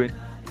I'm doing.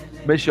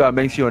 Make sure I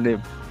mention your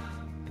name.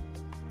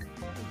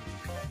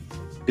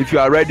 If you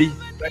are ready,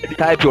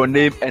 type your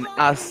name and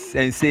ask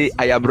and say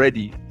I am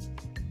ready.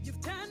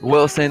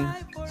 Wilson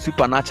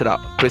supernatural.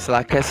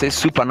 Priscilla Kesse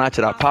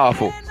supernatural.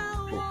 Powerful.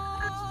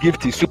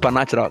 Gifty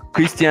supernatural.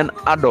 Christian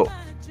Ado,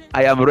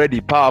 I am ready.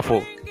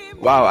 Powerful.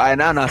 Wow, I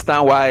now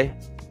understand why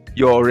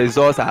your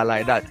results are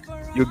like that.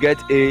 You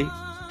get A,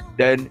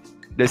 then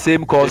the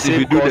same course. If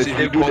you do the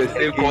same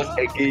course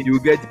again, you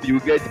get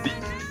B.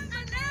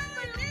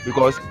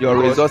 Because your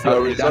results are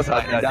like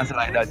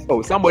that.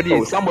 Oh, somebody.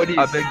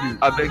 I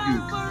beg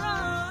you.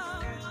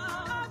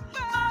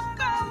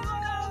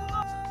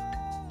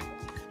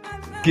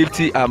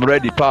 Gifty, I'm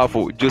ready.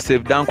 Powerful.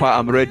 Joseph Dankwa,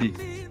 I'm ready.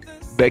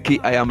 Becky,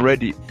 I am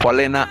ready.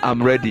 Paulina,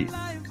 I'm ready.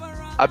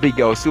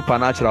 Abigail,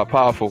 supernatural.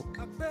 Powerful.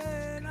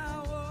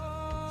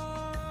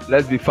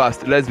 Let's be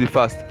fast.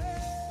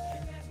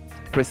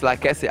 Priscilla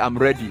Kesse, I'm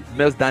ready.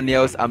 Miles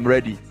Daniels, I'm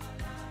ready.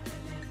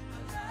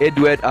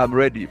 Edward, I'm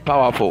ready.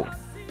 Powerful.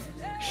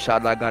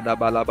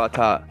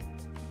 Shadagadabalabata.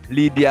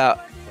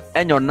 Lydia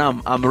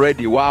Enyonam, I'm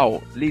ready.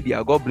 Wow.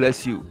 Lydia, God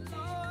bless you.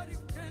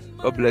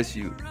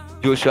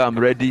 Joshua, I'm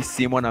ready.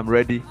 Simon, I'm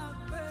ready.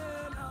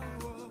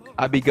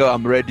 Abigail,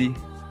 I'm ready.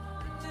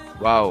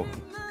 Wow.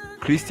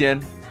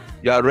 Christian,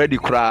 you are ready.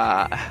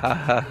 Cry.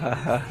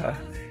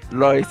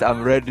 Lois,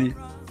 I'm ready.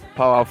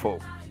 Powerful.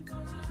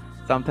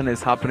 Something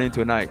is happening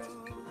tonight.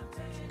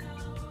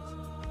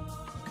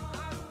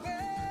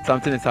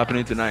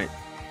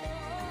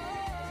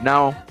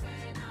 Now,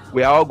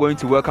 we are all going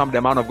to welcome the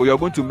man of God. You're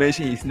going to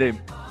mention his name.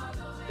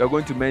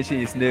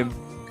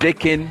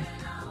 Deacon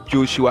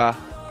Joshua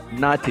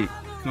Nate.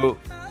 So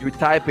you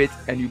type it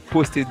and you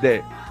post it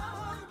there.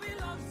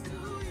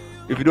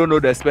 If you don't know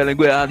the spelling,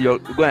 go and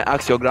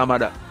ask your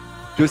grandmother.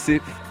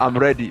 Joseph, I'm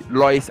ready.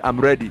 Lois, I'm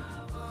ready.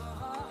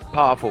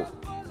 Powerful.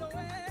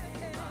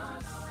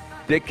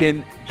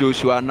 Deacon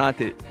Joshua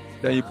Nate.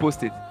 Then you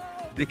post it.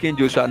 Deacon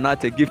Joshua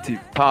Nate, gifty,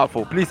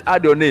 powerful. Please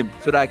add your name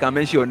so that I can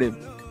mention your name.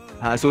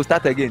 So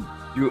start again.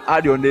 You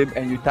add your name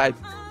and you type.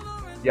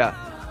 Yeah,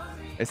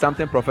 it's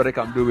something prophetic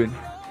I'm doing.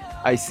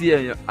 I see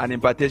an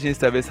impartation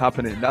service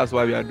happening. That's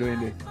why we are doing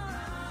it.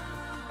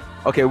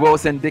 Okay,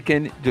 Wilson,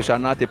 Deacon Joshua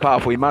Nate,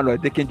 powerful. Emmanuel,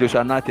 Deacon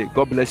Joshua Nate,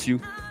 God bless you.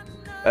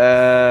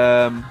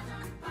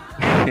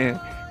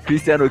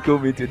 Christian will kill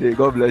me today.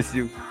 God bless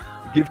you.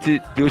 Gifty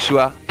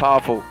Joshua,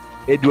 powerful.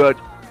 Edward,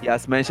 he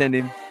has mentioned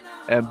him.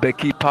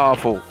 Becky,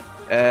 powerful.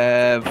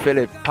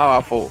 Philip,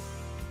 powerful.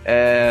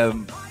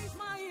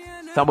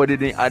 Somebody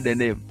didn't add the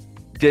name.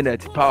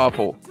 Janet,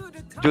 powerful.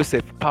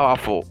 Joseph,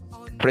 powerful.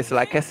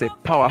 Priscilla Kesse,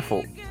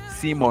 powerful.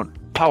 Simon,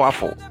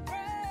 powerful.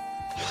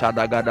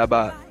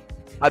 Shadagadaba.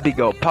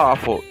 Abigail,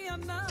 powerful.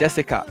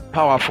 Jessica,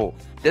 powerful.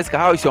 Jessica,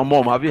 how is your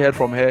mom? Have you heard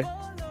from her?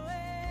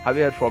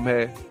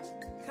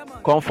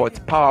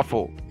 Comfort,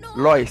 powerful.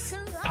 Lois,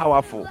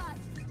 powerful.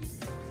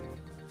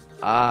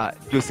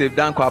 Joseph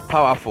Dankwa,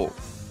 powerful.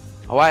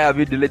 Why have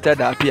you deleted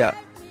her appear?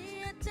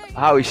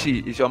 How is she?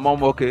 Is your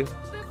mom okay?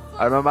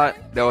 I remember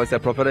there was a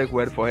prophetic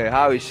word for her.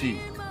 How is she?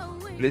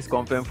 Please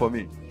confirm for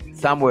me.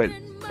 Samuel,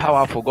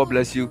 powerful. God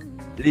bless you.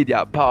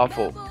 Lydia,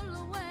 powerful.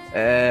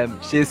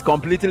 She is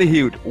completely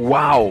healed.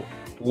 Wow.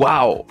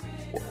 What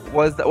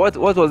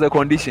was the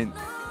condition?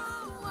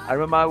 I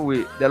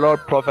remember the Lord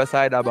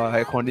prophesied about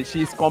her condition.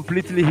 She is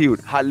completely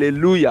healed.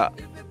 Hallelujah.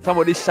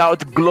 Somebody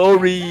shout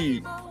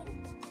glory.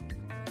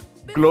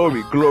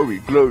 Glory.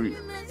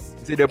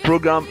 See the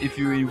program, if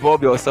you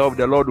involve yourself,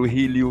 the Lord will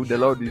heal you. The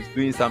Lord is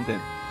doing something.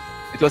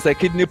 It was a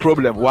kidney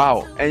problem.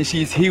 Wow. And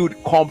she's healed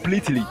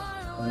completely.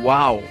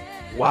 Wow.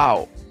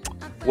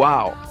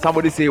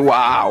 Somebody say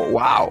wow.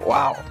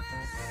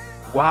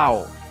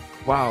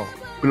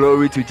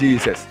 Glory to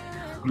Jesus.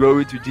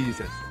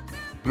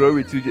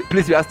 Glory to you.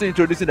 Please, we are still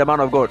introducing the man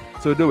of God.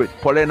 So do it.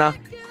 Paulina.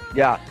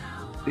 Yeah.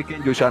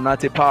 Deacon Joshua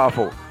Nate,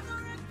 powerful.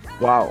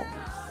 Wow.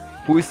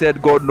 Who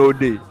said God no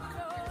day?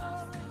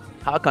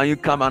 How can you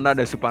come under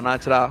the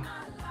supernatural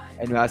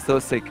and you are still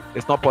sick?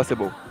 It's not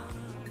possible.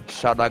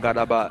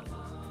 Shadagadaba.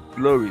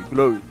 Glory,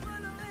 glory.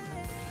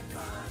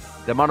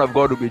 The man of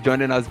God will be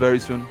joining us very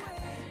soon.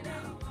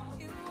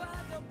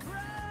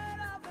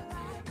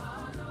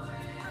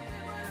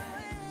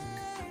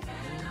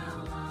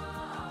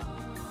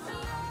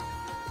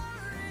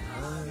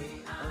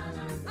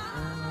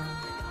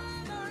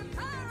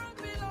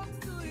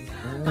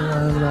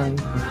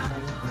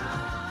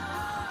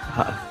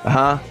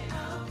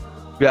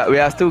 We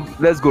are still.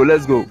 Let's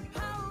go.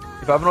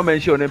 If I've not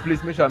mentioned your name,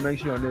 please make sure I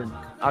mention your name.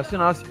 As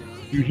soon as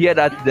you hear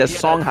that the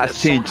song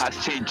has changed,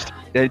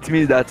 then it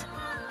means that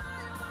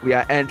we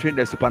are entering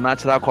the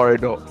supernatural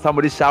corridor.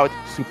 Somebody shout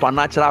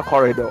supernatural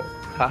corridor.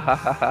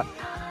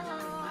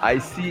 I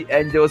see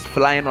angels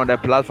flying on the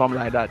platform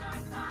like that.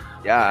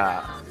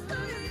 Yeah.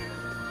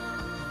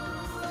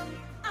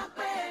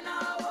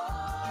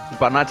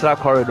 Supernatural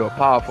corridor,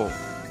 powerful.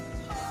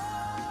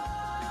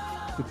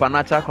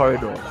 Supernatural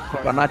corridor.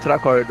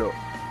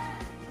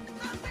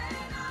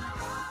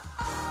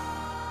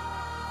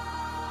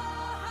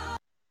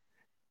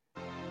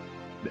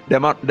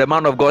 The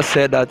man of God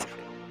said that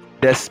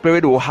the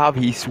Spirit will have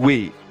his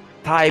way.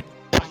 Type,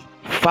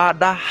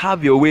 Father,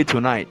 have your way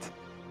tonight.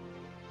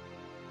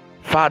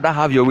 Father,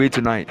 have your way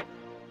tonight.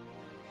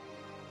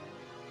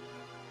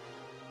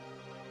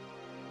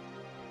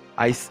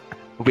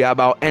 We are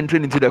about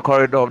entering into the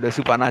corridor of the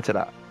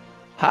supernatural.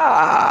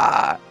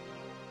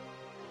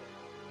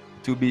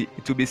 To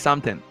be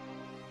something.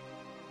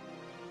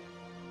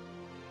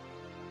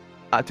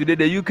 Today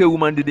the UK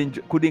woman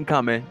couldn't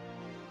come.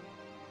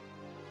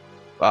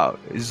 Wow,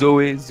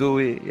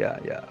 Zoe,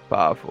 yeah,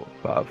 powerful.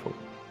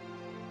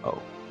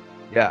 Oh,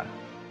 yeah.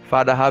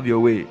 Father, have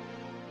your way.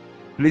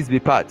 Please be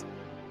part.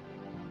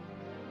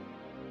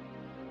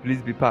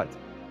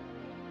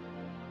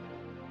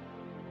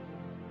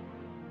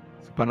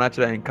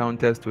 Supernatural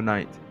encounters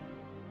tonight.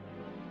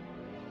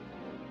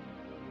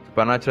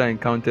 Supernatural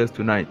encounters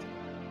tonight.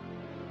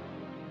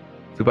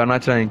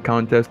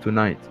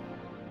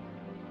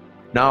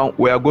 Now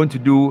we are going to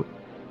do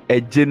a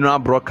general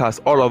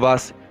broadcast. All of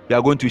us, we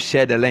are going to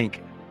share the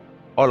link.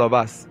 All of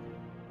us.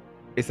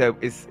 It's a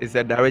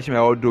direction we're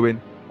all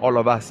doing. All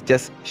of us,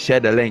 just share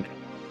the link.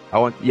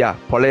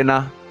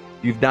 Paulina,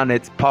 you've done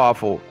it.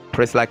 Powerful.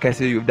 Press like I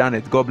say, you've done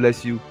it. God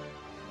bless you.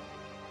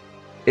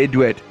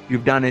 Edward,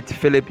 you've done it.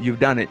 Philip, you've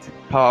done it.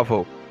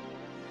 Powerful.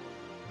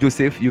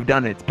 Joseph, you've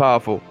done it.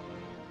 Powerful.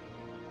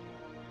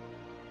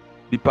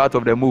 Be part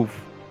of the move.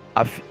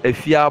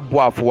 Efia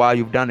Boafwa,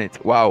 you've done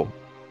it. Wow.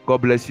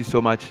 God bless you so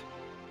much.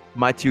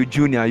 Matthew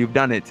Jr., you've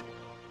done it.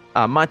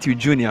 Matthew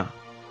Jr.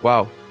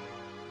 Wow.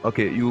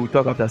 Okay, you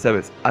talk after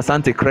service.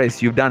 Asante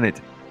Christ, you've done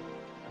it.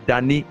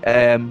 Danny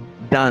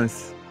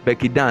Dance,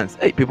 Becky Dance.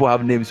 Hey, people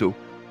have names so.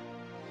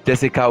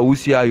 Jessica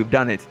Usia, you've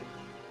done it.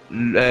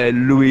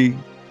 Louis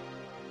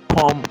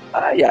Pom.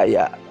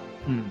 Yeah.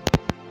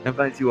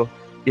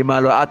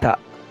 Imalo Ata,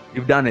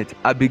 you've done it.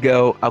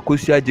 Abigail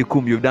Akusia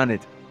Jikum, you've done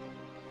it.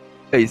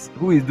 Hey,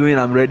 who is doing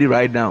I'm ready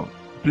right now?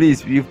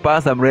 Please, we've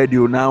passed I'm ready.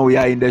 Now we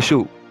are in the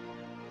show.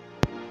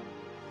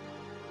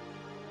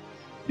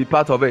 Be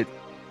part of it.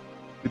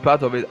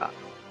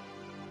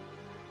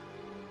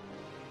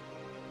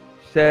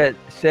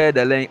 Share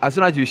the link. As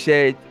soon as you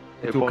share it,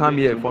 it will come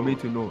here for me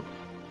to know.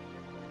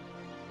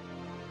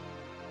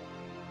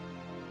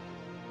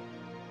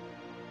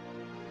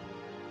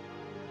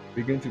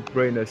 Begin to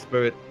pray in the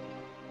spirit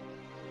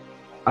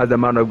as the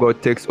man of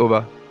God takes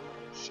over.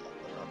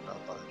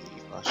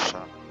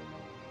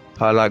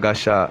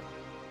 Palagasha.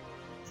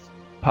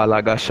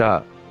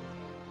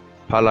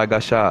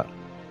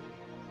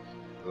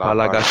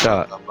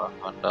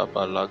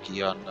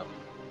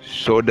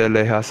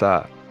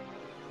 Shodelehasa.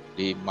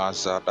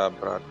 Mazada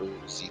Brado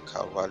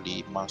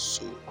Zikavali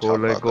Masu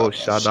Kolego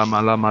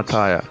Shadamala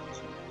Mataya.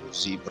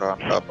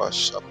 Zibranda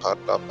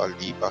Bashapanda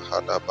Baliba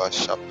Hadaba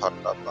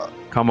Shapanda.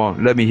 Come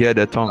on, let me hear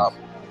the tongue.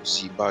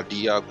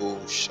 Zibadiago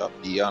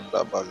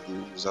Shabianda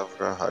Balu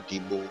Zavra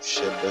Hadibo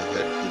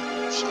Shebehedu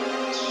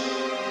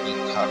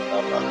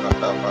Nikanda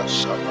Bagada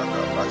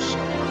Bashabada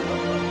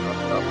Bashabada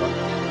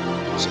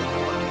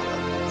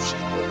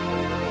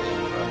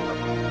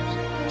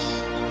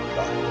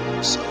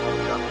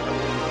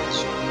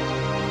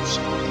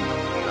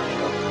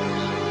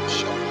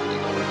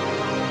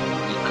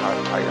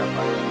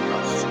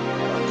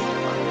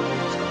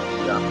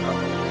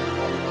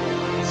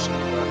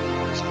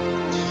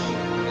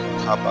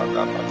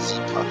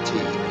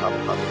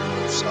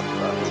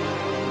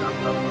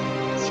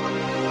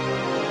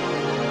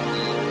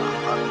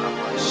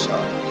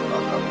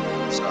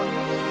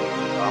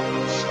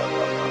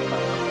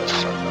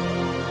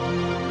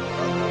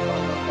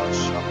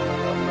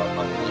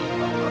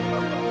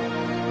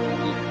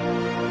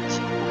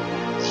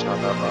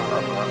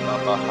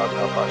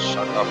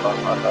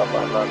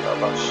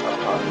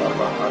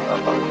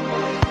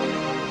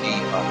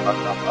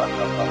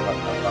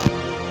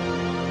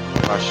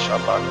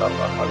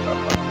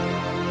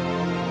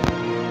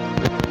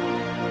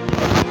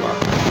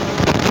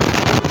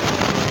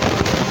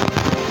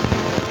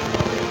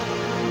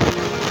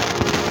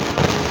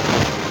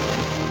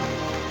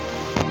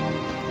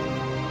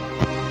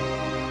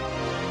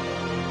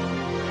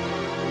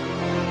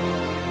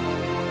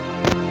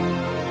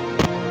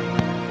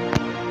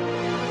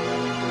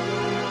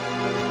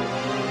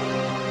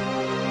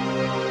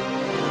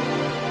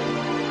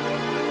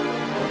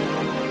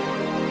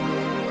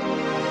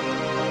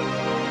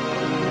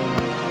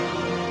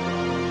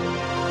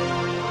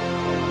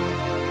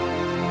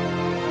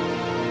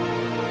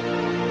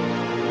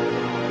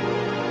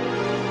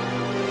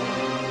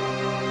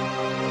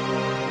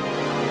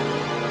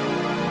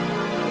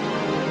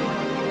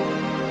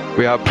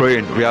We are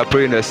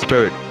praying the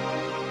spirit.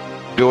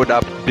 Build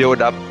up,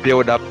 build up,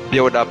 build up,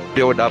 build up,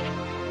 build up.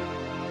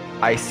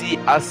 I see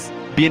us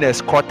being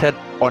escorted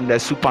on the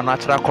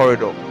supernatural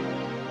corridor.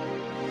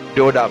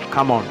 Build up,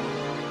 come on.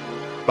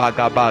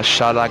 Bagaba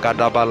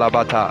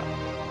Shalagadabalabata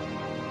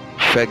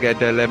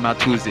Fegedele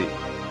Matuzi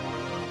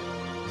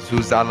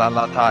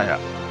Zuzalalataya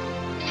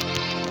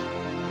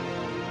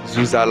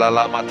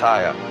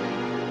Zuzalalamataya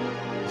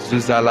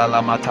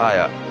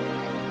Zuzalalamataya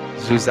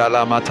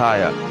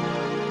Zuzalamataya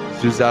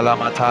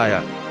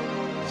Zuzalamataya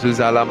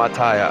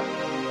Zuzalamataya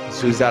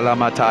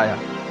Zuzalamataya.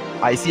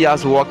 I see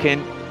us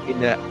walking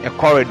in a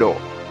corridor,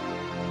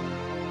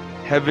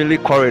 heavenly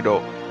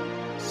corridor.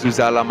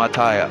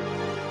 Zuzalamataya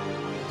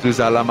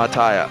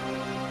Zuzalamataya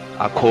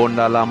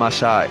Akonda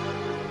Lamashai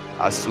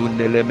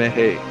Asunele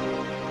Mehe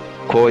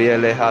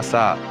Koyele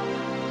Hasa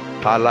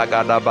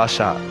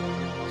Palagadabasha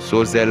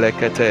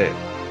Sozelekete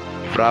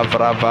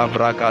Vravra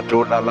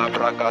Vavragatola La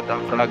Bragada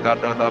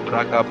Bragada La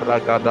Braga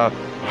Bragada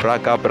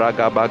Vraga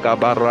Braga Baga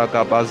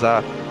Baraga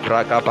Baza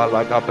Vraga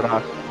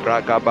Balagabra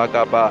Braga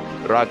Bagaba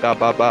Raga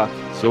Baba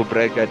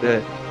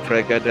Sobregede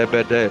Fregede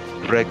Bede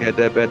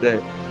Fregede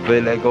Bede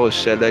Velego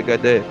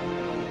Shelegede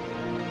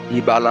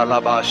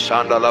Ibalalaba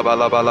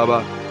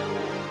Shandalabalabalaba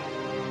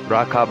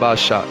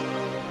Rakabasha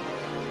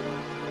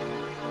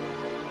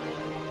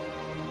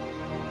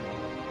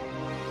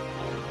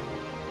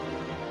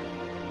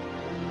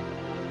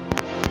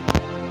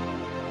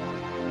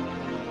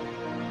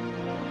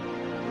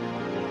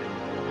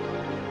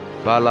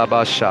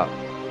Balabasha.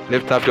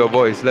 Lift up your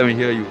voice, let me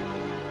hear you.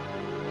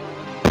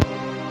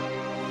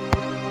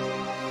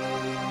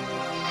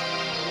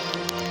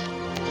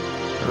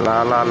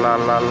 La la la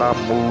la la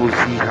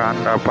muzi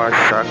handa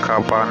basha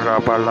kabanda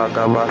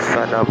balaga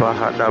basada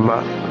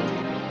bahadaba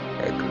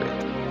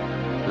eklet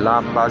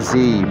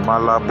lambazi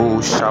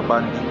malabu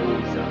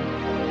shabandibuza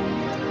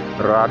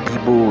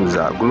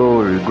radibuza.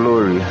 Glory,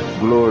 glory,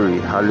 glory.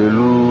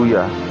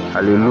 Hallelujah,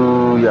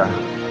 hallelujah,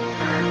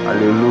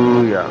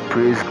 hallelujah.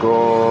 Praise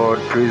God,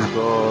 praise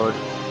God,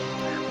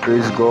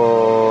 praise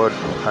God.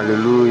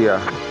 Hallelujah,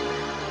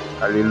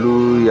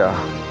 hallelujah.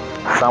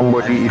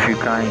 Somebody, if you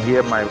can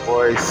hear my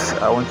voice,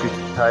 I want you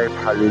to type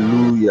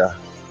hallelujah,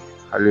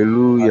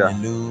 hallelujah.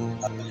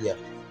 Hallelujah.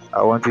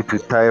 I want you to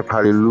type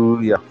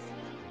hallelujah.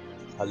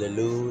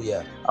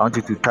 Hallelujah. I want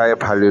you to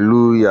type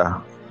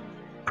hallelujah.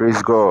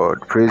 Praise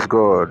God, praise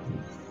God,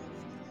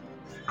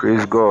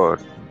 praise God.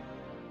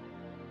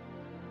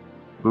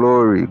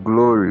 Glory,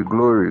 glory,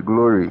 glory,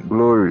 glory,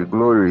 glory,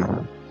 glory.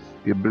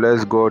 We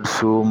bless God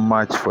so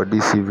much for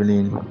this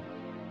evening.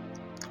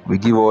 We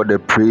give all the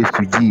praise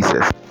to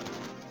Jesus.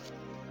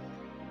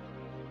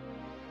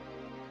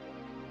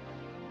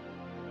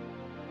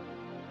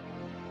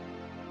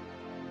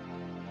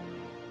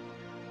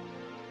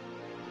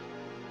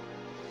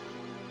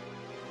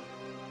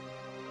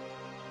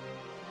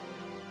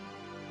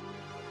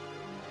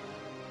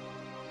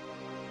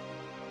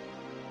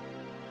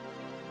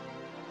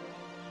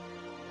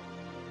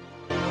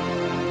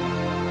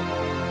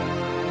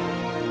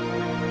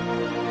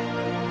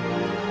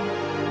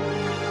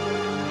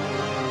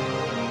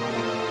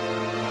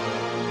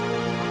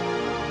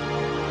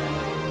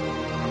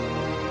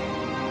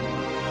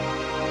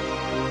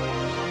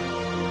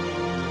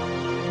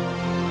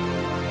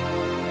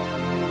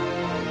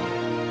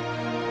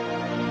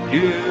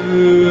 Yeah.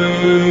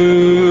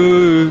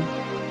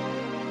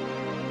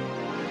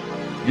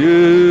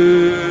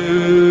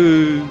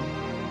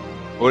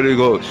 Holy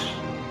Ghost.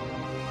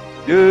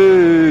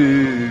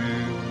 Yeah.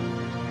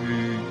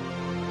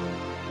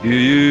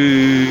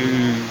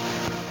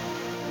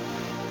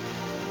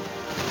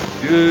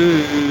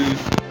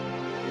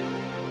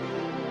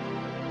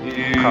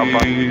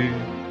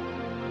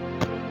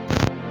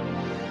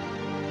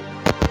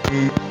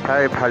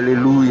 Type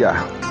hallelujah.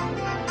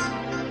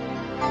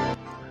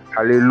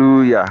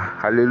 Hallelujah,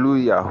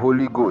 hallelujah.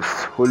 Holy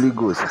Ghost, Holy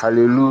Ghost,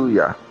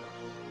 hallelujah.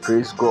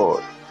 Praise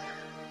God.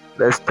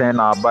 Let's turn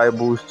our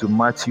Bibles to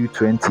Matthew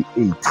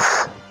 28.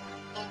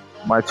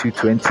 Matthew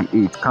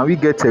 28. Can we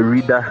get a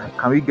reader?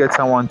 Can we get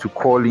someone to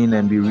call in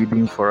and be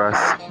reading for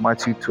us?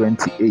 Matthew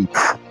 28.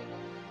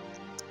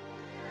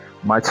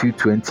 Matthew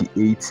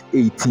 28,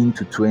 18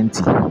 to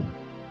 20.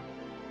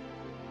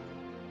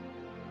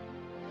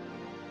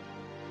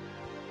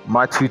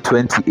 Matthew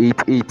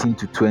 28:18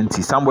 to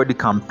 20. Somebody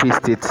can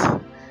paste it.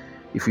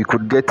 If you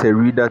could get a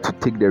reader to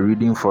take the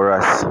reading for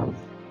us.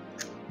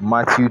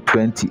 Matthew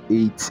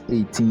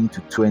 28:18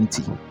 to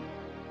 20.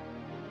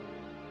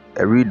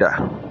 A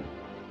reader.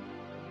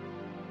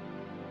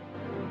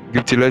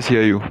 Gifty, let's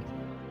hear you.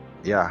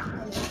 Yeah.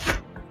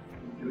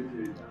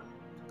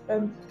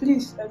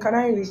 Please, can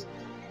I read?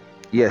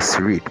 Yes,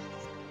 read.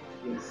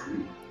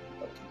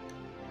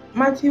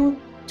 Matthew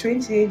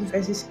 28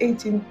 verses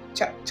 18,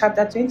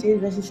 chapter 28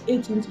 verses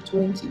 18 to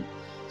 20.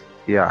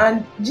 Yeah.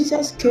 And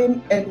Jesus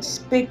came and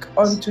spake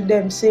unto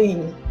them,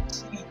 saying,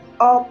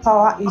 All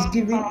power is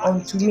given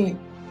unto me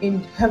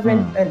in heaven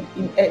and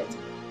in earth.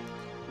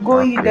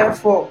 Go ye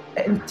therefore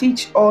and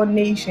teach all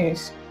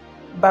nations,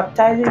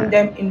 baptizing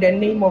them in the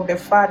name of the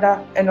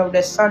Father and of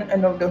the Son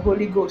and of the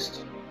Holy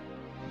Ghost,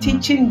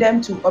 teaching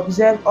them to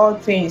observe all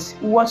things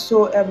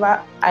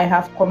whatsoever I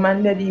have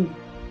commanded you.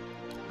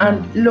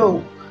 And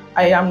lo,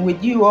 I am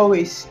with you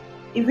always,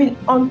 even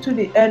unto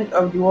the end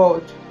of the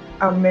world.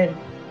 Amen.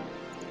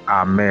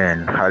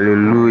 Amen.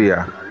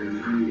 Hallelujah.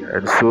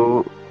 And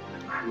so,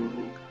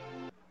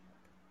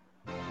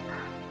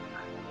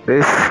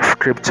 this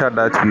scripture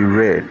that we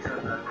read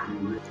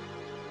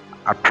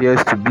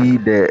appears to be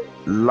the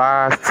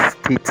last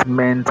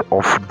statement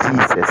of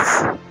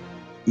Jesus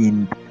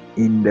in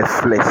the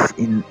flesh,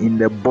 in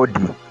the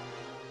body.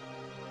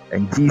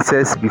 And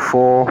Jesus,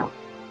 before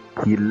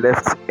he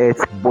left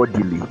earth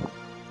bodily,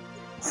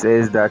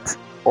 says that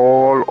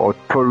all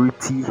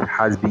authority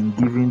has been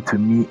given to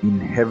me in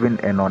heaven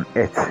and on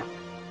earth.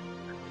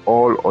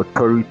 All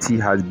authority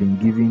has been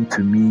given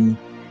to me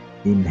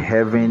in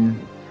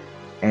heaven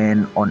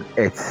and on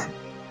earth.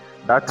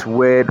 That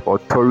word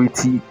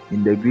authority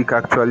in the Greek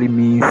actually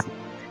means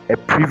a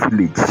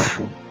privilege.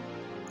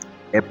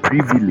 A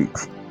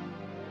privilege.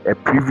 A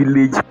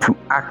privilege to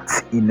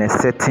act in a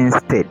certain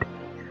state.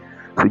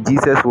 So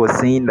Jesus was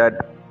saying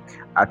that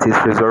at his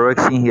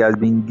resurrection, he has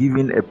been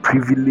given a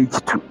privilege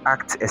to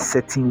act a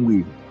certain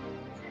way.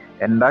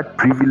 And that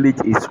privilege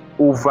is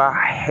over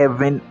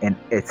heaven and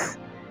earth.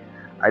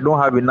 I don't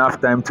have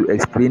enough time to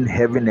explain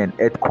heaven and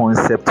earth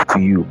concept to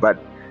you, but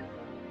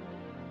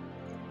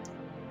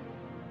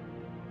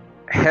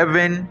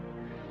heaven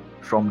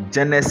from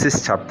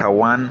Genesis chapter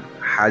 1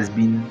 has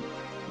been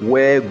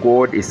where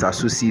God is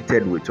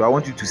associated with. So I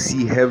want you to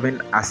see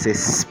heaven as a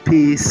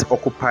space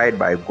occupied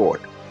by God.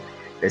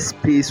 The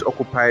space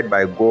occupied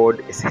by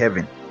God is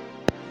heaven.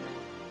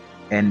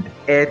 And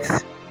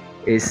earth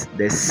is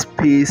the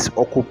space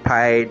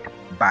occupied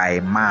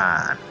by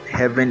man.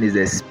 Heaven is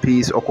a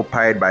space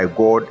occupied by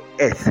God.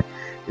 Earth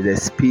is a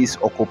space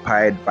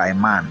occupied by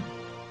man.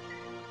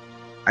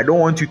 I don't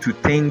want you to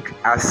think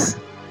as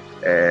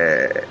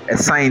a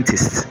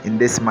scientist in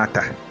this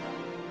matter.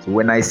 So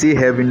when I say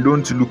heaven,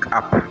 don't look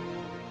up.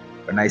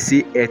 When I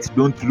say earth,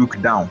 don't look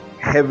down.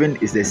 Heaven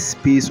is a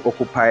space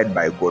occupied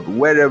by God.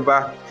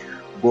 Wherever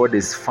God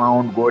is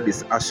found, God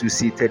is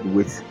associated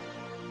with.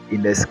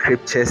 In the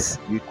scriptures,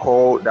 we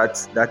call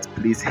that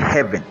place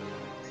heaven.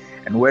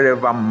 And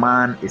wherever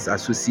man is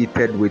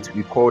associated with,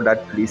 we call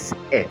that place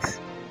earth.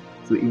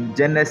 So in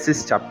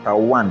Genesis chapter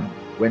 1,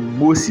 when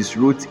Moses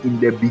wrote, in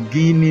the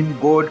beginning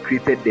God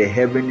created the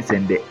heavens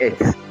and the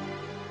earth,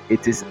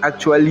 it is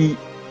actually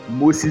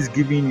Moses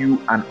giving you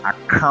an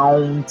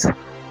account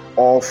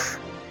of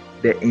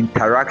the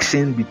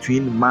interaction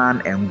between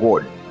man and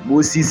God.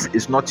 Moses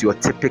is not your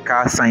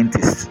typical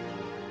scientist.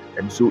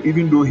 And so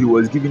even though he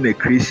was giving a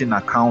creation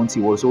account, he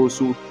was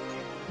also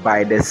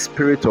by the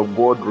Spirit of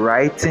God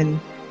writing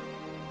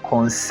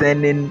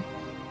concerning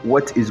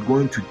what is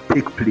going to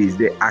take place,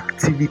 the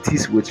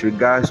activities with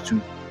regards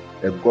to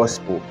the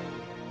gospel.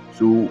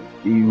 So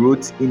he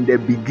wrote, in the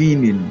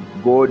beginning,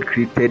 God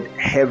created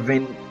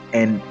heaven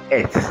and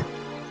earth.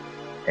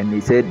 And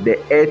he said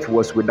the earth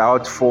was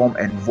without form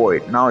and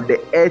void. Now the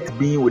earth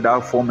being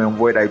without form and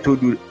void, I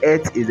told you,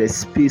 earth is a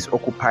space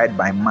occupied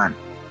by man.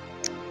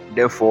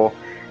 Therefore,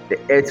 the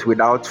earth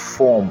without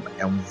form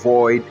and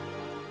void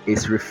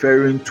is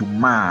referring to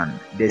man,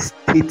 the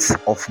state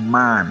of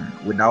man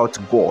without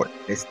God.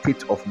 The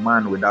state of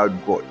man without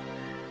God.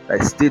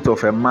 The state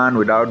of a man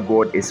without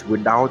God is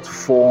without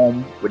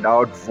form,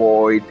 without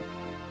void,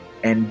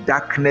 and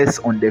darkness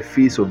on the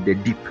face of the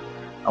deep.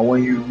 And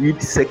when you read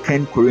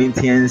 2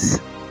 Corinthians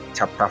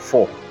chapter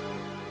 4,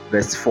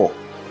 verse 4,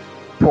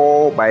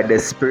 Paul by the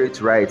Spirit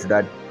writes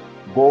that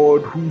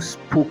God who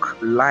spoke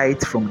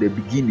light from the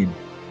beginning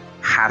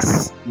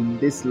has in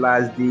this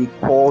last day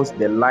caused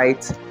the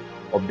light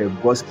of the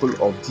gospel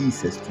of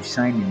Jesus to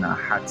shine in our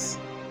hearts.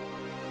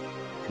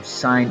 To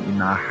shine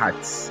in our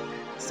hearts.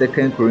 2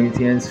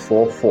 Corinthians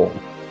 4:4.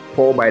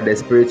 Paul by the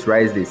Spirit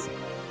writes this.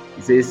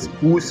 He says,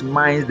 whose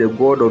minds the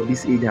God of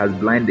this age has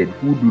blinded,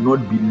 who do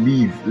not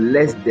believe,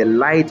 lest the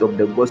light of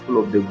the gospel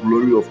of the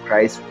glory of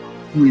Christ,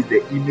 who is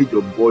the image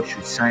of God,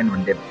 should shine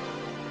on them.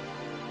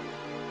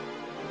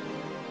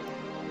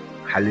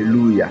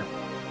 Hallelujah.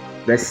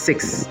 Verse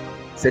 6.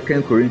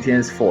 2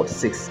 Corinthians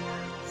 4:6.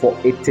 For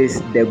it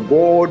is the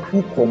God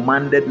who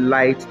commanded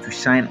light to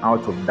shine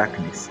out of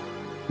darkness,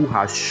 who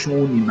has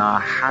shone in our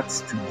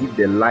hearts to give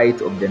the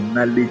light of the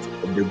knowledge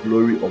of the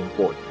glory of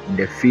God in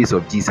the face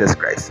of Jesus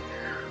Christ.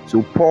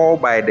 So Paul,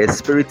 by the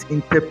Spirit,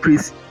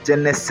 interprets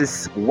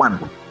Genesis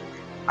 1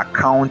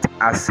 account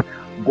as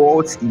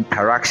God's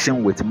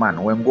interaction with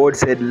man. When God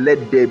said,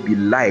 "Let there be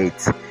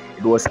light,"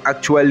 it was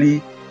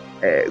actually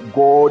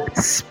God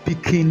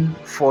speaking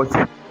forth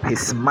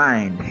his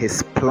mind,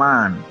 his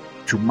plan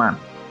to man.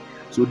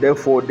 So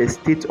therefore, the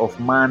state of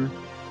man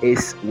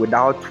is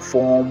without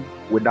form,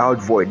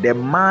 without void. The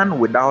man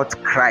without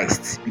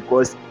Christ,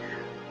 because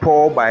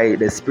Paul, by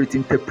the Spirit,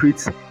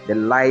 interprets the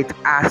light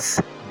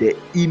as the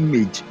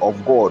image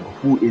of God,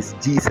 who is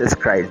Jesus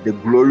Christ, the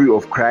glory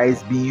of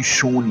Christ being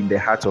shown in the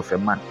heart of a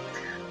man.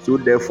 So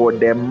therefore,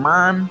 the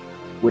man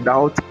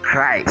without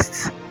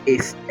Christ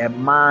is a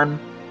man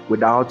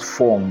without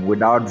form,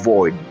 without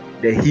void.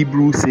 The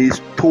Hebrew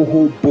says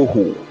toho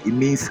boho. It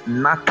means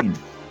nothing,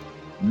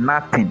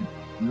 nothing,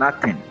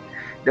 nothing.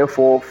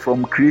 Therefore,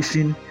 from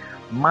creation,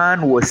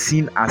 man was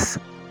seen as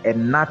a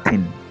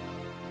nothing,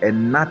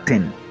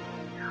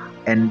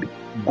 and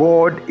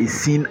God is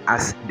seen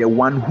as the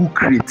one who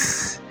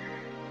creates,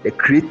 the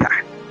creator,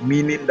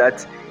 meaning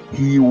that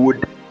he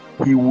would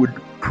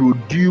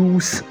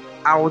produce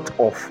out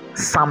of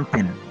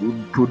something,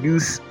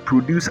 produce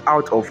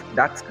out of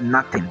that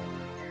nothing.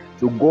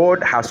 So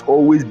God has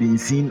always been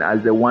seen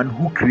as the one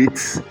who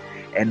creates,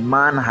 and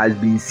man has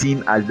been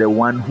seen as the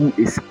one who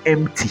is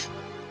empty,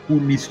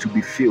 who needs to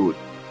be filled.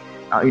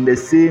 Now, in the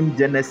same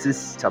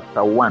Genesis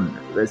chapter 1,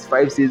 verse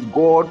 5 says,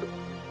 God,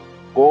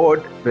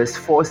 verse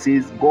 4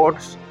 says,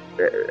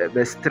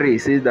 verse 3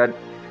 says that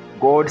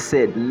God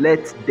said,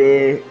 "Let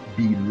there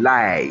be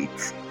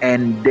light,"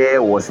 and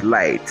there was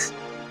light.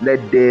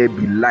 Let there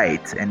be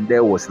light, and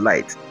there was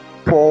light.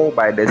 Paul,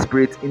 by the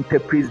Spirit,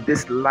 interprets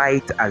this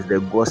light as the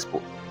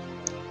gospel.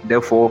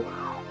 Therefore,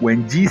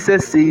 when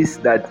Jesus says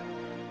that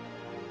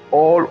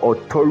all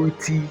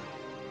authority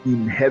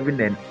in heaven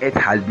and earth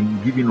has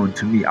been given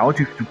unto me, I want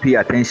you to pay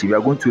attention. We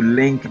are going to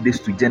link this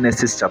to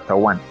Genesis chapter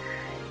 1.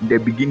 In the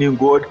beginning,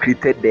 God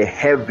created the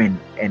heaven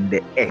and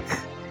the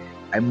earth.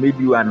 I made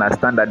you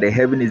understand that the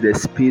heaven is the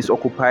space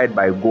occupied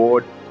by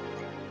God,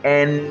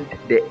 and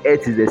the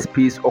earth is the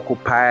space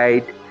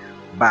occupied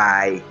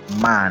by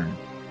man.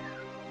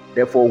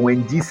 Therefore,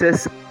 when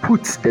Jesus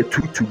puts the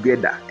two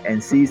together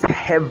and says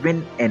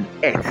heaven and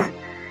earth,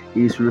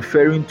 he is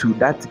referring to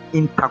that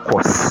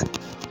intercourse,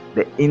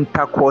 the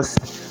intercourse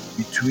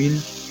between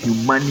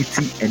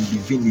humanity and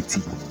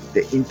divinity.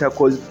 The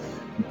intercourse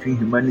between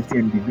humanity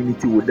and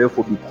divinity will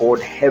therefore be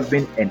called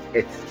heaven and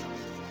earth.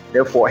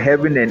 Therefore,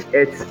 heaven and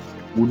earth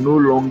will no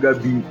longer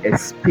be a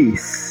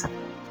space,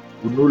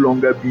 will no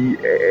longer be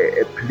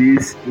a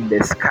place in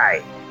the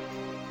sky,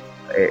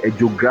 a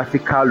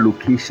geographical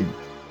location,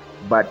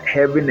 but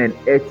heaven and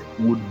earth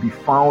would be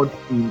found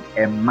in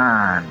a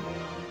man.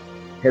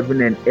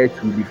 Heaven and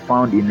earth will be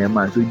found in a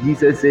man. So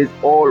Jesus says,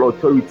 all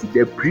authority,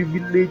 the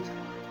privilege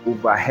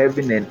over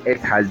heaven and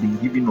earth has been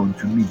given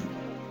unto me.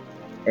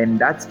 And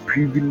that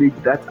privilege,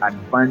 that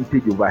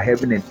advantage over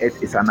heaven and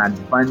earth is an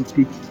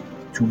advantage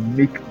to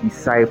make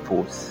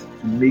disciples.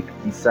 To make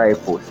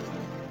disciples.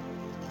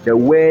 The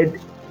word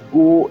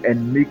go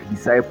and make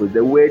disciples,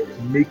 the word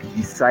make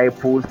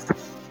disciples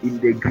in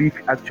the Greek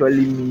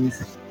actually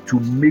means to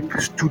make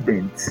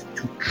students,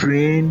 to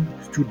train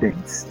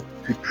students,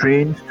 to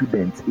train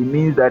students. It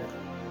means that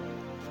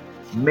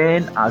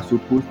men are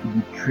supposed to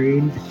be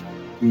trained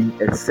in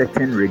a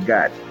certain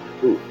regard.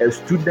 So a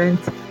student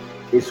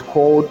is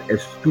called a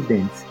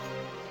student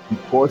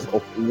because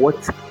of what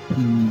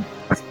he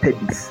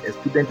studies. A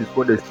student is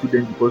called a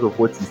student because of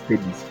what he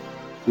studies.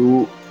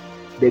 So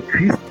the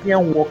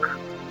Christian walk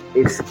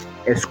is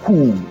a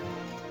school.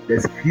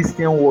 The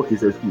Christian walk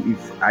is a school.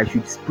 If I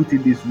should put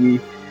it this way,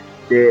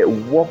 the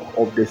walk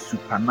of the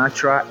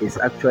supernatural is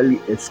actually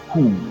a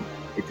school.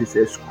 It is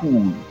a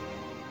school.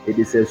 It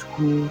is a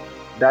school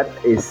that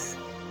is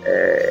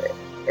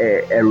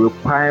a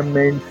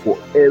requirement for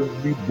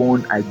every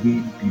born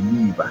again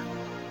believer.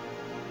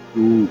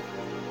 So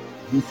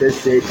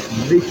Jesus said,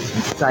 "Make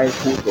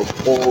disciples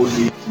of all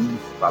nations,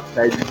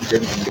 baptizing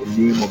them in the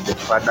name of the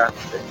Father,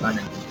 the Son,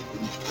 and the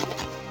Holy Spirit."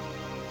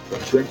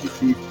 Verse 20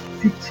 says,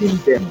 "Teaching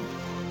them."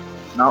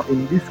 Now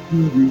in this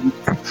school we will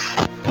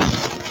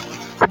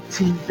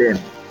teaching them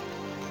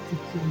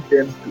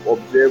to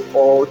observe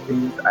all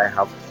things I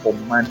have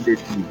commanded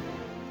you.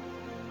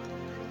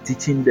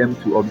 Teaching them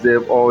to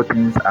observe all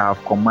things I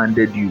have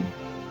commanded you.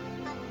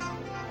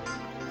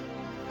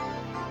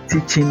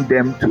 Teaching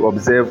them to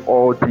observe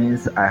all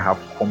things I have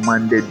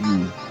commanded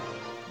you.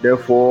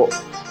 Therefore,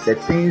 the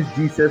things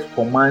Jesus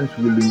commands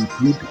will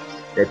include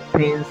the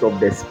things of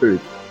the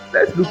Spirit.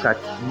 Let's look at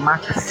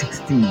Mark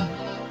 16.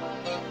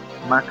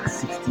 Mark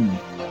 16,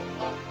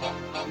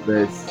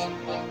 verse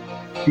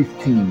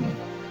 15.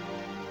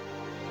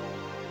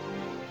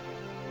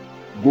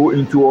 Go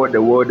into all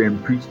the world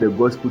and preach the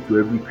gospel to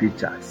every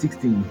creature.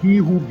 16. He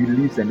who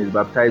believes and is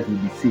baptized will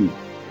be saved,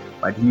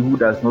 but he who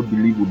does not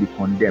believe will be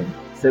condemned.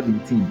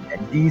 17. And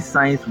these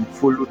signs will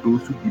follow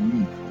those who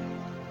believe.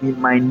 In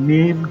my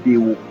name they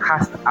will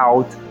cast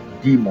out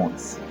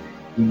demons.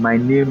 In my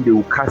name they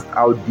will cast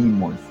out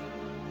demons.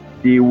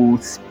 They will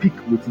speak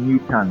with new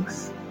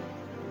tongues.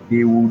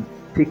 They will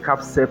take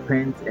up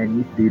serpents,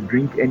 and if they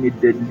drink any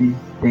deadly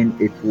thing,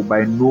 it will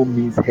by no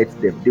means hurt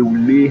them. They will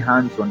lay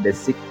hands on the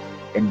sick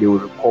and they will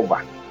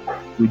recover.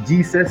 So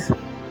Jesus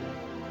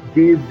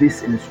gave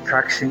this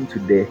instruction to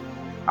the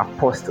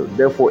apostles.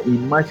 Therefore,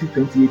 in Matthew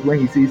 28, when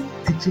he says,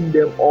 teaching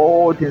them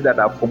all things that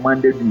I've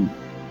commanded you,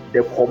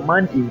 the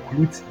command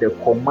includes the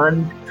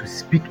command to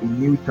speak in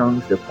new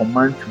tongues, the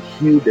command to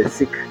heal the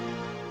sick,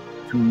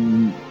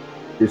 to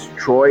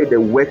destroy the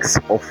works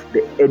of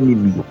the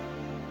enemy.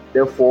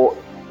 Therefore,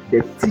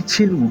 the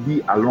teaching will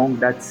be along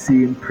that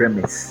same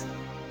premise.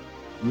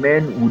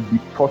 Men would be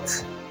taught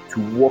to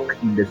walk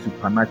in the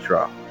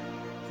supernatural.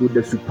 So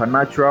the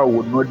supernatural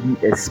would not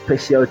be a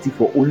specialty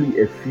for only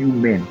a few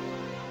men.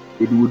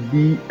 It would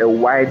be a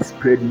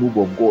widespread move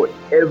of God.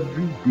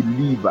 Every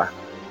believer,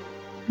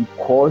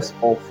 because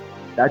of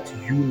that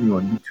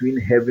union between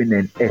heaven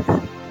and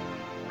earth,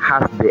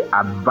 has the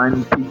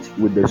advantage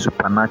with the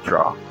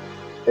supernatural.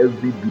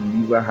 Every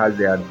believer has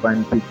the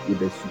advantage with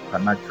the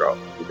supernatural.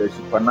 So the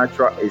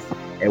supernatural is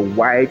a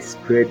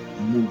widespread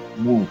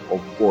move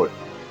of God.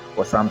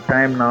 For some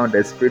time now,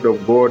 the Spirit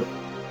of God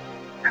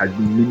has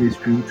been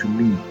ministering to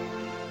me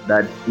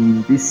that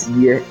in this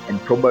year and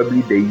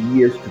probably the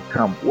years to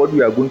come, what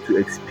we are going to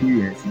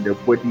experience in the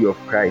body of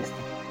Christ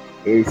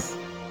is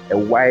a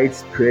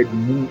widespread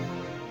move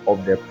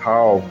of the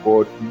power of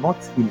God, not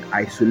in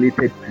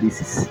isolated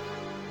places.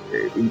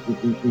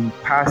 In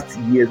past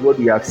years, what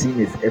we have seen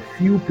is a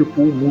few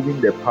people moving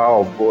the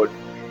power of God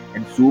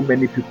and so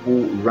many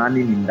people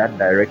running in that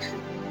direction.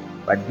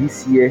 But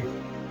this year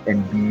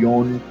and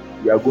beyond,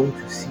 we are going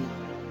to see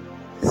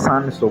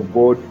sons of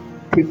God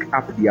take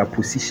up their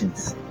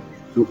positions.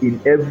 So in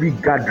every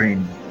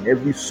gathering, in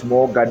every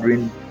small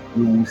gathering,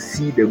 we will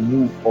see the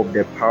move of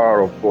the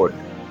power of God.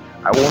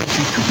 I want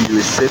you to be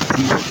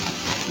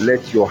receptive.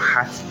 Let your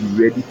heart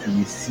be ready to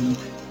receive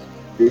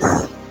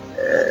this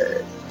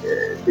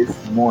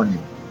this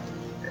morning.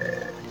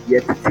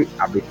 Yet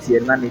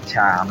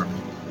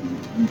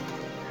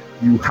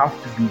you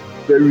have to be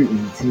very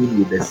in tune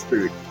with the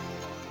Spirit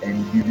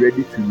and be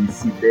ready to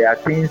receive. There are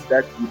things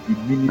that will be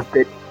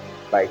ministered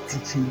by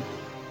teaching.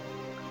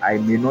 I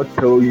may not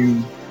tell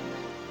you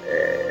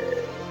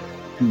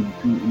to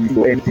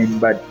do anything,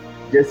 but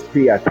just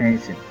pay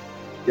attention.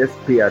 Just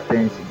pay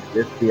attention.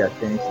 Just pay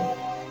attention.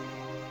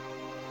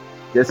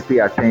 Just pay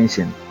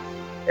attention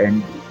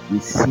and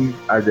receive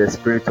as the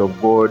Spirit of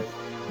God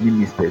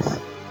ministers.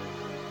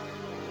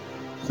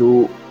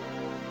 So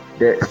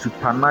the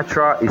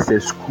supernatural is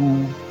a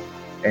school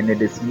and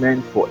it is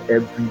meant for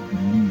every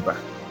believer.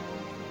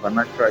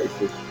 Supernatural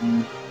is a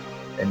school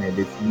and it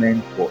is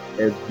meant for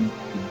every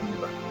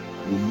believer.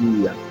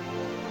 Hallelujah.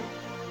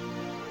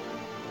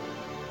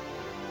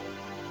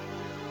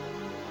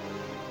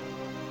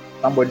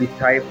 Somebody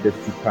type the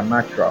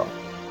supernatural.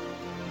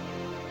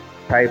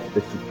 Type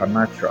the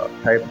supernatural.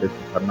 Type the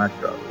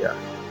supernatural. Yeah.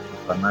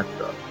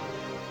 Supernatural.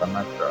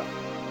 Supernatural.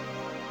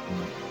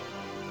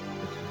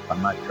 The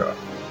supernatural.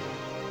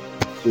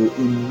 So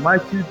in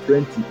Matthew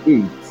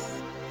 28,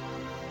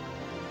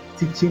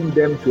 teaching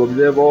them to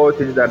observe all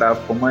things that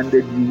I've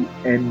commanded you,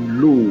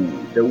 and lo,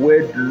 the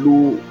word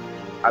lo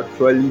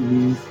actually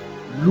means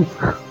look,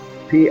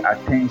 pay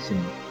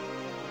attention,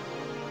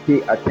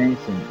 pay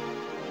attention,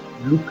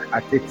 look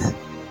at it.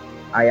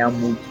 I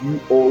am with you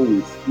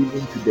always,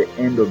 even to the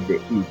end of the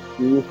age.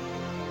 So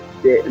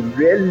the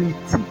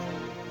reality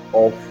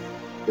of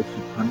the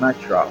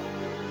supernatural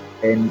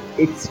and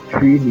its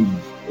training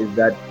is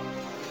that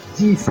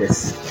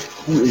Jesus,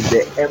 who is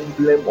the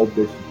emblem of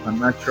the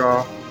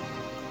supernatural,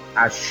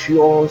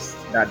 assures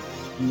that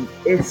He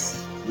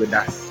is with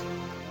us.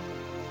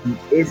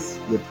 He is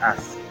with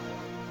us.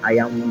 I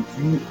am with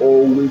you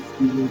always,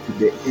 even to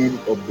the end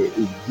of the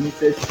age.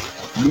 Jesus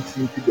looks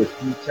into the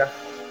future,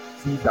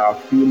 sees our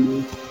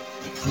feelings,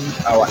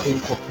 sees our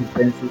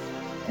incompetencies,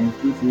 and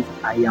says,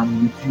 I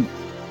am with you.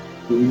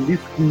 So in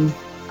this school,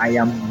 I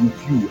am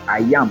with you. I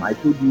am. I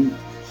told you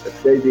the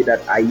first day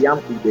that I am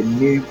is the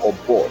name of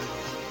God.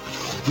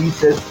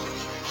 Jesus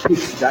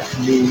takes that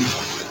name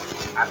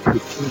as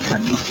his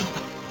incarnation.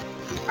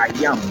 I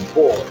am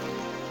God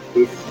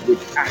is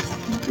with us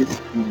in this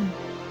school.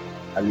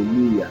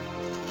 Hallelujah.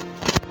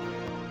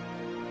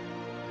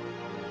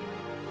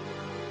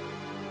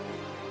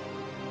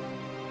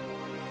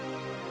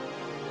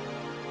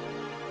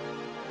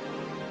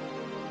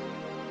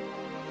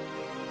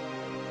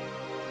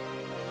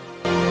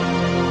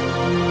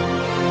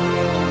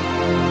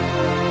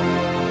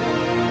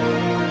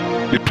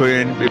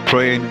 Be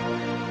praying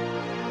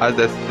as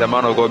the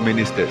man of God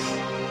ministers.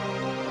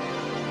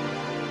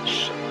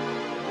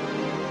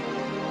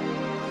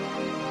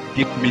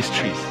 Deep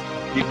mysteries,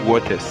 deep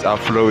waters are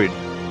flowing.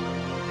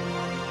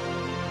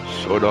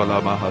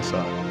 Sodolama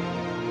Hasa.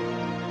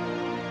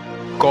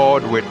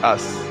 God with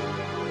us.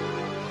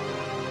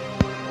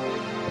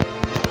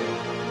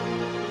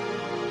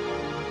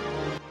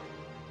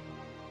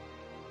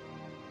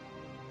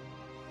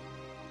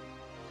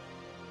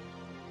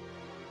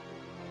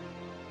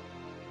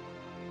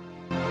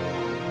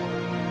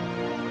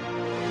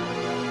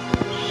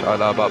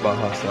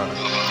 Shalababahasa.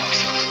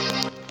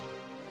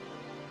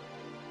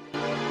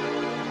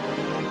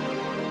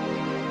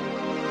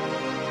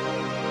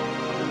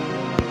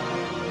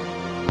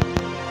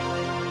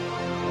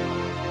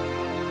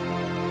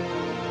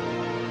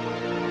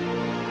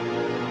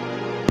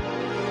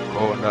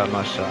 Oh,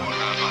 Namasha.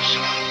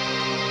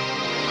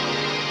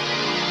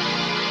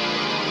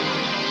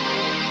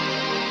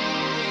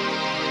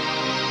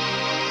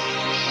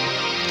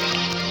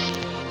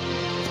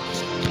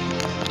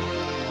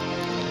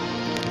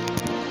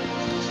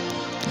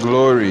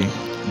 Glory,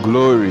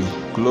 glory,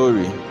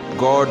 glory.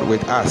 God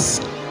with us.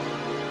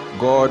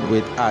 God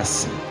with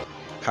us.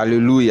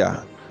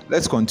 Hallelujah.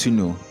 Let's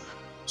continue.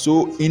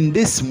 So, in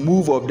this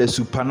move of the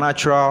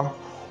supernatural,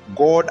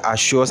 God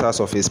assures us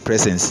of His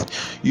presence.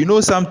 You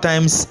know,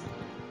 sometimes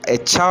a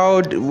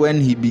child,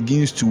 when he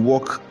begins to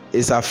walk,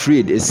 is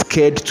afraid, is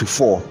scared to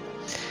fall.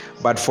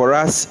 But for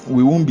us,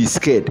 we won't be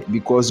scared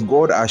because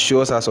God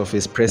assures us of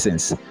His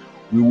presence.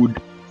 We would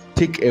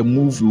take a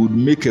move, we would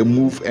make a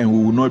move, and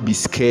we will not be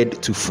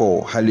scared to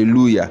fall.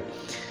 Hallelujah.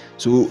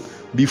 So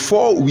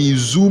before we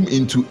zoom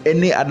into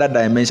any other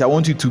dimension, I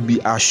want you to be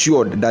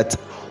assured that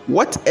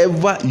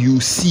whatever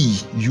you see,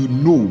 you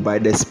know by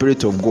the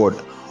Spirit of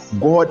God.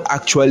 God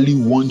actually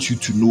wants you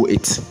to know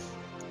it.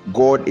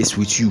 God is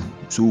with you.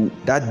 So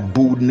that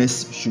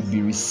boldness should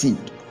be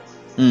received.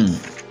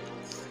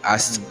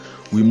 As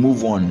we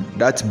move on,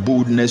 that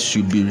boldness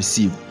should be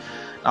received.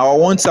 Now I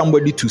want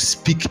somebody to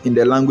speak in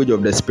the language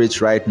of the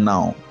Spirit right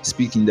now.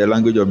 Speak in the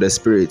language of the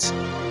Spirit.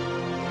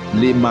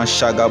 Lema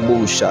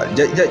shagabosha.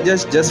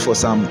 Just for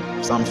some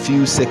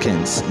few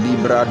seconds.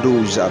 Libra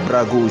doja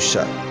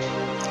bragosha.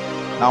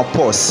 Now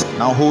pause.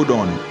 Now hold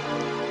on.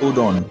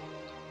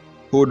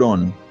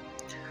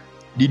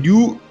 Did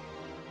you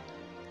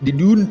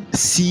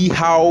see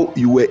how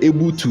you were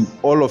able to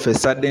all of a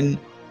sudden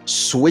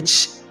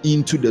switch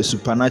into the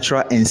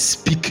supernatural and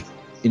speak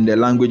in the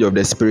language of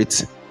the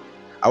Spirit?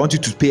 I want you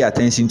to pay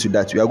attention to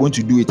that. We are going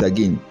to do it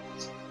again.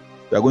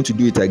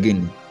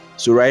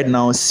 So right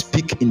now,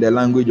 speak in the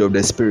language of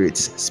the Spirit.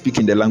 Speak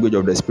in the language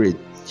of the Spirit.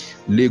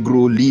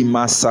 Legro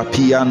lima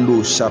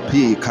sapiando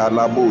shape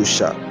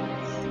kalabosha.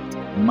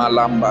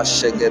 Malamba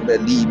shegebe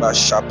liba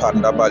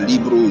shapandaba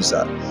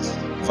libroza.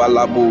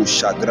 Valabo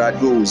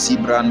shagrado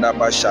zibranda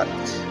bashat.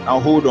 Now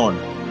hold on.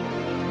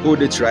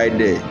 Hold it right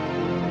there.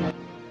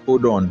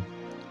 Hold on.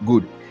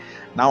 Good.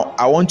 Now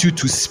I want you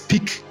to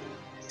speak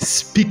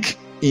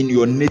in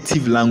your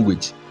native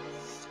language.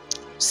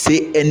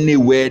 Say any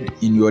word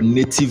in your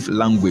native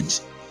language.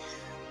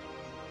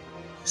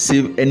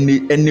 Say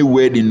any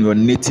word in your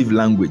native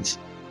language.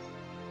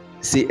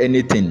 Say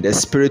anything. The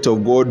Spirit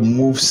of God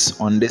moves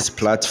on this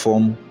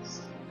platform.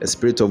 The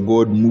Spirit of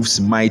God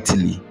moves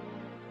mightily.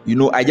 You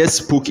know, I just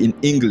spoke in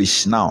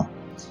English now.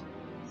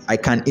 I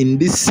can in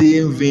this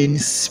same vein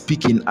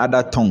speak in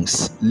other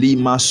tongues.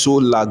 Lima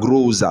sola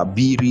groza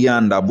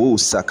birianda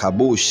bosa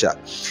kabosha.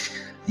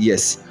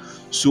 Yes.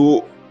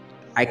 So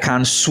I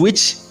can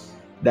switch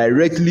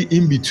directly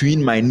in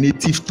between my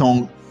native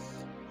tongue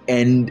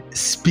and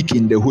speak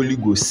in the Holy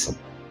Ghost.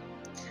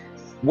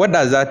 What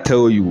does that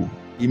tell you?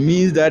 It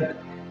means that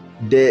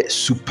the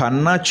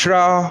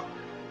supernatural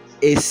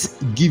is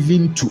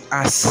given to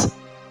us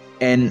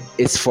and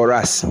it's for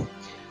us.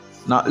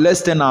 Now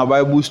let's turn our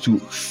Bibles to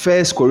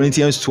 1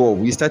 Corinthians 12.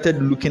 We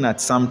started looking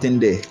at something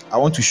there. I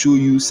want to show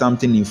you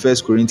something in 1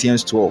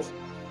 Corinthians 12.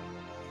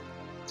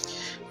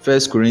 1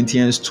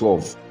 Corinthians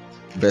 12,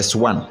 verse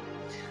 1.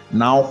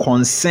 Now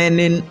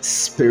concerning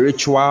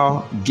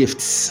spiritual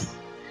gifts.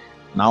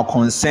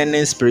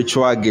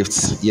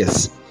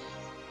 Yes.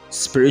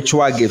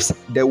 Spiritual gifts.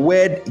 The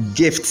word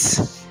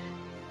gifts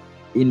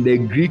in the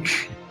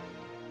Greek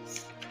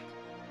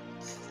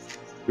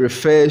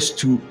refers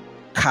to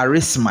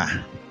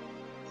charisma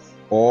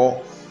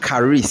or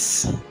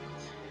charis.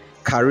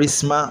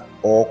 Charisma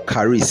or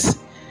charis.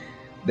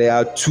 There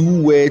are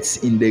two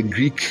words in the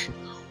Greek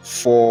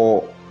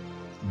for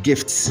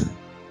gifts.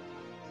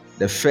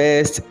 The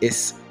first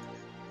is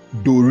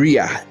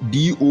Dorea,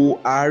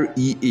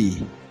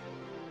 D-O-R-E-A,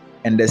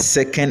 and the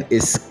second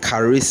is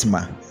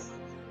charisma.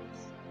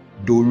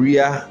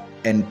 Dorea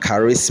and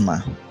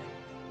charisma.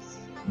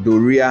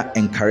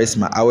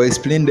 I will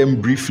explain them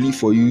briefly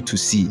for you to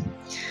see.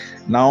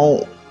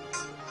 Now,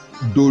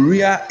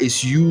 Dorea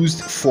is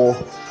used for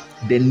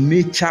the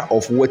nature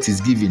of what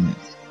is given.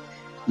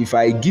 If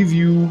I give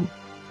you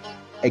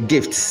a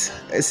gift,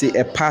 let's say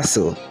a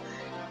parcel,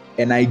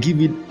 and I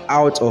give it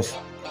out of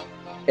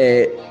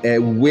a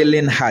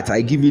willing heart,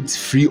 I give it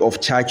free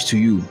of charge to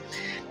you,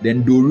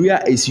 then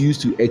Dorea is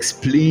used to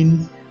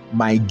explain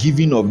my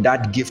giving of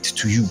that gift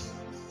to you.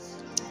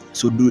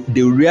 So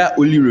Dorea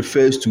only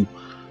refers to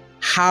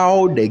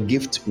how the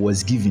gift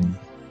was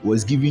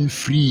given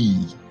free.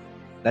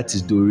 That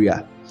is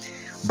Dorea.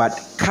 But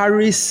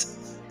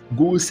charis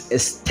goes a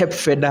step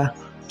further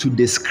to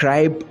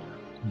describe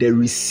the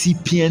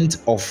recipient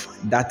of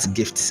that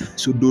gift.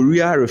 So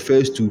Dorea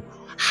refers to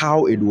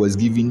how it was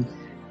given.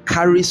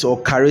 Charis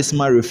or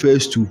charisma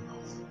refers to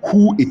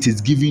who it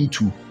is given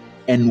to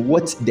and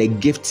what the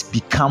gift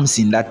becomes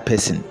in that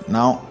person.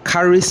 Now,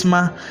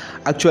 charisma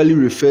actually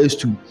refers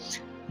to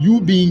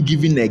you being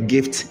given a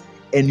gift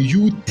and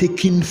you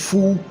taking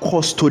full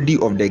custody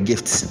of the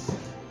gifts.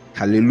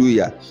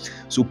 Hallelujah.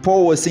 So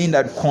Paul was saying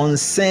that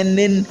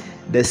concerning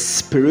the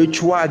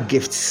spiritual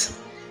gifts,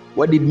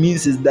 what it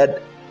means is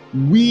that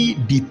we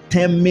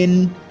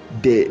determine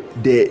the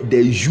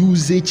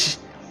usage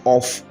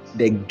of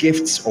the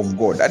gifts of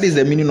God. That is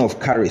the meaning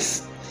of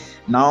charis.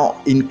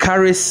 Now, in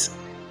charis,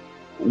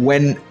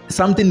 when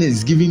something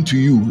is given to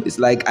you, it's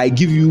like I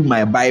give you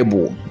my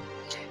Bible.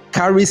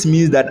 Charis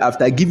means that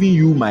after giving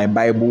you my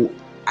Bible,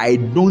 I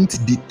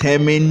don't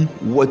determine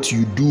what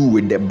you do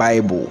with the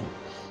Bible.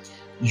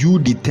 You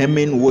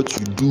determine what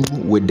you do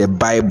with the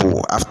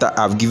Bible after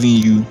I've given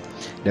you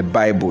the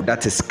Bible.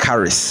 That is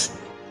charis.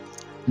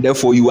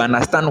 Therefore, you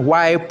understand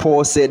why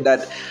Paul said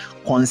that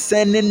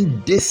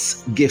concerning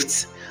this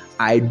gift,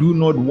 I do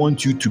not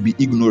want you to be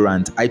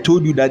ignorant. I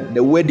told you that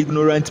the word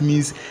ignorant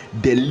means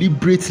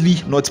deliberately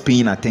not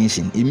paying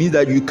attention. It means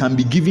that you can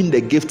be given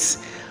the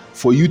gifts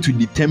for you to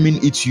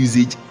determine its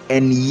usage,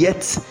 and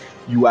yet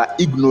you are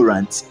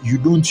ignorant. You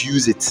don't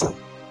use it,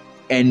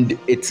 and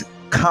it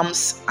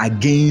comes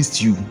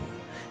against you.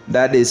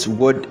 That is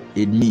what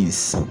it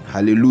means.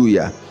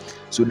 Hallelujah.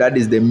 So that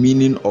is the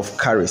meaning of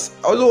charis.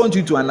 I also want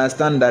you to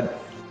understand that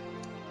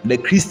the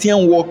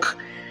Christian walk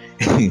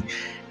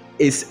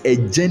is a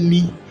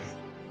journey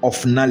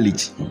of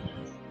knowledge.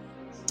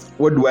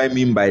 What do I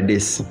mean by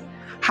this?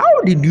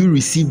 How did you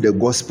receive the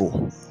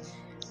gospel?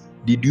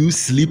 Did you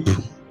sleep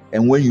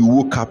and when you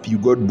woke up you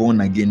got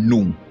born again?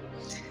 No.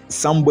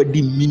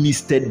 Somebody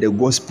ministered the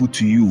gospel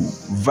to you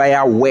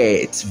via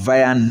words,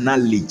 via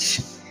knowledge.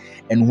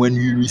 And when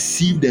you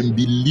received and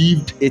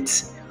believed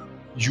it,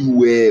 you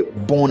were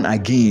born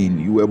again.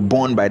 You were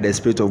born by the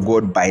Spirit of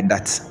God by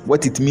that.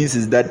 What it means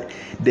is that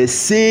the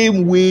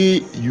same way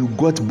you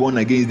got born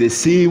again is the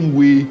same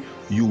way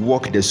you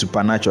walk the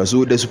supernatural.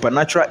 So the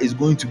supernatural is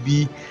going to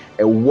be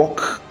a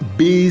walk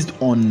based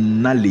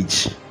on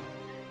knowledge.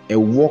 A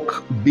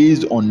walk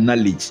based on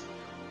knowledge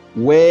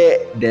where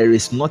there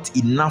is not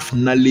enough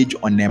knowledge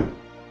on a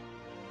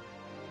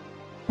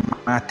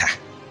matter.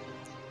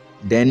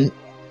 Then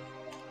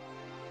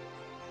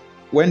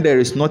when there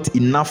is not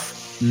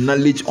enough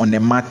knowledge on a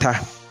matter,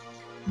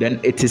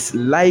 then it is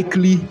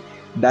likely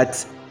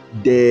that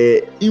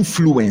the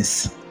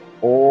influence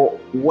or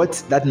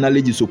what that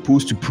knowledge is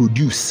supposed to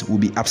produce will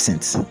be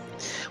absent.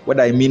 What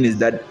I mean is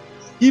that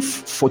if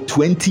for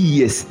 20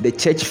 years the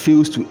church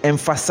fails to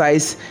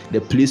emphasize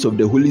the place of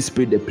the Holy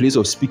Spirit, the place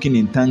of speaking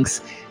in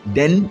tongues,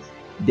 then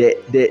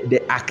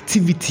the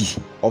activity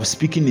of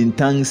speaking in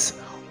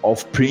tongues,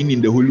 of praying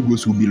in the Holy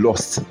Ghost will be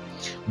lost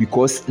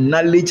because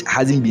knowledge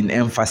hasn't been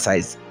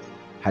emphasized.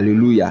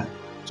 Hallelujah.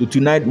 So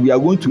tonight we are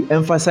going to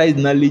emphasize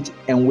knowledge,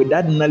 and with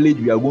that knowledge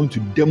we are going to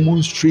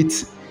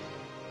demonstrate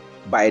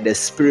by the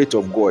Spirit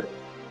of God.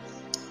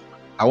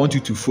 I want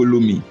you to follow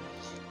me.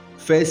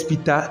 1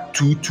 Peter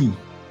 2:2.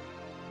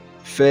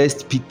 1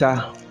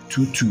 Peter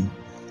 2:2.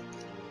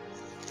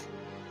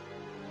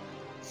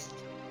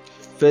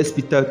 1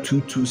 Peter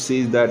 2:2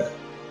 says that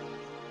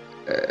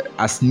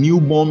as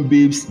newborn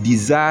babes,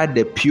 desire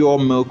the pure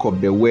milk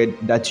of the word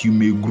that you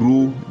may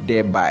grow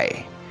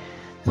thereby.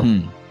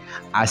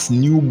 As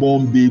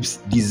newborn babes,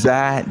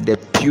 desire the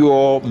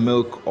pure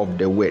milk of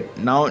the word.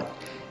 Now,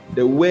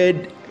 the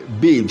word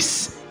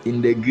babes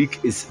in the Greek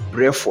is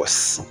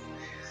brephos.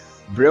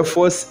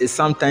 Brephos is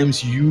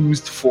sometimes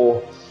used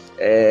for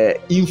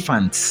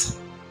infants.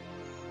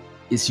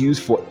 It's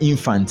used for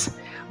infants,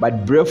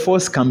 but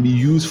brephos can be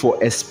used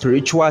for a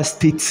spiritual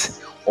state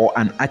or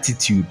an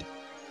attitude.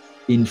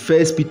 In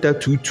 1 Peter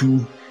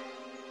 2:2,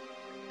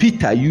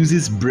 Peter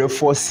uses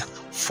brephos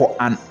for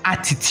an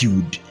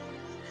attitude.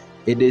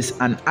 It is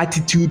an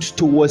attitude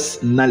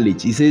towards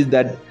knowledge. He says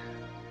that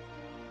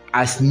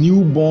as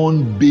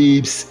newborn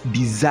babes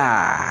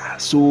desire.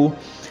 So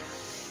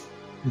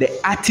the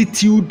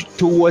attitude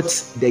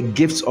towards the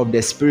gifts of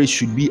the Spirit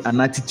should be an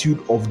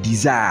attitude of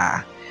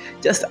desire.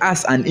 Just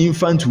as an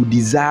infant would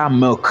desire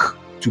milk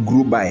to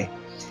grow by,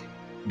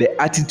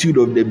 the attitude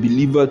of the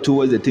believer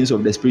towards the things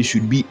of the Spirit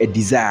should be a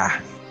desire.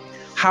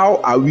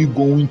 How are we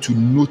going to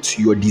note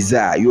your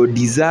desire? Your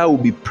desire will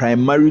be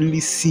primarily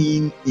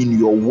seen in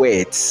your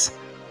words.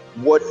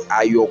 What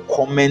are your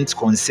comments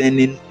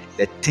concerning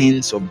the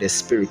things of the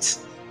Spirit?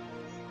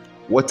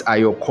 What are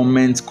your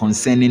comments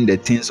concerning the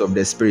things of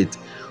the Spirit?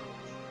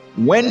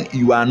 When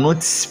you are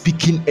not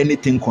speaking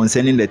anything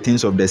concerning the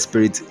things of the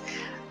Spirit,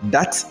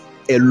 that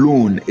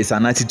alone is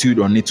an attitude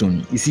on its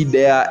own. You see,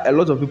 there are a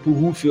lot of people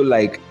who feel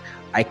like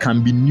I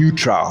can be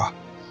neutral.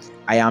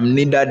 I am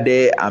neither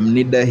there, I'm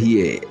neither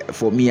here.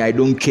 For me, I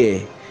don't care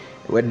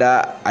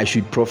whether I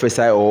should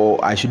prophesy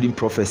or I shouldn't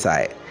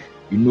prophesy.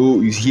 You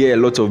know, you hear a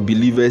lot of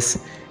believers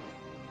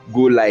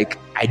go like,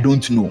 I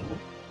don't know.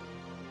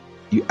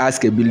 You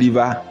ask a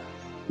believer,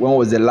 when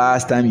was the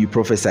last time you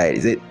prophesied?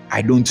 He said,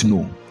 I don't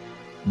know.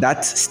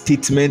 That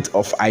statement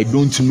of I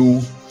don't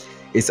know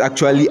is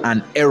actually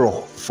an error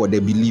for the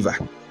believer.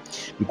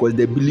 because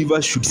the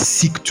believer should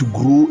seek to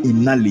grow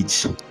in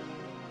knowledge.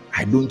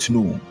 I don't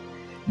know.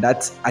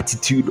 That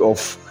attitude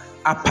of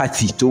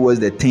apathy towards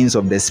the things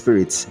of the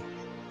spirit.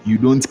 You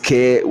don't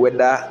care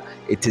whether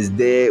it is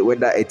there,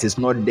 whether it is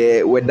not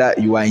there, whether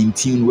you are in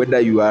tune, whether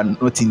you are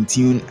not in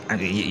tune,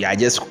 and you are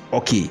just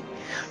okay.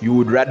 You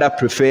would rather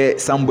prefer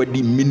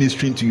somebody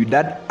ministering to you.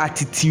 That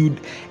attitude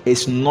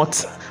is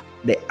not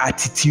the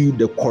attitude,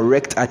 the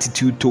correct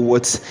attitude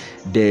towards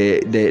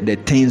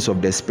the things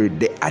of the spirit.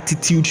 The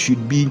attitude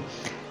should be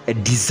a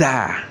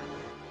desire.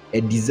 A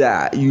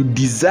desire. You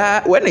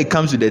desire, when it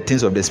comes to the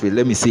things of the spirit,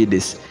 let me say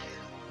this.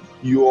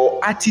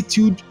 Your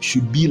attitude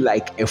should be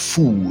like a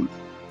fool.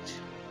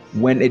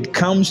 When it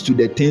comes to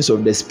the things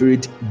of the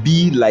spirit,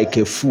 be like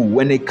a fool.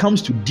 When it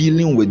comes to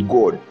dealing with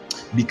God,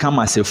 become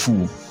as a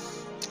fool.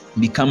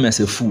 Become as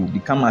a fool.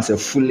 Become as a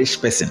foolish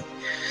person.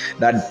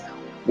 That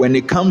when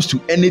it comes to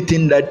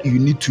anything that you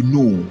need to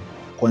know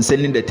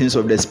concerning the things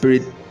of the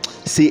spirit,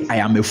 say, I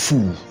am a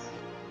fool.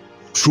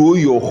 Throw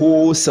your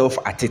whole self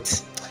at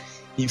it.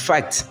 In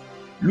fact,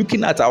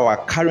 looking at our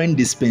current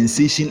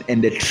dispensation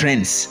and the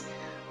trends,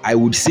 I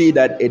would say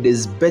that it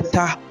is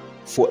better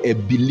for a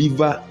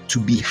believer to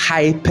be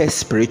hyper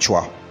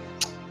spiritual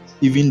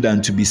even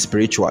than to be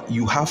spiritual.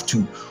 You have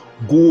to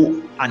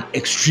go an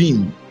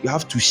extreme. You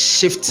have to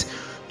shift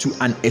to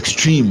an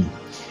extreme,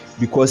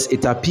 because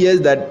it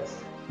appears that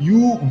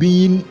you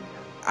being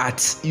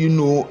at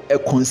a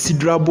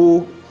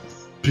considerable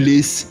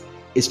place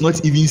is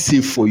not even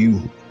safe for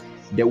you.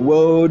 The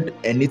world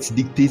and its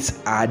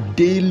dictates are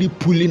daily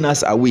pulling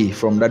us away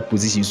from that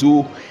position.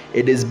 So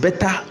it is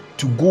better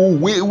to go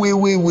way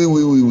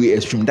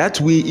extreme. That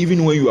way,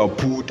 even when you are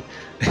pulled,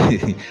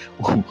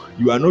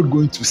 you are not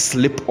going to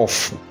slip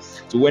off.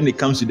 So when it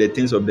comes to the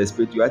things of the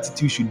spirit, your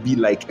attitude should be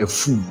like a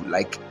fool,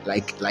 like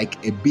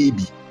a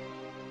baby.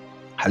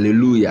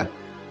 Hallelujah.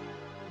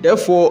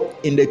 Therefore,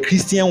 in the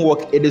Christian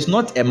walk, it is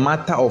not a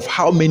matter of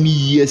how many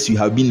years you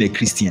have been a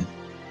Christian.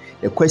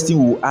 The question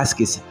we will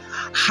ask is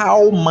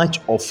how much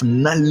of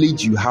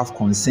knowledge you have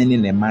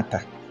concerning a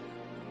matter.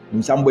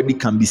 And somebody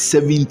can be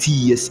 70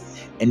 years,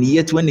 and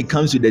yet when it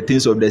comes to the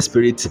things of the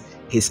spirit,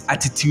 his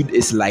attitude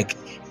is like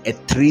a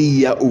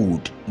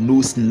 3-year-old,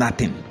 knows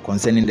nothing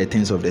concerning the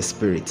things of the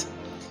spirit.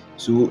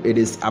 So it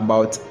is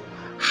about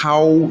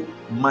how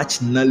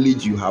much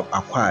knowledge you have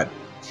acquired.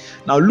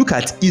 Now look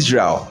at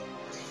Israel.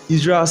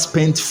 Israel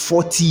spent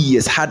 40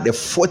 years, had a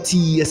 40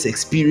 years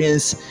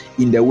experience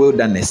in the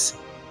wilderness.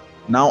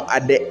 Now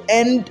at the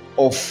end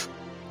of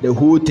the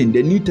whole thing,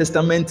 the New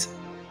Testament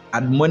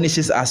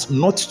admonishes us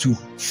not to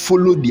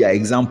follow their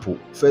example.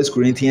 1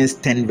 Corinthians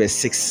 10 verse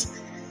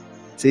 6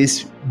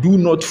 says, do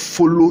not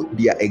follow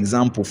their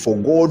example, for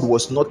God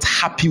was not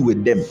happy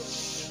with them.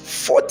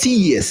 40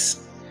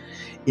 years.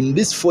 In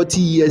these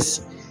 40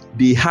 years,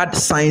 they had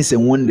signs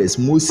and wonders.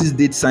 Moses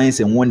did signs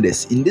and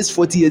wonders. In these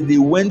 40 years, they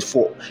went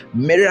for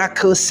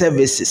miracle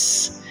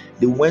services.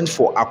 They went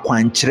for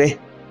akwankyerɛ.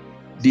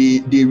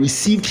 They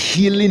received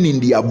healing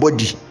in their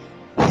body.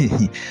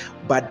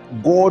 But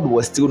God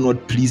was still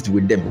not pleased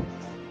with them.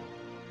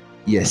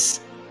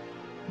 Yes,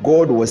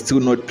 God was still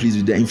not pleased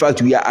with them. In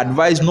fact, we are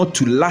advised not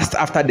to last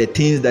after the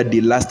things that they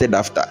lasted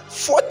after.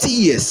 40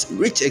 years,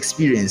 rich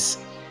experience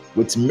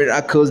with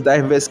miracles,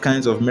 diverse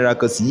kinds of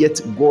miracles, yet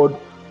God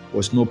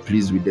was not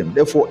pleased with them.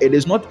 Therefore, it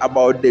is not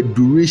about the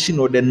duration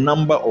or the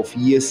number of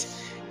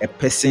years a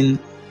person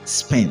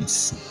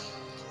spends.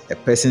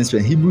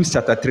 Hebrews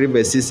chapter 3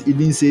 verses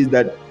even says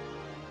that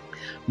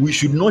we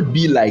should not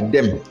be like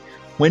them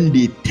when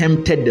they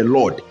tempted the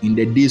Lord in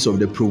the days of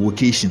the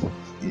provocation.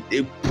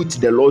 They put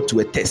the Lord to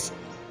a test.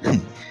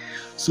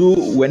 So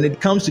when it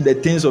comes to the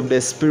things of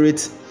the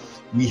spirit,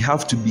 we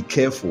have to be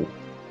careful,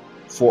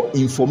 for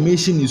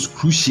information is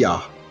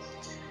crucial,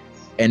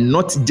 and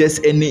not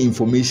just any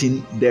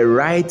information, the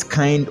right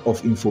kind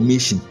of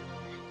information.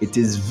 It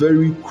is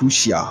very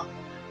crucial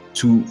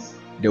to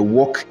the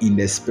walk in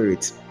the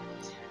spirit.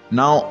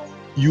 Now,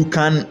 you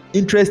can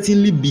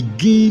interestingly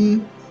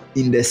begin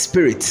in the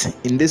spirit.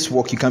 In this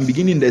walk, you can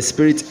begin in the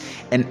spirit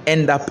and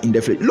end up in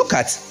the flesh. Look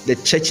at the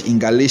church in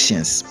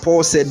Galatians.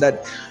 Paul said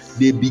that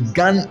they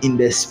began in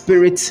the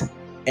spirit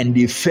and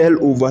they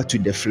fell over to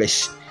the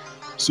flesh.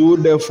 So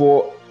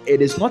therefore,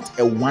 it is not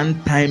a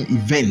one-time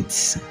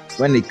event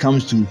when it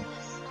comes to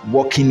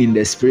walking in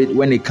the spirit,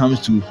 when it comes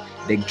to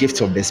the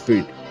gifts of the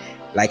spirit.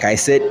 Like I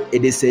said,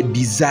 it is a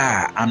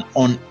desire, an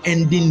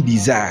unending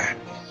desire,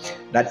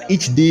 that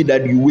each day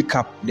that you wake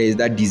up, there is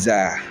that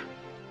desire.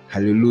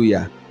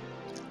 Hallelujah.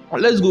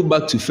 Well, let's go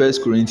back to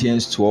 1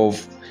 Corinthians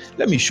 12.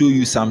 Let me show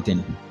you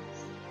something.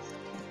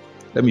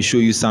 Let me show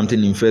you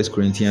something in 1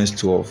 Corinthians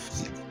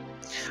 12.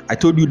 I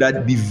told you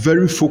that be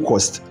very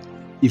focused.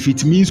 If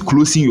it means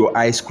closing your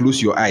eyes, close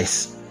your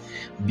eyes.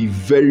 Be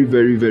very,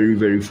 very, very,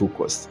 very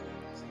focused.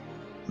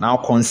 Now,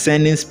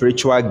 concerning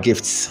spiritual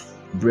gifts,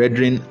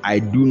 brethren, I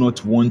do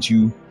not want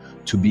you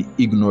to be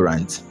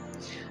ignorant.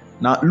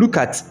 Now, look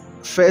at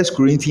 1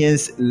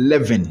 Corinthians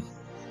 11.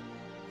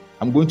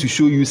 I'm going to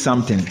show you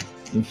something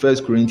in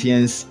 1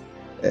 Corinthians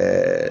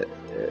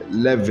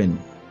 11.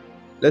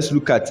 Let's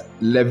look at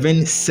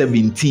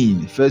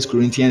 11:17. 1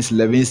 Corinthians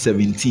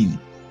 11:17.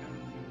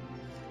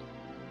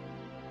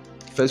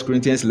 1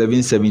 Corinthians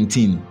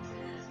 11:17.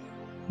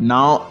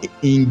 Now,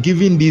 in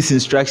giving these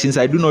instructions,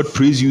 I do not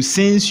praise you,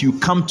 since you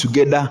come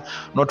together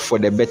not for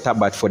the better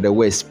but for the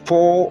worse.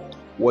 Paul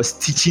was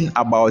teaching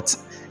about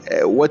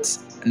what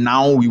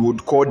now we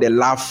would call the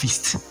love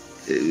feast,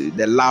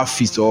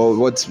 or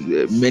what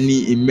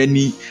in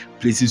many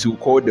places we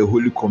call the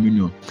Holy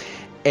Communion.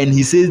 And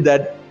he says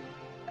that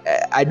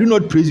I do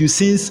not praise you,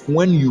 since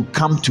when you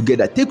come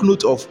together. Take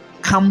note of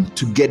come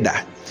together.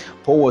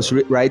 Paul was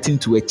writing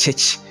to a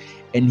church,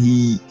 and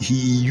he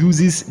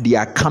uses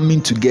their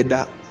coming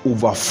together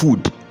over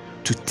food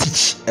to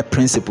teach a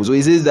principle. So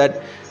he says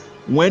that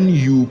when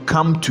you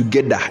come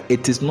together,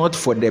 it is not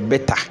for the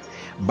better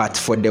but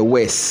for the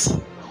worse.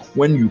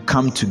 When you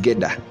come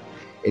together,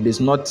 it is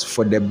not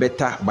for the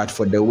better but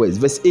for the worse.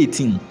 Verse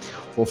 18.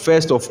 For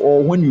first of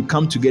all, when you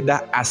come together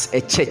as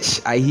a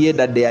church, I hear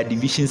that there are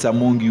divisions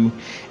among you,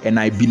 and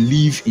I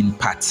believe in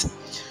parts.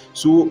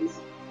 So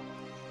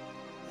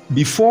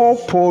before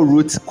Paul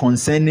wrote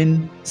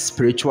concerning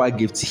spiritual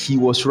gifts, he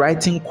was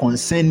writing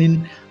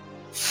concerning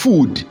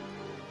food,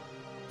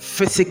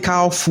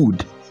 physical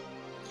food,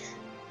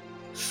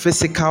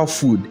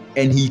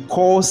 and he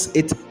calls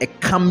it a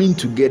coming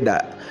together.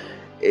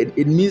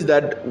 It means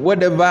that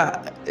whatever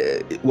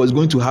was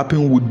going to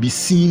happen would be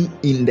seen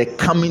in the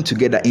coming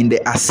together, in the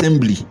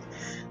assembly.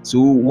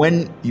 So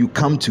when you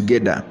come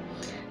together,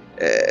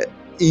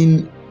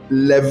 in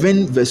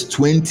 11 verse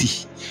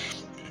 20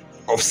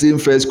 of same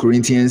 1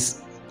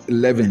 Corinthians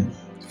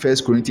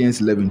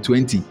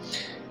 11:20.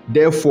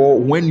 Therefore,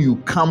 when you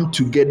come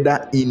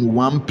together in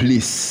one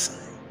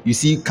place, you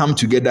see, come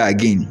together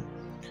again.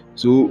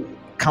 So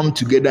come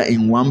together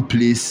in one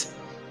place.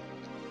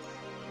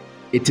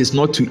 It is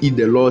not to eat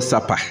the Lord's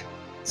Supper.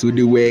 So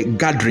they were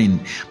gathering,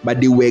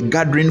 but they were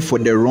gathering for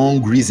the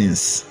wrong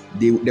reasons.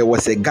 There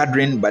was a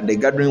gathering, but the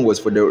gathering was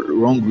for the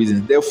wrong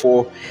reasons.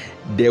 Therefore,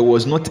 there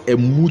was not a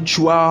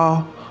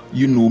mutual,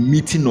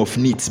 meeting of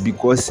needs,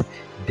 because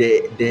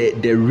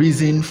the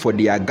reason for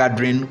their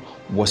gathering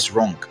was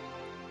wrong.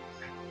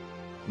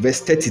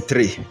 Verse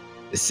 33,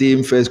 the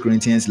same 1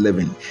 Corinthians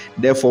 11.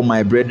 Therefore,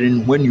 my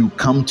brethren, when you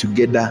come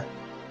together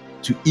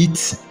to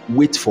eat,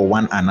 wait for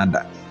one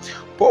another.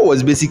 Paul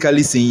was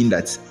basically saying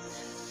that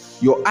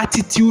your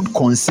attitude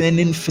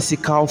concerning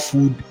physical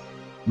food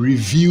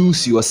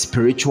reveals your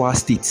spiritual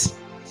state.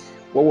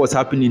 What was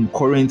happening in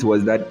Corinth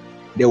was that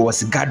there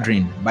was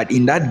gathering, but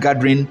in that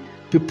gathering,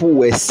 people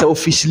were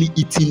selfishly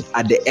eating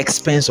at the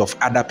expense of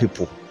other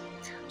people.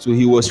 So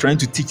he was trying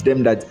to teach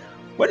them that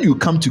when you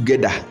come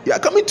together, you are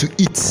coming to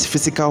eat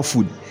physical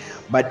food.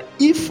 But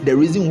if the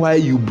reason why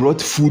you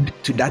brought food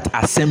to that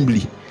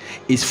assembly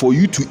is for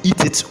you to eat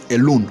it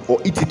alone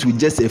or eat it with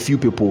just a few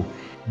people,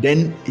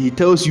 then he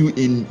tells you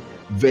in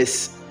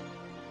verse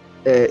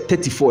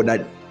 34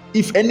 that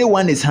if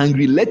anyone is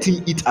hungry, let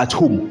him eat at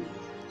home.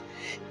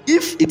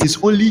 If it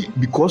is only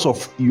because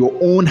of your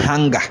own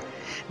hunger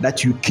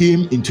that you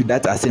came into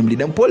that assembly,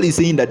 then Paul is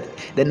saying that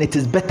then it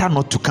is better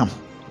not to come.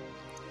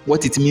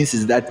 What it means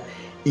is that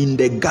in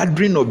the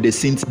gathering of the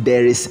saints,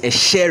 there is a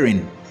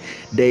sharing,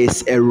 there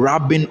is a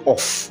rubbing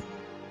off.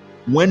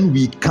 When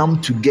we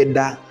come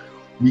together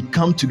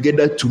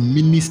to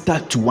minister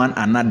to one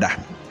another.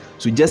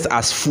 So just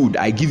as food,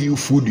 I give you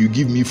food, you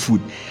give me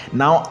food.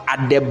 Now,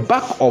 at the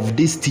back of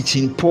this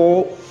teaching,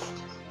 Paul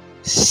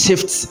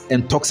shifts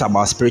and talks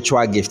about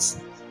spiritual gifts.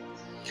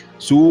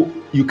 So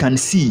you can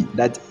see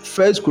that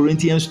 1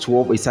 Corinthians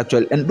 12 is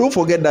actually, and don't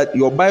forget that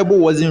your Bible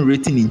wasn't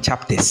written in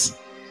chapters.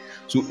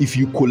 So if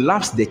you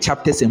collapse the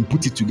chapters and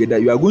put it together,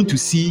 you are going to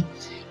see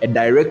a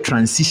direct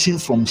transition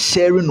from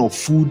sharing of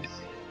food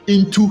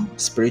into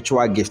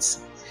spiritual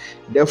gifts.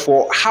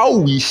 Therefore, how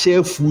we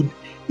share food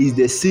is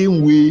the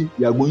same way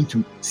we are going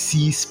to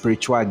see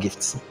spiritual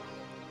gifts.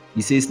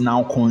 He says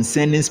now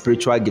concerning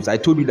spiritual gifts. I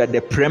told you that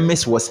the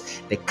premise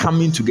was the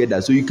coming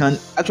together. So you can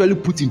actually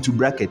put into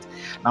bracket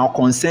now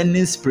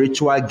concerning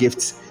spiritual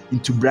gifts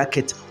into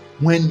bracket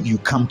when you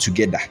come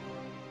together.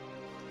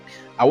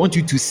 I want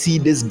you to see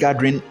this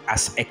gathering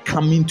as a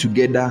coming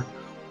together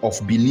of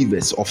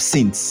believers, of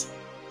saints.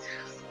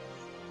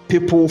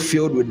 People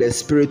filled with the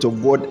Spirit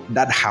of God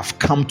that have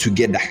come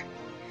together.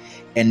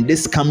 And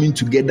this coming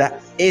together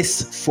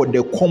is for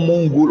the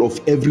common goal of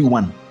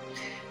everyone.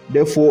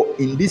 Therefore,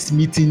 in this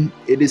meeting,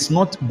 it is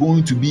not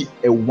going to be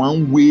a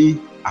one-way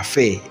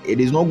affair.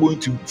 It is not going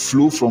to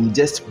flow from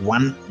just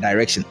one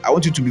direction. I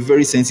want you to be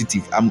very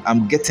sensitive.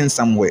 I'm getting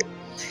somewhere.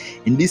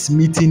 In this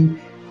meeting,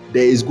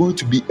 there is going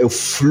to be a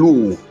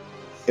flow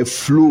of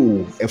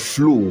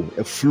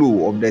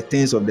the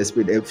things of the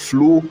Spirit, a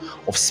flow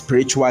of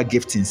spiritual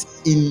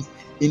giftings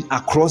in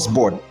across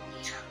board.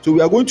 So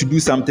we are going to do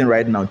something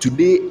right now.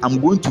 Today, I'm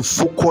going to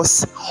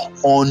focus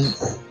on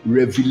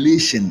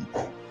revelation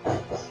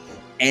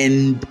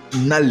and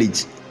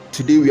knowledge.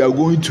 Today, we are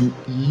going to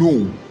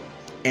know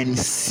and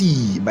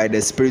see by the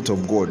Spirit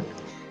of God.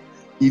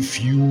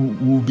 If you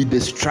will be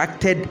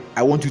distracted,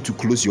 I want you to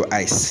close your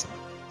eyes.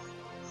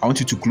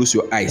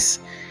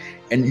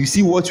 And you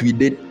see what we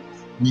did?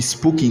 We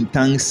spoke in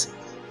tongues,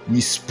 we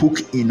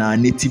spoke in our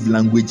native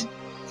language.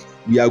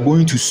 We are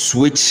going to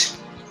switch.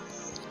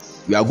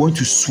 We are going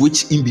to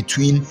switch in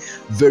between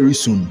very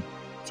soon.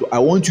 So I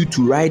want you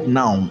to right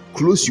now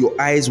close your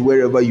eyes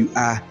wherever you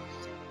are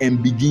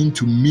and begin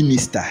to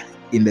minister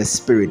in the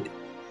spirit.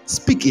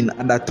 Speak in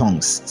other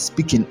tongues.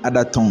 Speak in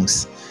other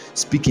tongues.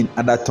 Speak in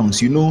other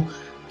tongues. You know,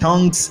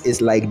 tongues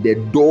is like the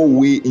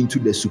doorway into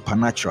the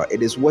supernatural.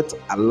 It is what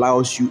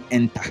allows you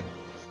enter.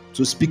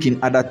 So speak in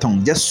other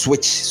tongue. Just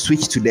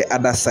switch to the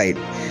other side.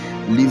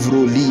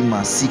 Livro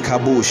lima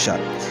sikabosha.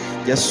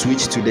 Just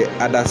switch to the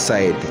other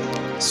side.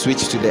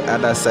 Switch to the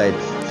other side.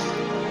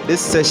 This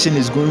session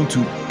is going to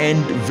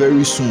end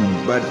very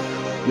soon, but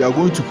we are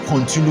going to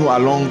continue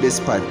along this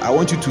path. I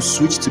want you to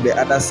switch to the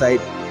other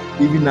side,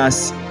 even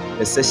as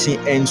the session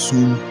ends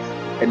soon,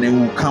 and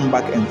then we'll come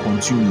back and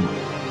continue.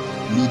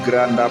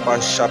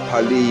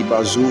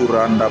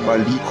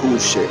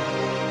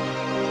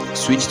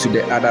 Switch to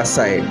the other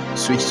side.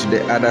 Switch to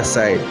the other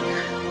side.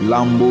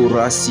 Lambo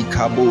rasi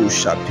kabo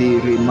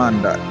shapere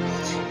manda.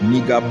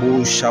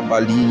 Migabo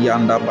shabali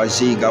yanda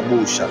baje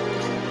gabosha.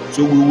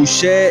 So we will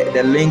share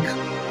the link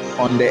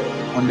on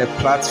the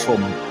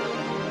platform.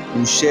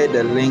 We'll share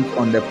the link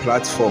on the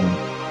platform.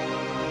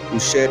 We'll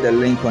share the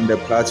link on the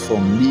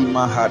platform.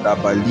 Lima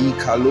hadabali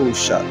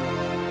kalosha.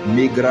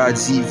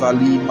 Megrazi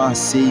valima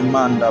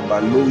seimanda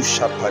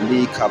balosha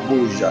pale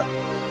kaboja.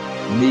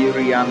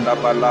 Mirianda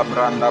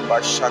balabranda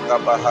bashaga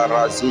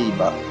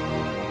baharaziba.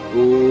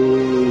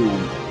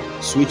 Oh,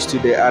 switch to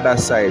the other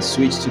side.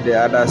 Switch to the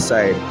other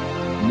side.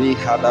 Me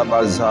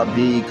hadabaza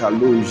be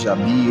kaloja.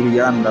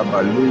 Mirianda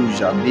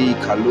baloja be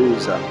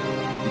kaloza.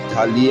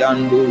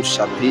 Italiando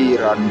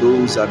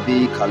shapirando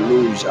zabe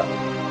kaloja.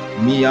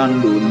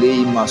 Miando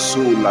lei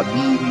masola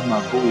biri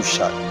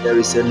magosha. There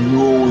is a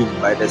knowing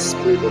by the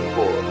Spirit of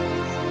God.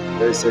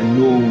 There is a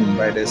knowing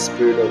by the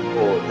Spirit of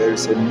God. There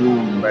is a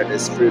knowing by the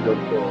Spirit of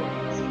God.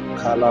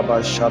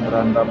 Kalaba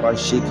shabranda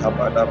bashika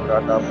bada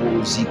brada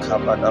bozika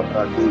bada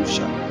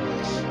bradosha.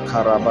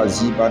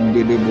 Karabazi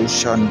bandele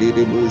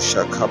boshandele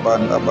bosha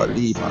kabanda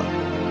balima.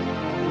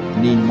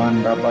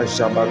 Nimanda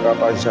bashabaga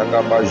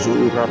bajaga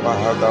bajura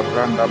bahaga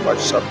branda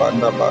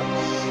bashabanda ba.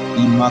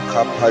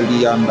 Imaka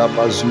palianda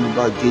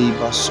bazuba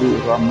geba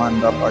sura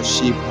manda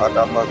bashipa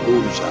da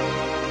bagoja.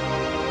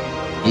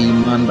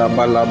 Imanda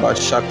balaba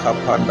shaka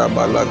panda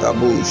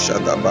balagabo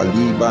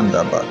shagabali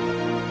banda ba.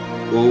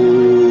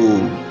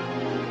 Oh,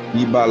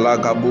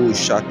 ibalagabo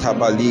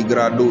shatabali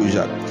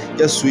gradoja.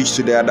 Just switch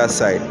to the other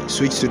side.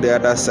 Switch to the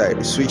other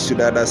side. Switch to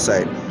the other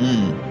side.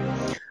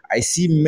 I see